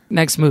 it.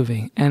 Next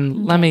movie.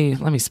 And let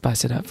me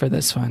spice it up for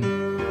this one.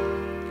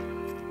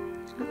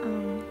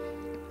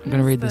 I'm going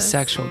to read the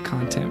sexual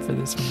content for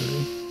this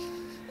movie.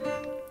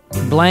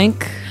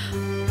 Blank,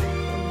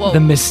 the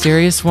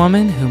mysterious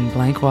woman whom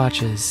Blank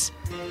watches,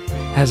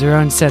 has her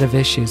own set of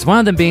issues. One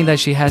of them being that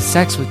she has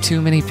sex with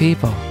too many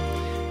people.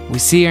 We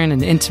see her in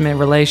an intimate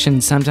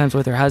relation, sometimes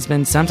with her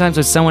husband, sometimes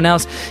with someone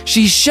else.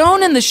 She's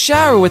shown in the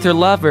shower with her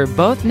lover,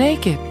 both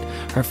naked.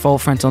 Her full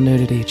frontal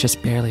nudity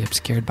just barely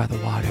obscured by the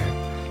water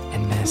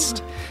and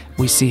mist.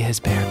 We see his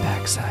bare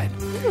backside.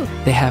 Ooh.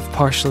 They have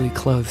partially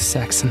clothed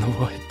sex in the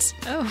woods.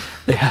 Oh.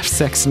 They have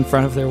sex in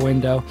front of their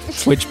window,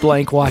 which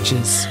Blank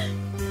watches.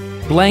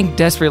 Blank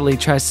desperately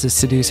tries to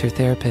seduce her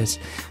therapist,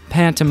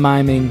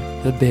 pantomiming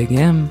the big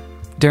M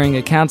during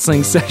a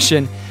counseling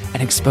session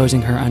and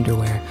exposing her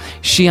underwear.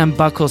 She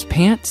unbuckles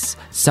pants,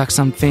 sucks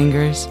on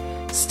fingers,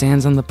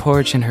 stands on the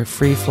porch in her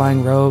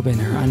free-flying robe and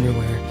her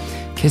underwear,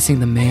 kissing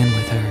the man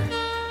with her.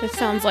 This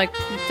sounds like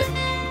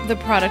the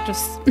product of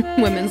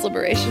women's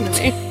liberation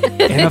to me.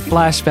 In a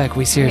flashback,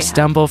 we see her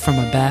stumble from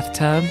a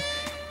bathtub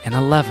and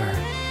a lover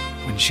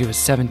when she was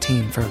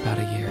 17 for about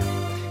a year.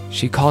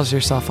 She calls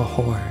herself a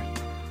whore.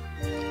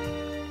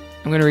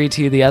 I'm going to read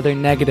to you the other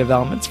negative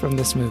elements from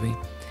this movie.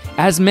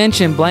 As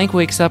mentioned, Blank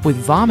wakes up with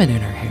vomit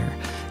in her hair.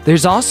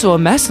 There's also a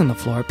mess on the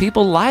floor.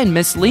 People lie and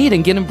mislead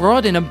and get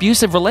embroiled in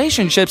abusive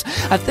relationships.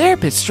 A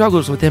therapist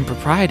struggles with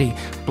impropriety.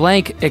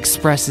 Blank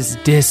expresses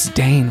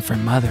disdain for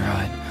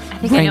motherhood.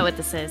 I think I know what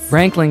this is.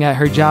 Rankling at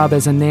her job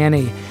as a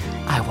nanny.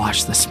 I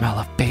wash the smell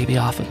of baby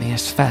off of me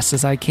as fast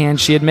as I can,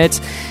 she admits.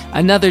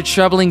 Another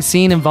troubling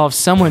scene involves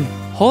someone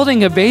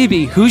holding a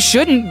baby who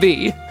shouldn't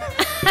be.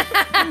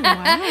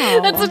 Wow.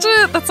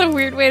 That's a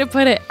weird way to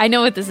put it. I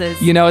know what this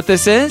is. You know what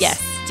this is?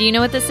 Yes. Do you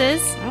know what this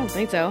is? I don't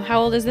think so. How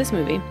old is this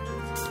movie?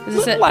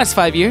 Is this Last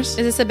 5 years.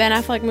 Is this a Ben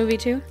Affleck movie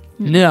too?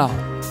 No,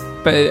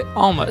 but it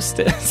almost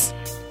is.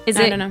 Is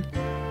I it don't know.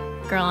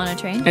 Girl on a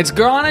Train? It's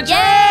Girl on a Train!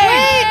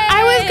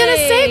 I was gonna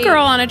say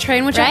Girl on a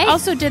Train, which Right? I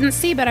also didn't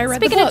see, but I read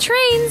Speaking the of book.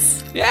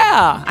 trains,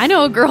 Yeah. I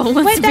know a girl who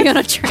wants to be on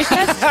a train.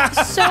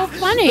 That's so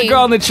funny. The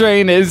Girl on the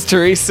Train is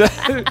Teresa.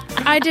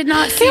 I did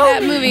not see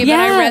that movie, but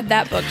I Yeah. read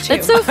that book too.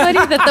 It's so funny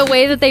that the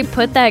way that they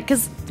put that,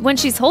 because when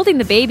she's holding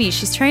the baby,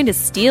 she's trying to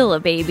steal a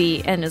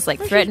baby and is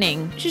like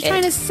threatening. She's it.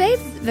 trying to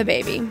save the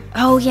baby.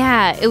 Oh,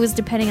 yeah. It was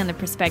depending on the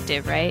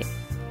perspective, right?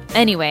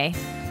 Anyway.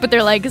 But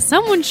they're like,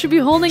 someone should be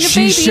holding a baby.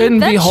 She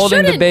shouldn't be That holding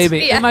the shouldn't. baby.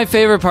 Yeah. And my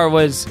favorite part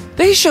was,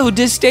 they show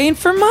disdain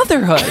for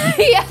motherhood.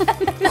 Yeah.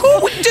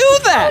 Who would do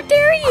that? How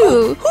dare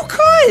you? Who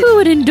could? Who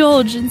would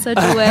indulge in such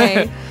a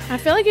way? I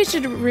feel like you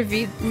should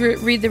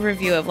read the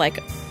review of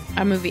like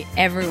a movie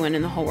everyone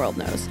in the whole world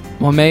knows.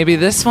 Well, maybe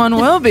this one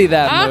will be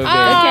that movie.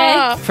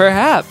 Okay.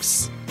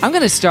 Perhaps. I'm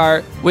going to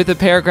start with a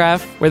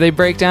paragraph where they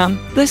break down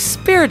the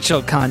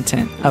spiritual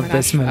content of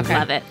this movie. Okay.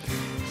 Love it.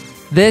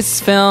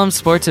 This film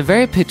sports a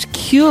very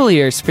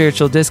peculiar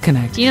spiritual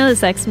disconnect. Do you know the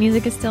sex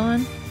music is still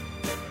on?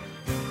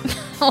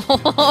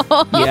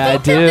 Yeah, I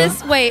do.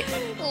 Wait,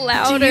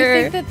 Louder. do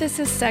you think that this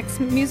is sex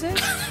music?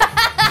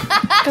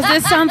 Because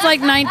this sounds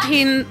like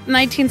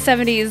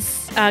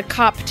 1970s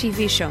cop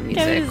TV show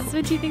music. Kevin, is this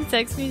what you think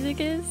sex music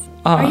is?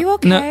 Are you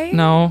okay?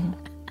 No.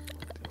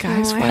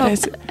 Guys, I what hope-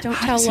 is it? Don't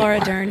How tell does it Laura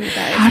work? Dern, you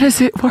guys. How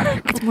does it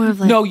work? It's more of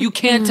like, No, you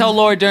can't tell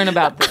Laura Dern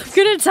about this.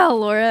 I'm gonna tell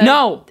Laura.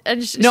 No. And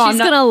No, she's I'm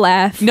not- gonna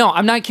laugh. No,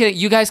 I'm not kidding.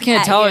 You guys can't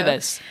At tell her you.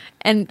 this.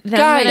 And then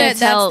Guys. I'm gonna That's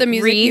tell the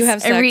music Reese, you have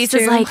and sex Reese to.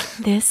 is like,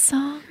 this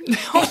song?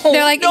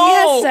 They're like, he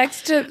has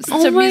sex to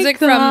Oh my music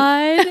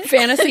God. from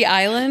Fantasy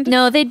Island.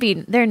 No,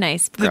 they're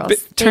nice girls.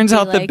 Turns They'd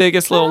be out the like,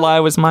 biggest little lie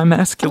was my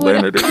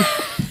masculinity.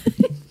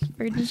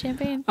 Virgin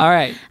champagne. All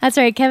right. That's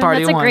right, Kevin. Party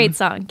That's a one. great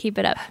song. Keep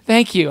it up.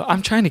 Thank you.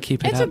 I'm trying to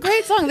keep it It's up. a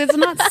great song. That's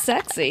not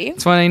sexy.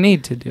 That's what I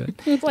need to do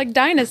it. It's like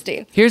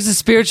Dynasty. Here's the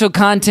spiritual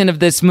content of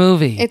this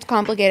movie. It's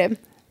complicated.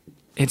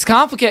 It's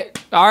complicated.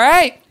 All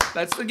right.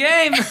 That's the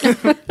game.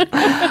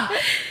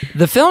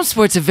 The film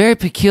sports a very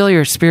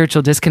peculiar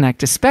spiritual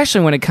disconnect,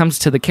 especially when it comes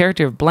to the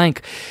character of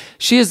Blank.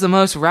 She is the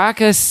most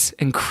raucous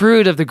and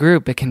crude of the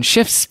group. It can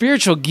shift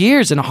spiritual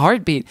gears in a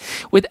heartbeat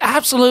with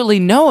absolutely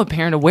no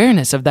apparent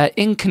awareness of that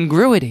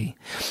incongruity.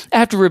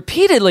 After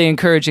repeatedly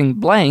encouraging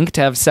Blank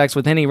to have sex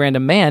with any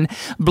random man,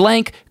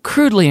 Blank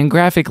crudely and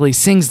graphically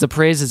sings the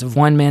praises of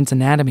one man's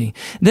anatomy,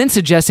 then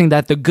suggesting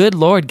that the good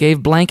Lord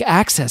gave Blank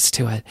access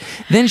to it.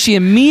 Then she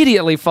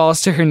immediately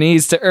falls to her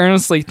knees to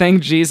earnestly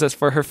thank Jesus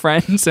for her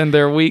friends and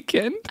their weekend.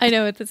 I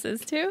know what this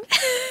is too.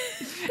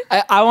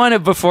 I want to,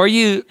 before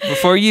you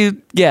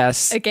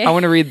guess, Okay. I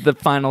want to read the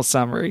final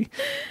summary.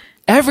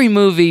 Every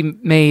movie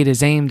made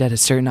is aimed at a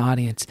certain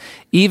audience.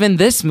 Even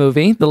this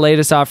movie, the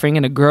latest offering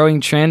in a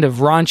growing trend of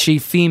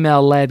raunchy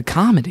female-led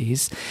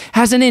comedies,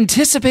 has an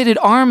anticipated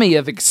army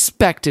of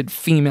expected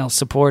female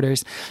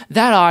supporters.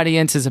 That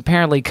audience is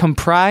apparently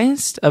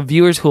comprised of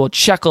viewers who will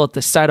chuckle at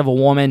the sight of a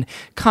woman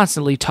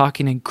constantly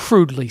talking in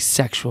crudely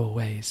sexual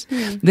ways,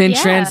 then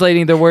Yeah.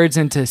 translating their words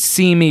into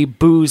seamy,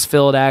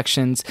 booze-filled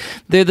actions.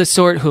 They're the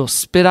sort who'll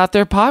spit out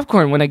their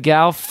popcorn when a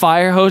gal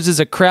fire hoses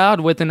a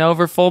crowd with an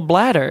overfull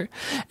bladder,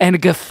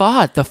 and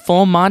guffaw at the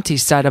full Monty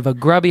sight of a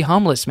grubby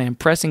homeless man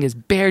pressing his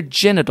bare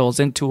genitals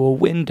into a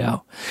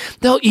window.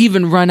 They'll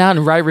even run out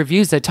and write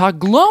reviews that talk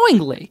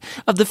glowingly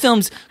of the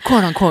film's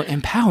quote-unquote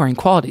empowering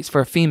qualities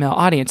for a female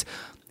audience.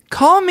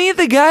 Call me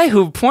the guy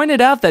who pointed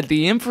out that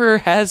the Emperor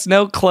has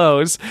no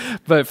clothes,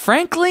 but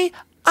frankly,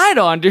 I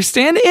don't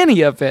understand any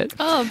of it.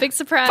 Oh, big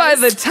surprise. By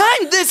the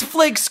time this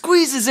flick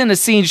squeezes in a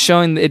scene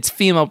showing its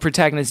female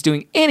protagonist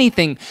doing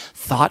anything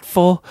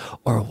thoughtful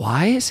or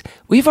wise,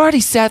 we've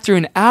already sat through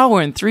an hour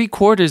and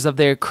 3/4 of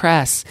their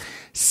crass,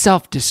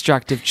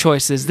 self-destructive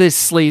choices. This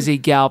sleazy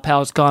gal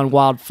pal's gone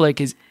wild flick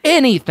is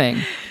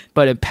anything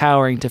but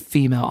empowering to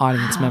female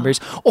audience members,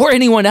 or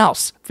anyone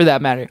else for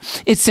that matter.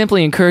 It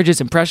simply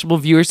encourages impressionable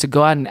viewers to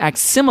go out and act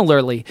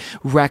similarly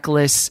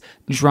reckless,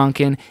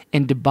 drunken,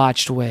 and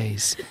debauched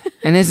ways.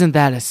 And isn't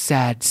that a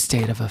sad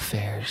state of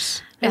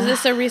affairs? Is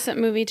this a recent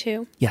movie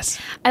too? Yes.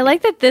 I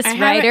like that this I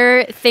haven't-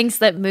 writer thinks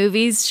that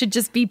movies should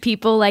just be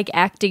people like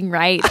acting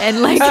right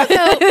and like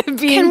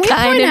being we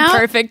kind point and out-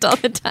 perfect all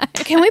the time.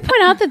 Can we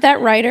point out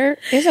that writer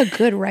is a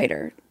good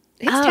writer?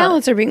 His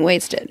talents are being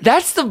wasted.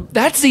 That's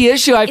the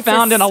issue I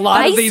found in a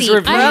lot of these spicy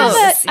reviews.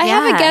 I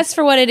have Yeah. a guess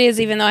for what it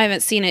is, even though I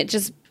haven't seen it.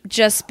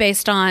 Just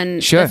based on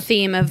Sure. the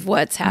theme of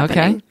what's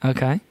happening.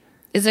 Okay.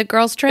 Is it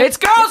Girls Trip? It's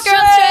Girls Trip!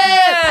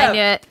 I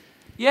knew it.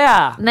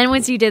 Yeah. And then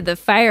once you did the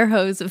fire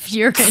hose of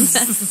urine,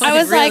 that's I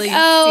when was it really like,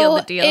 sealed oh,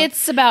 the deal.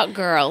 it's about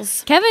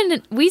girls.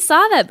 Kevin, we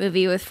saw that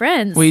movie with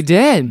friends. We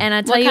did. And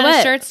I tell What you kind what,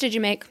 of shirts did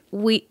you make?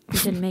 we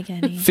didn't make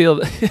any. feel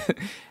the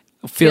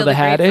feel the the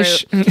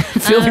haddish.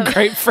 Feel the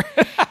grapefruit.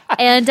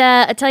 And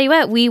I tell you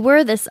what, we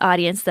were this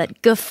audience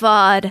that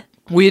guffawed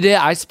We did.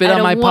 I spit At on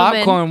a my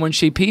woman. popcorn when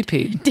she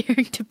pee-peed.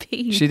 daring to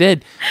pee. She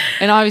did.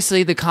 And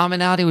obviously the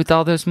commonality with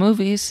all those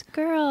movies.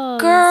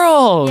 Girls.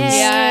 Girls.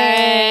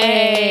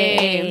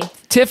 Yay.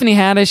 Tiffany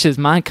Haddish is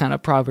my kind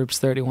of Proverbs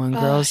 31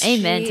 girls.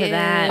 Amen to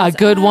that. A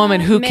good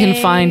woman, who can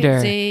find her?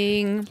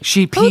 Amazing.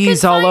 She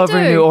pees all find over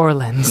her? New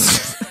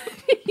Orleans.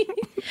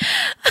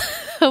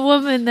 A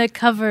woman that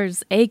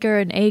covers acre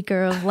and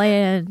acre of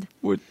land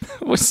with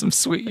some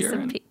sweet with some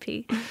urine.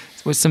 pee-pee.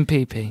 With some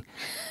pee-pee.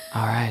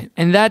 All right.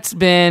 And that's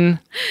been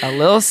a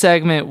little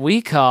segment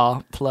we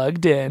call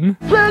Plugged In.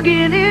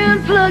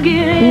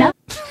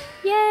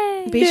 Yay.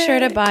 Be sure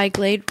to buy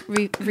Glade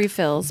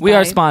refills. We by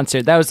are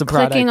sponsored. That was the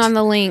product. clicking on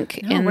the link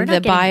in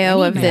the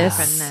bio of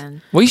this.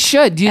 We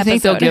should. Do you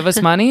think they'll episode. give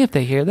us money if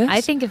they hear this?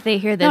 I think if they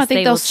hear this, I think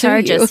they they'll will sue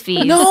charge you. us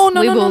fees. No.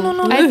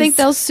 I think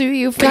they'll sue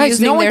you for Guys,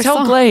 using no one their tell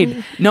song.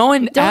 Glade. No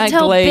one Don't at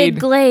tell Glade. Big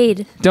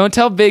Glade. Don't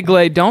tell Big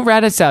Glade. Don't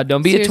rat us out.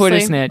 Don't be a Twitter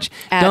Seriously. snitch.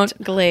 At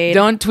don't Glade.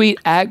 Don't tweet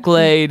at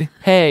Glade.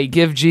 Hey,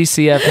 give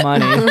GCF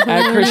money.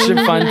 At Christian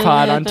Fun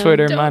Pod on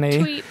Twitter money.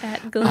 Tweet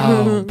at Glade.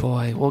 Oh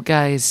boy. Well,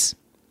 guys,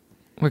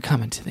 we're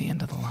coming to the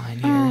end of the line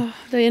here.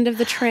 The end of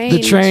the train.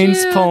 The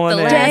train's pulling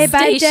the in. last Day by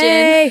station.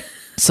 day.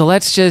 So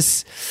let's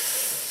just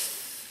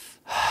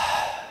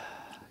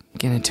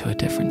get into a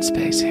different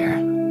space here.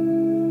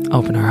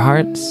 Open our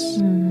hearts.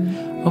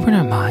 Open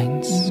our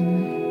minds.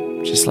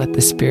 Just let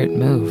the Spirit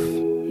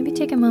move. Maybe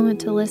take a moment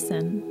to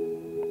listen.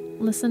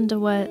 Listen to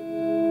what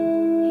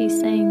he's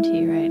saying to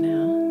you right now.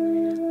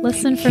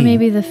 Listen for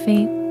maybe the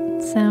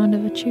faint sound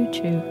of a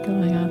choo-choo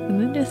going off in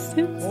the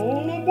distance.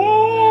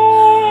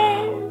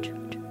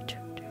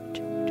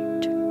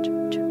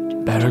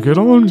 Better get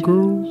on,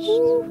 girls.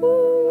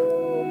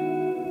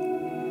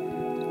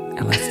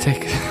 And let's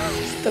take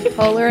The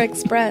Polar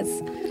Express.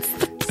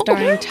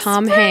 Starring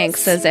Tom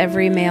Hanks as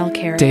every male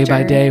character. Day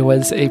by Day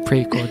was a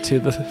prequel to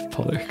the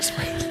Polar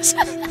Express.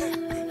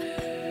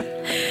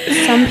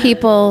 Some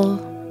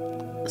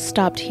people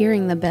stopped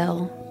hearing the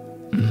bell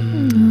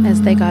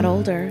as they got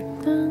older.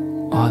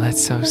 Oh,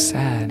 that's so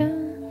sad.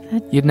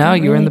 You know,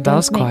 you were in the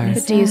Bells Choir.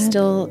 But do you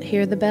still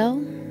hear the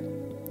bell?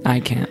 I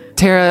can't.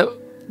 Tara,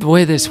 the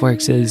way this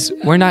works is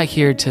we're not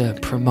here to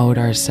promote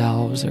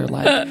ourselves or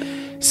like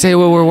say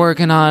what we're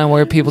working on and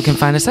where people can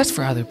find us. That's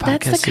for other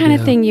podcasts. That's the kind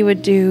of thing you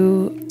would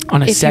do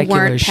on a if you secular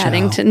weren't show.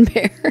 Paddington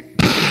Bear.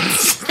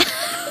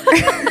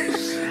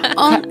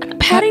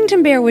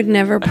 Paddington Bear would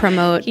never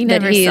promote He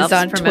that never he is on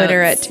self-promotes.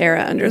 Twitter at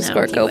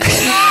Tara_Copeland.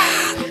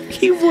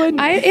 He would.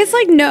 It's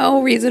like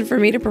no reason for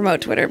me to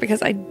promote Twitter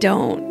because I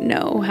don't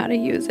know how to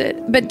use it.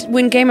 But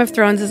when Game of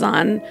Thrones is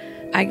on,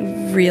 I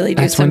really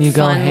do That's some when you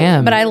go fun.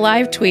 ham. But I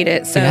live tweet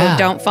it, so Yeah.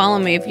 don't follow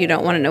me if you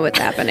don't want to know what's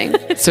happening.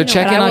 So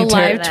check But in I on will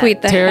live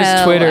tweet the Tara's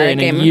hell Twitter out of in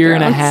Game a of year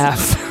and a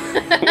Thrones.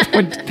 half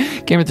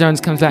when Game of Thrones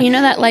comes back. You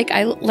know that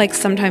I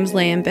sometimes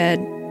lay in bed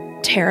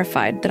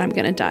terrified that I'm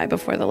going to die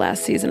before the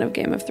last season of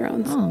Game of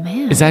Thrones. Oh,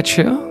 man. Is that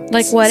true?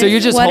 Like what? So if, you're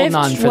just what holding if,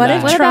 on for what that.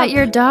 If What Trump, about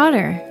your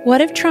daughter?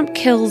 What if Trump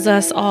kills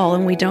us all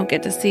and we don't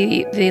get to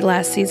see the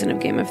last season of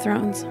Game of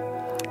Thrones?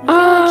 I feel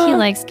like he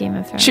likes Game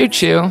of Thrones. Choo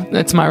choo.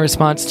 That's my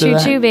response to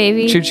that. Choo-choo,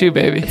 baby. Choo choo,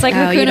 baby. It's like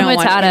Oh, you Hakuna don't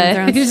watch Game of Matata.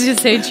 Thrones? You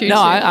just say choo-choo. No,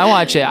 I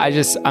watch it.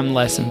 I'm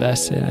less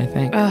invested, I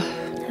think.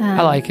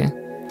 I like it.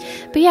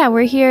 But yeah,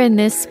 we're here in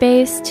this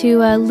space to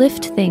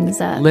lift things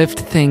up. Lift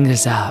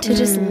things up. To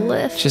just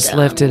lift Just them.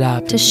 lift it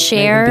up. To and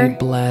share. maybe be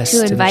blessed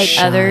To and invite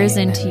others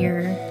shine into and-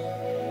 your...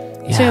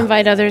 Yeah. To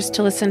invite others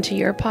to listen to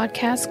your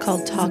podcast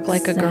called Talk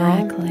Like a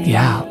Girl, Exactly.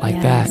 Yeah,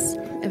 like that.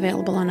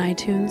 available on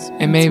iTunes.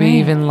 And maybe right.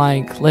 even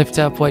like lift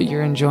up what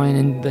you're enjoying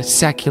in the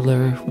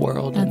secular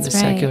world and the That's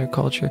right. secular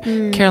culture.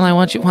 Caroline,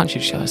 why don't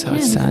you show us how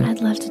it's done?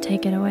 I'd love to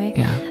take it away.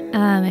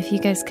 Yeah. If you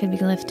guys could be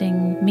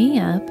lifting me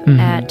up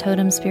at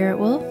Totem Spirit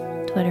Wolf,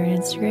 Twitter and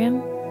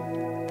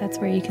Instagram. That's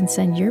where you can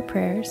send your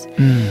prayers.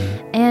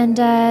 And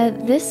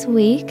this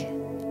week,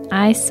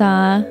 I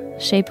saw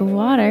Shape of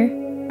Water,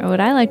 or what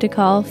I like to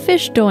call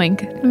Fish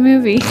Doink, the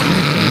movie.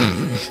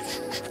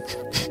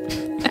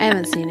 I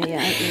haven't seen it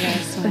yet, you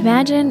guys. So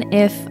Imagine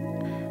if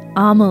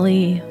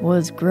Amelie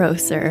was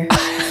grosser.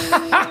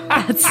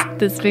 That's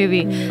this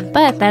movie.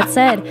 But that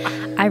said,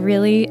 I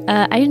really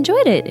I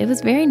enjoyed it. It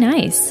was very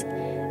nice,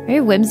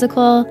 very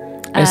whimsical,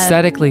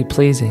 Aesthetically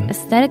pleasing.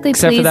 aesthetically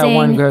Except pleasing. for that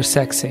one gross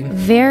sex scene.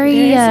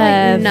 Very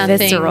There's like nothing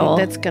visceral.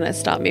 that's going to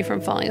stop me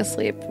from falling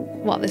asleep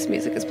while this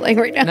music is playing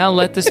right now. Now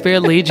let the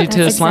Spirit lead you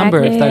to a That's slumber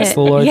if exactly that's it.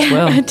 the Lord's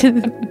Yeah, will. to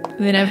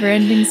the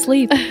never-ending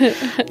sleep.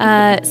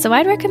 So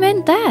I'd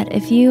recommend that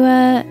if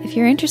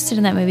you're interested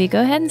in that movie,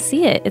 go ahead and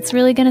see it. It's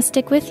really going to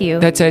stick with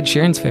you. That's Ed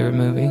Sheeran's favorite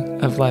movie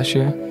of last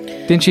year.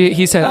 Didn't you?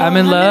 He said, I'm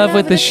in love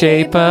with the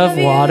shape of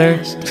water.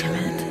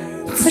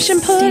 Push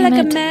and pull Damn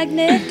like it. a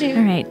magnet. Dude.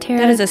 All right, Tara.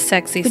 That is a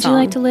sexy Would song. you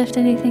like to lift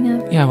anything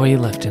up? Yeah, what are you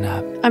lifting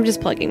up? I'm just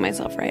plugging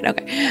myself, right?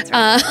 Okay.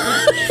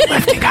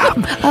 Lifting up.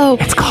 Oh,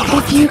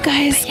 if you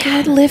guys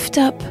could lift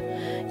up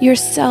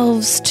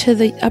yourselves to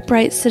the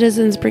Upright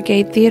Citizens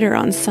Brigade Theater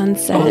on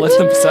Sunset. Oh, lift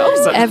themselves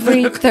up.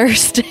 Every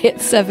Thursday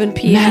at 7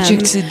 p.m. Magic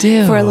to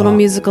do. For a little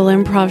musical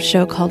improv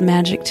show called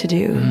Magic to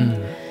Do.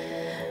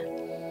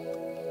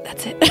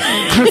 That's it.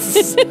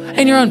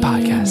 And your own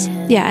podcast.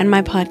 Yeah, and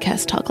my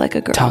podcast, Talk Like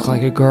a Girl. Talk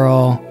Like a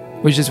Girl,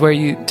 which is where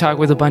you talk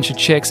with a bunch of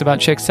chicks about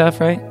chick stuff,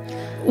 right?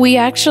 We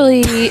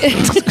actually...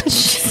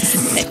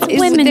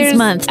 Women's there's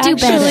Month. Do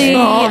actually,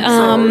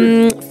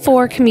 better.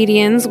 4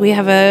 comedians. We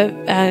have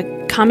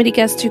a comedy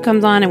guest who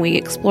comes on and we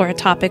explore a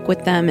topic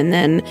with them, and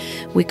then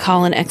we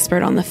call an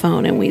expert on the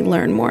phone and we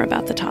learn more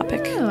about the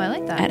topic Oh, I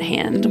like that. at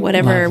hand,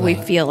 whatever Lovely.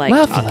 we feel like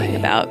Lovely. talking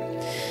about.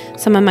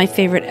 Some of my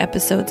favorite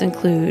episodes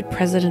include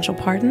presidential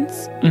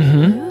pardons,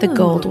 the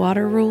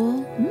Goldwater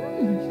Rule,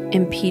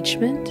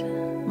 impeachment,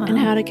 and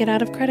how to get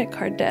out of credit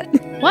card debt.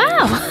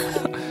 Wow.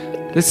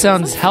 This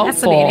sounds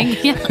helpful.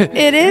 Fascinating. Yeah.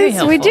 It is.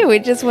 Very We helpful. do. We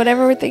just,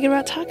 whatever we're thinking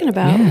about talking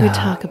about, we Yeah.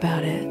 talk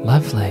about it.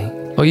 Lovely.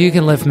 Well, you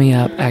can lift me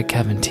up at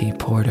Kevin T.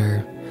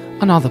 Porter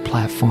on all the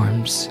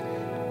platforms.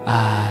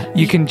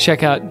 You can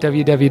check out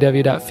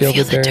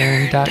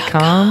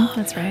www.feelthedurn.com.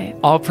 That's right.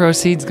 All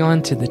proceeds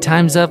going to the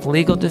Time's Up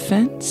legal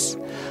defense.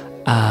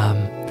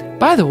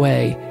 By the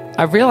way,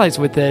 I realized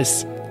with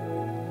this,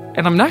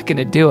 and I'm not going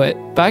to do it,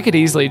 but I could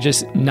easily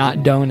just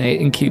not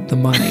donate and keep the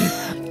money.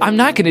 I'm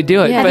not going to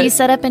do it. Have but you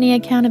set up any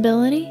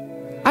accountability?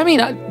 I mean,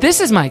 this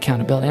is my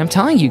accountability. I'm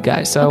telling you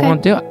guys, so Okay. I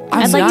won't do it.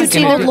 I'd like to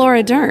see old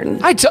Laura Dern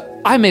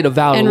I made a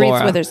vow and to Laura.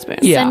 Reese Witherspoon.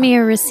 Yeah. Send me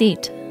a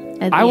receipt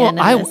at the I will. end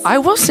of this. I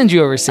will send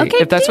you a receipt Okay,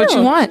 if that's what you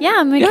deal. want. Yeah,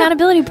 I'm an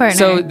accountability partner.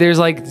 So there's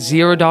like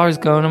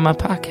 $0 going in my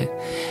pocket,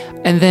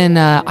 and then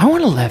I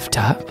want to lift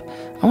up.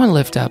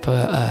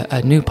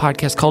 a new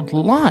podcast called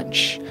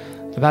Launch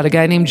about a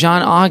guy named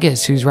John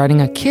August who's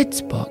writing a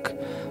kids book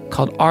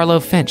called Arlo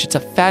Finch. It's a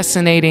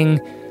fascinating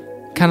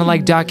kind of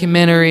like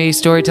documentary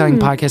storytelling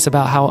podcast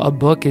about how a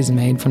book is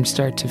made from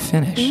start to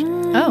finish.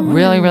 Oh,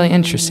 Really, really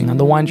interesting. On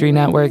the Wandry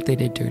Network, they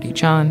did Dirty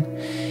John.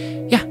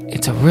 Yeah,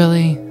 it's a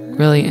really,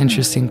 really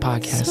interesting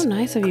podcast. So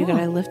nice of you that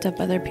I lift up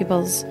other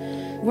people's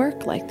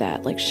work like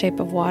that, like Shape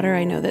of Water.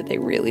 I know that they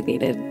really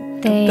needed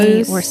they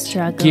boost. were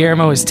struggling.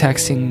 Guillermo was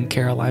texting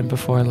Caroline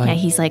before, like, Yeah,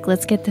 he's like,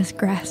 let's get this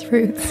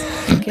grassroots.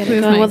 Get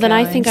it going. Well, then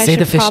I think I Say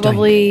the should fish tank.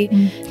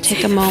 probably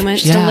take a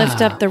moment to Yeah.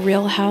 lift up the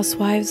Real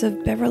Housewives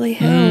of Beverly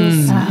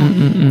Hills,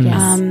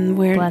 Yes.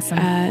 where Bless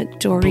 'em.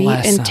 Dory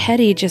Bless and 'em.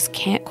 Teddy just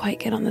can't quite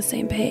get on the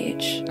same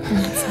page.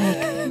 It's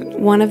like,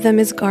 One of them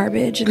is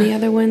garbage, and the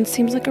other one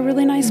seems like a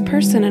really nice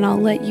person, and I'll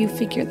let you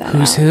figure that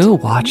who's out. who?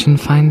 Watch and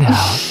find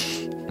out.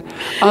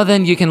 Oh,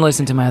 then you can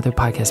listen to my other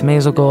podcast,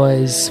 Maisel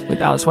Goys,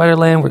 with Alice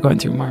Wetterland. We're going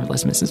through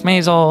Marvelous Mrs.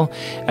 Maisel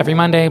every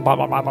Monday. Blah,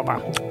 blah, blah, blah, blah.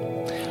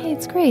 hey,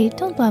 it's great.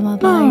 Don't blah, blah,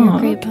 blah. You're a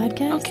great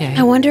podcast. Okay.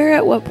 I wonder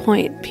at what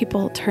point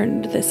people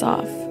turned this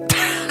off.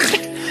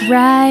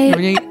 Right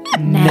Right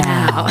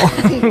now.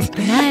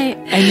 Right.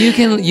 And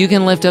you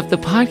can lift up the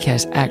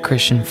podcast at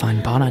Christian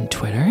Fun Pod on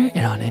Twitter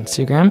and on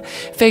Instagram,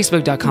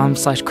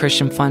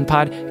 Facebook.com/Christian Fun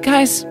Pod.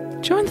 Guys,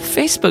 join the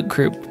Facebook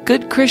group,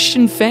 Good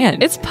Christian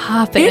Fan. It's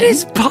popping. It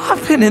is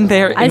popping in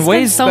there I in spent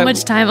ways so that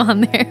much time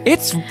on there.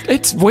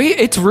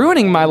 it's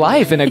ruining my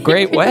life in a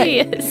great way.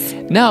 It really is.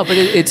 No, but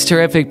it's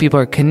terrific. People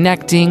are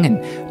connecting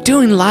and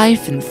doing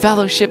life and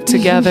fellowship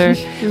together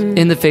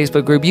in the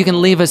Facebook group. You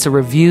can leave us a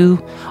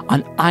review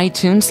on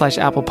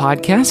iTunes/Apple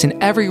Podcasts. And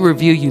every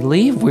review you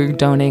leave, we're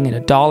donating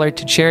 $1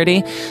 to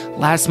charity.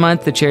 Last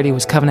month, the charity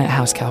was Covenant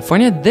House,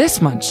 California.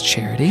 This month's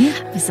charity.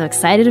 I'm so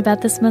excited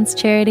about this month's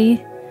charity.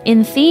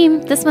 In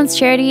theme, this month's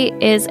charity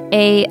is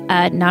a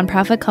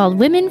nonprofit called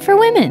Women for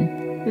Women.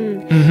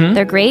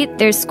 They're great.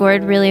 They're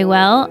scored really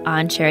well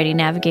on Charity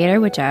Navigator,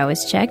 which I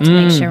always check to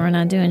make sure we're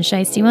not doing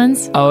shiesty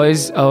ones.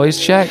 Always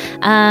check.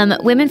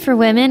 Women for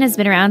Women has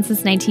been around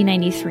since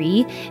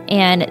 1993,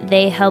 and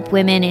they help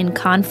women in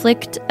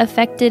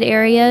conflict-affected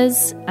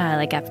areas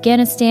like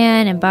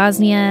Afghanistan and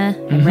Bosnia,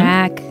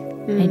 Iraq,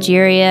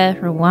 Nigeria,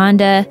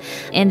 Rwanda,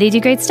 and they do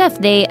great stuff.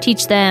 They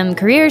teach them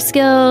career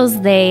skills.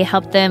 They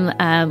help them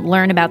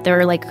learn about their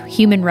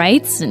human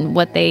rights and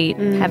what they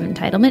have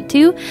entitlement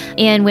to.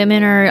 And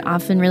women are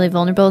often really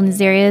vulnerable in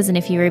these areas. And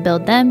if you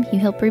rebuild them, you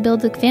help rebuild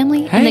the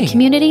family and the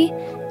community.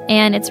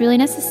 And it's really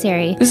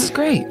necessary. This is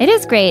great. It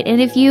is great. And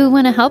if you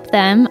want to help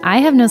them, I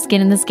have no skin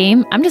in this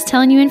game. I'm just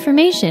telling you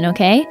information,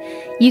 okay?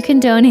 You can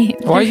donate.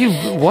 Why are you,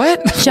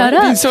 what? Shut Why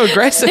are you being up. so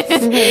aggressive?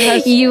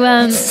 You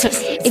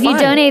if you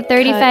donate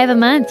 $35 a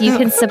month, you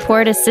can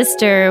support a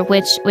sister,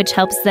 which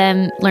helps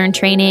them learn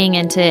training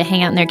and to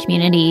hang out in their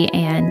community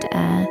and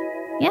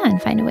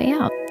and find a way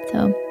out.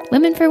 So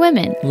Women for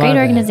Women, Love great it.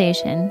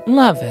 organization.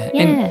 Love it.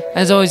 Yeah. And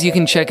as always, you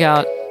can check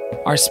out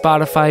our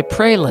Spotify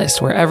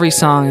playlist where every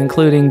song,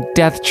 including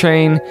Death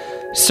Train,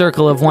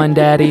 Circle of One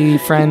Daddy,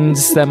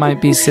 Friends That Might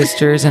Be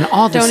Sisters, and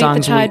all the Don't Eat the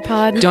songs. Tide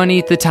Pod. Don't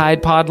Eat the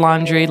Tide Pod,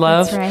 Laundry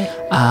Love.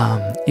 That's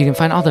right. You can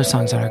find all those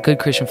songs on our Good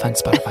Christian Fun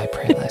Spotify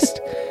playlist.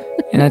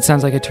 And that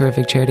sounds like a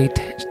terrific charity.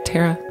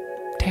 Tara.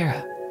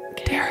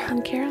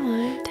 And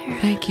Caroline.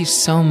 Thank you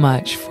so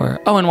much for...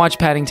 Oh, and watch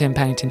Paddington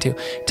 2.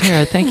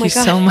 Tara, thank you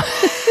so much.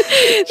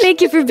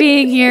 Thank you for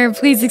being here.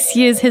 Please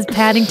excuse his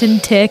Paddington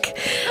tick.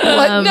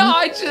 What? No,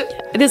 I just...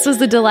 This was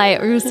the delight.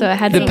 So I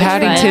had The so much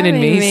fun. Paddington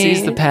in me having me.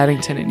 sees the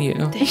Paddington in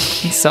you.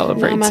 He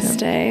celebrates him.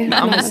 Namaste.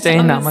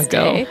 Namaste,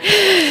 Namago.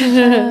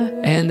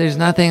 And there's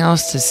nothing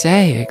else to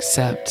say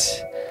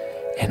except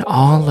in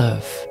all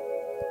of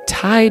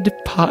Tide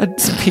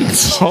Pod's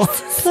people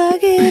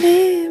Plug it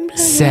in.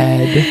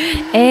 said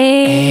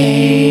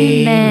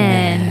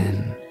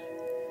Amen.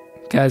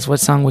 Guys, what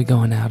song we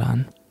going out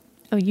on?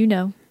 Oh, you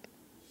know.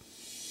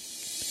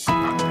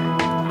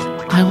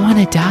 I want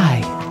to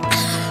die.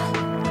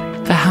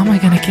 But how am I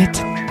going to get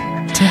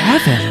to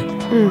heaven?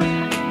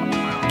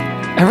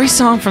 Every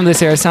song from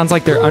this era sounds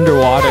like they're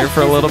underwater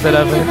for a little bit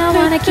of it. I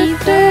wanna keep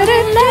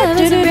floating, love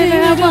is a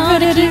river. I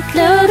wanna keep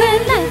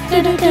floating, life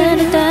forever.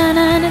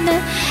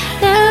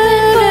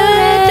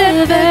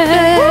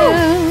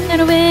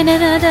 Gonna win,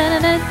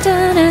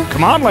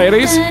 Come on,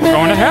 ladies. We're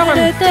going to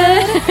heaven.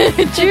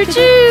 Choo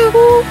choo.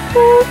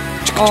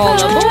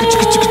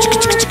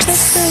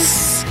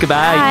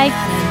 Goodbye. Bye.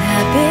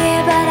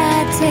 Happy, but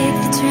I'd take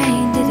the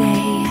train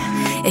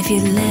today if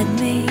you let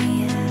me.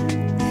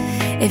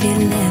 If you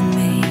let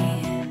me.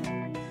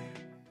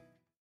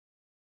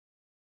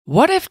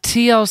 What if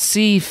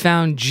TLC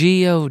found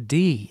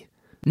God?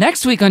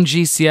 Next week on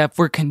GCF,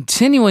 we're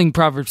continuing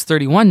Proverbs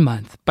 31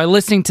 month by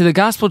listening to the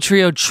gospel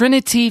trio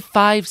Trinity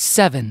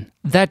 5-7.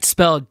 That's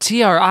spelled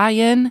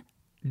TRIN-I-TEE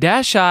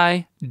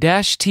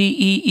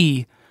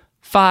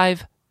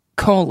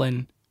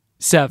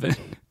 5:7.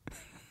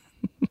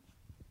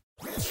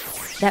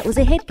 That was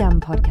a HeadGum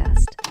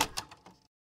podcast.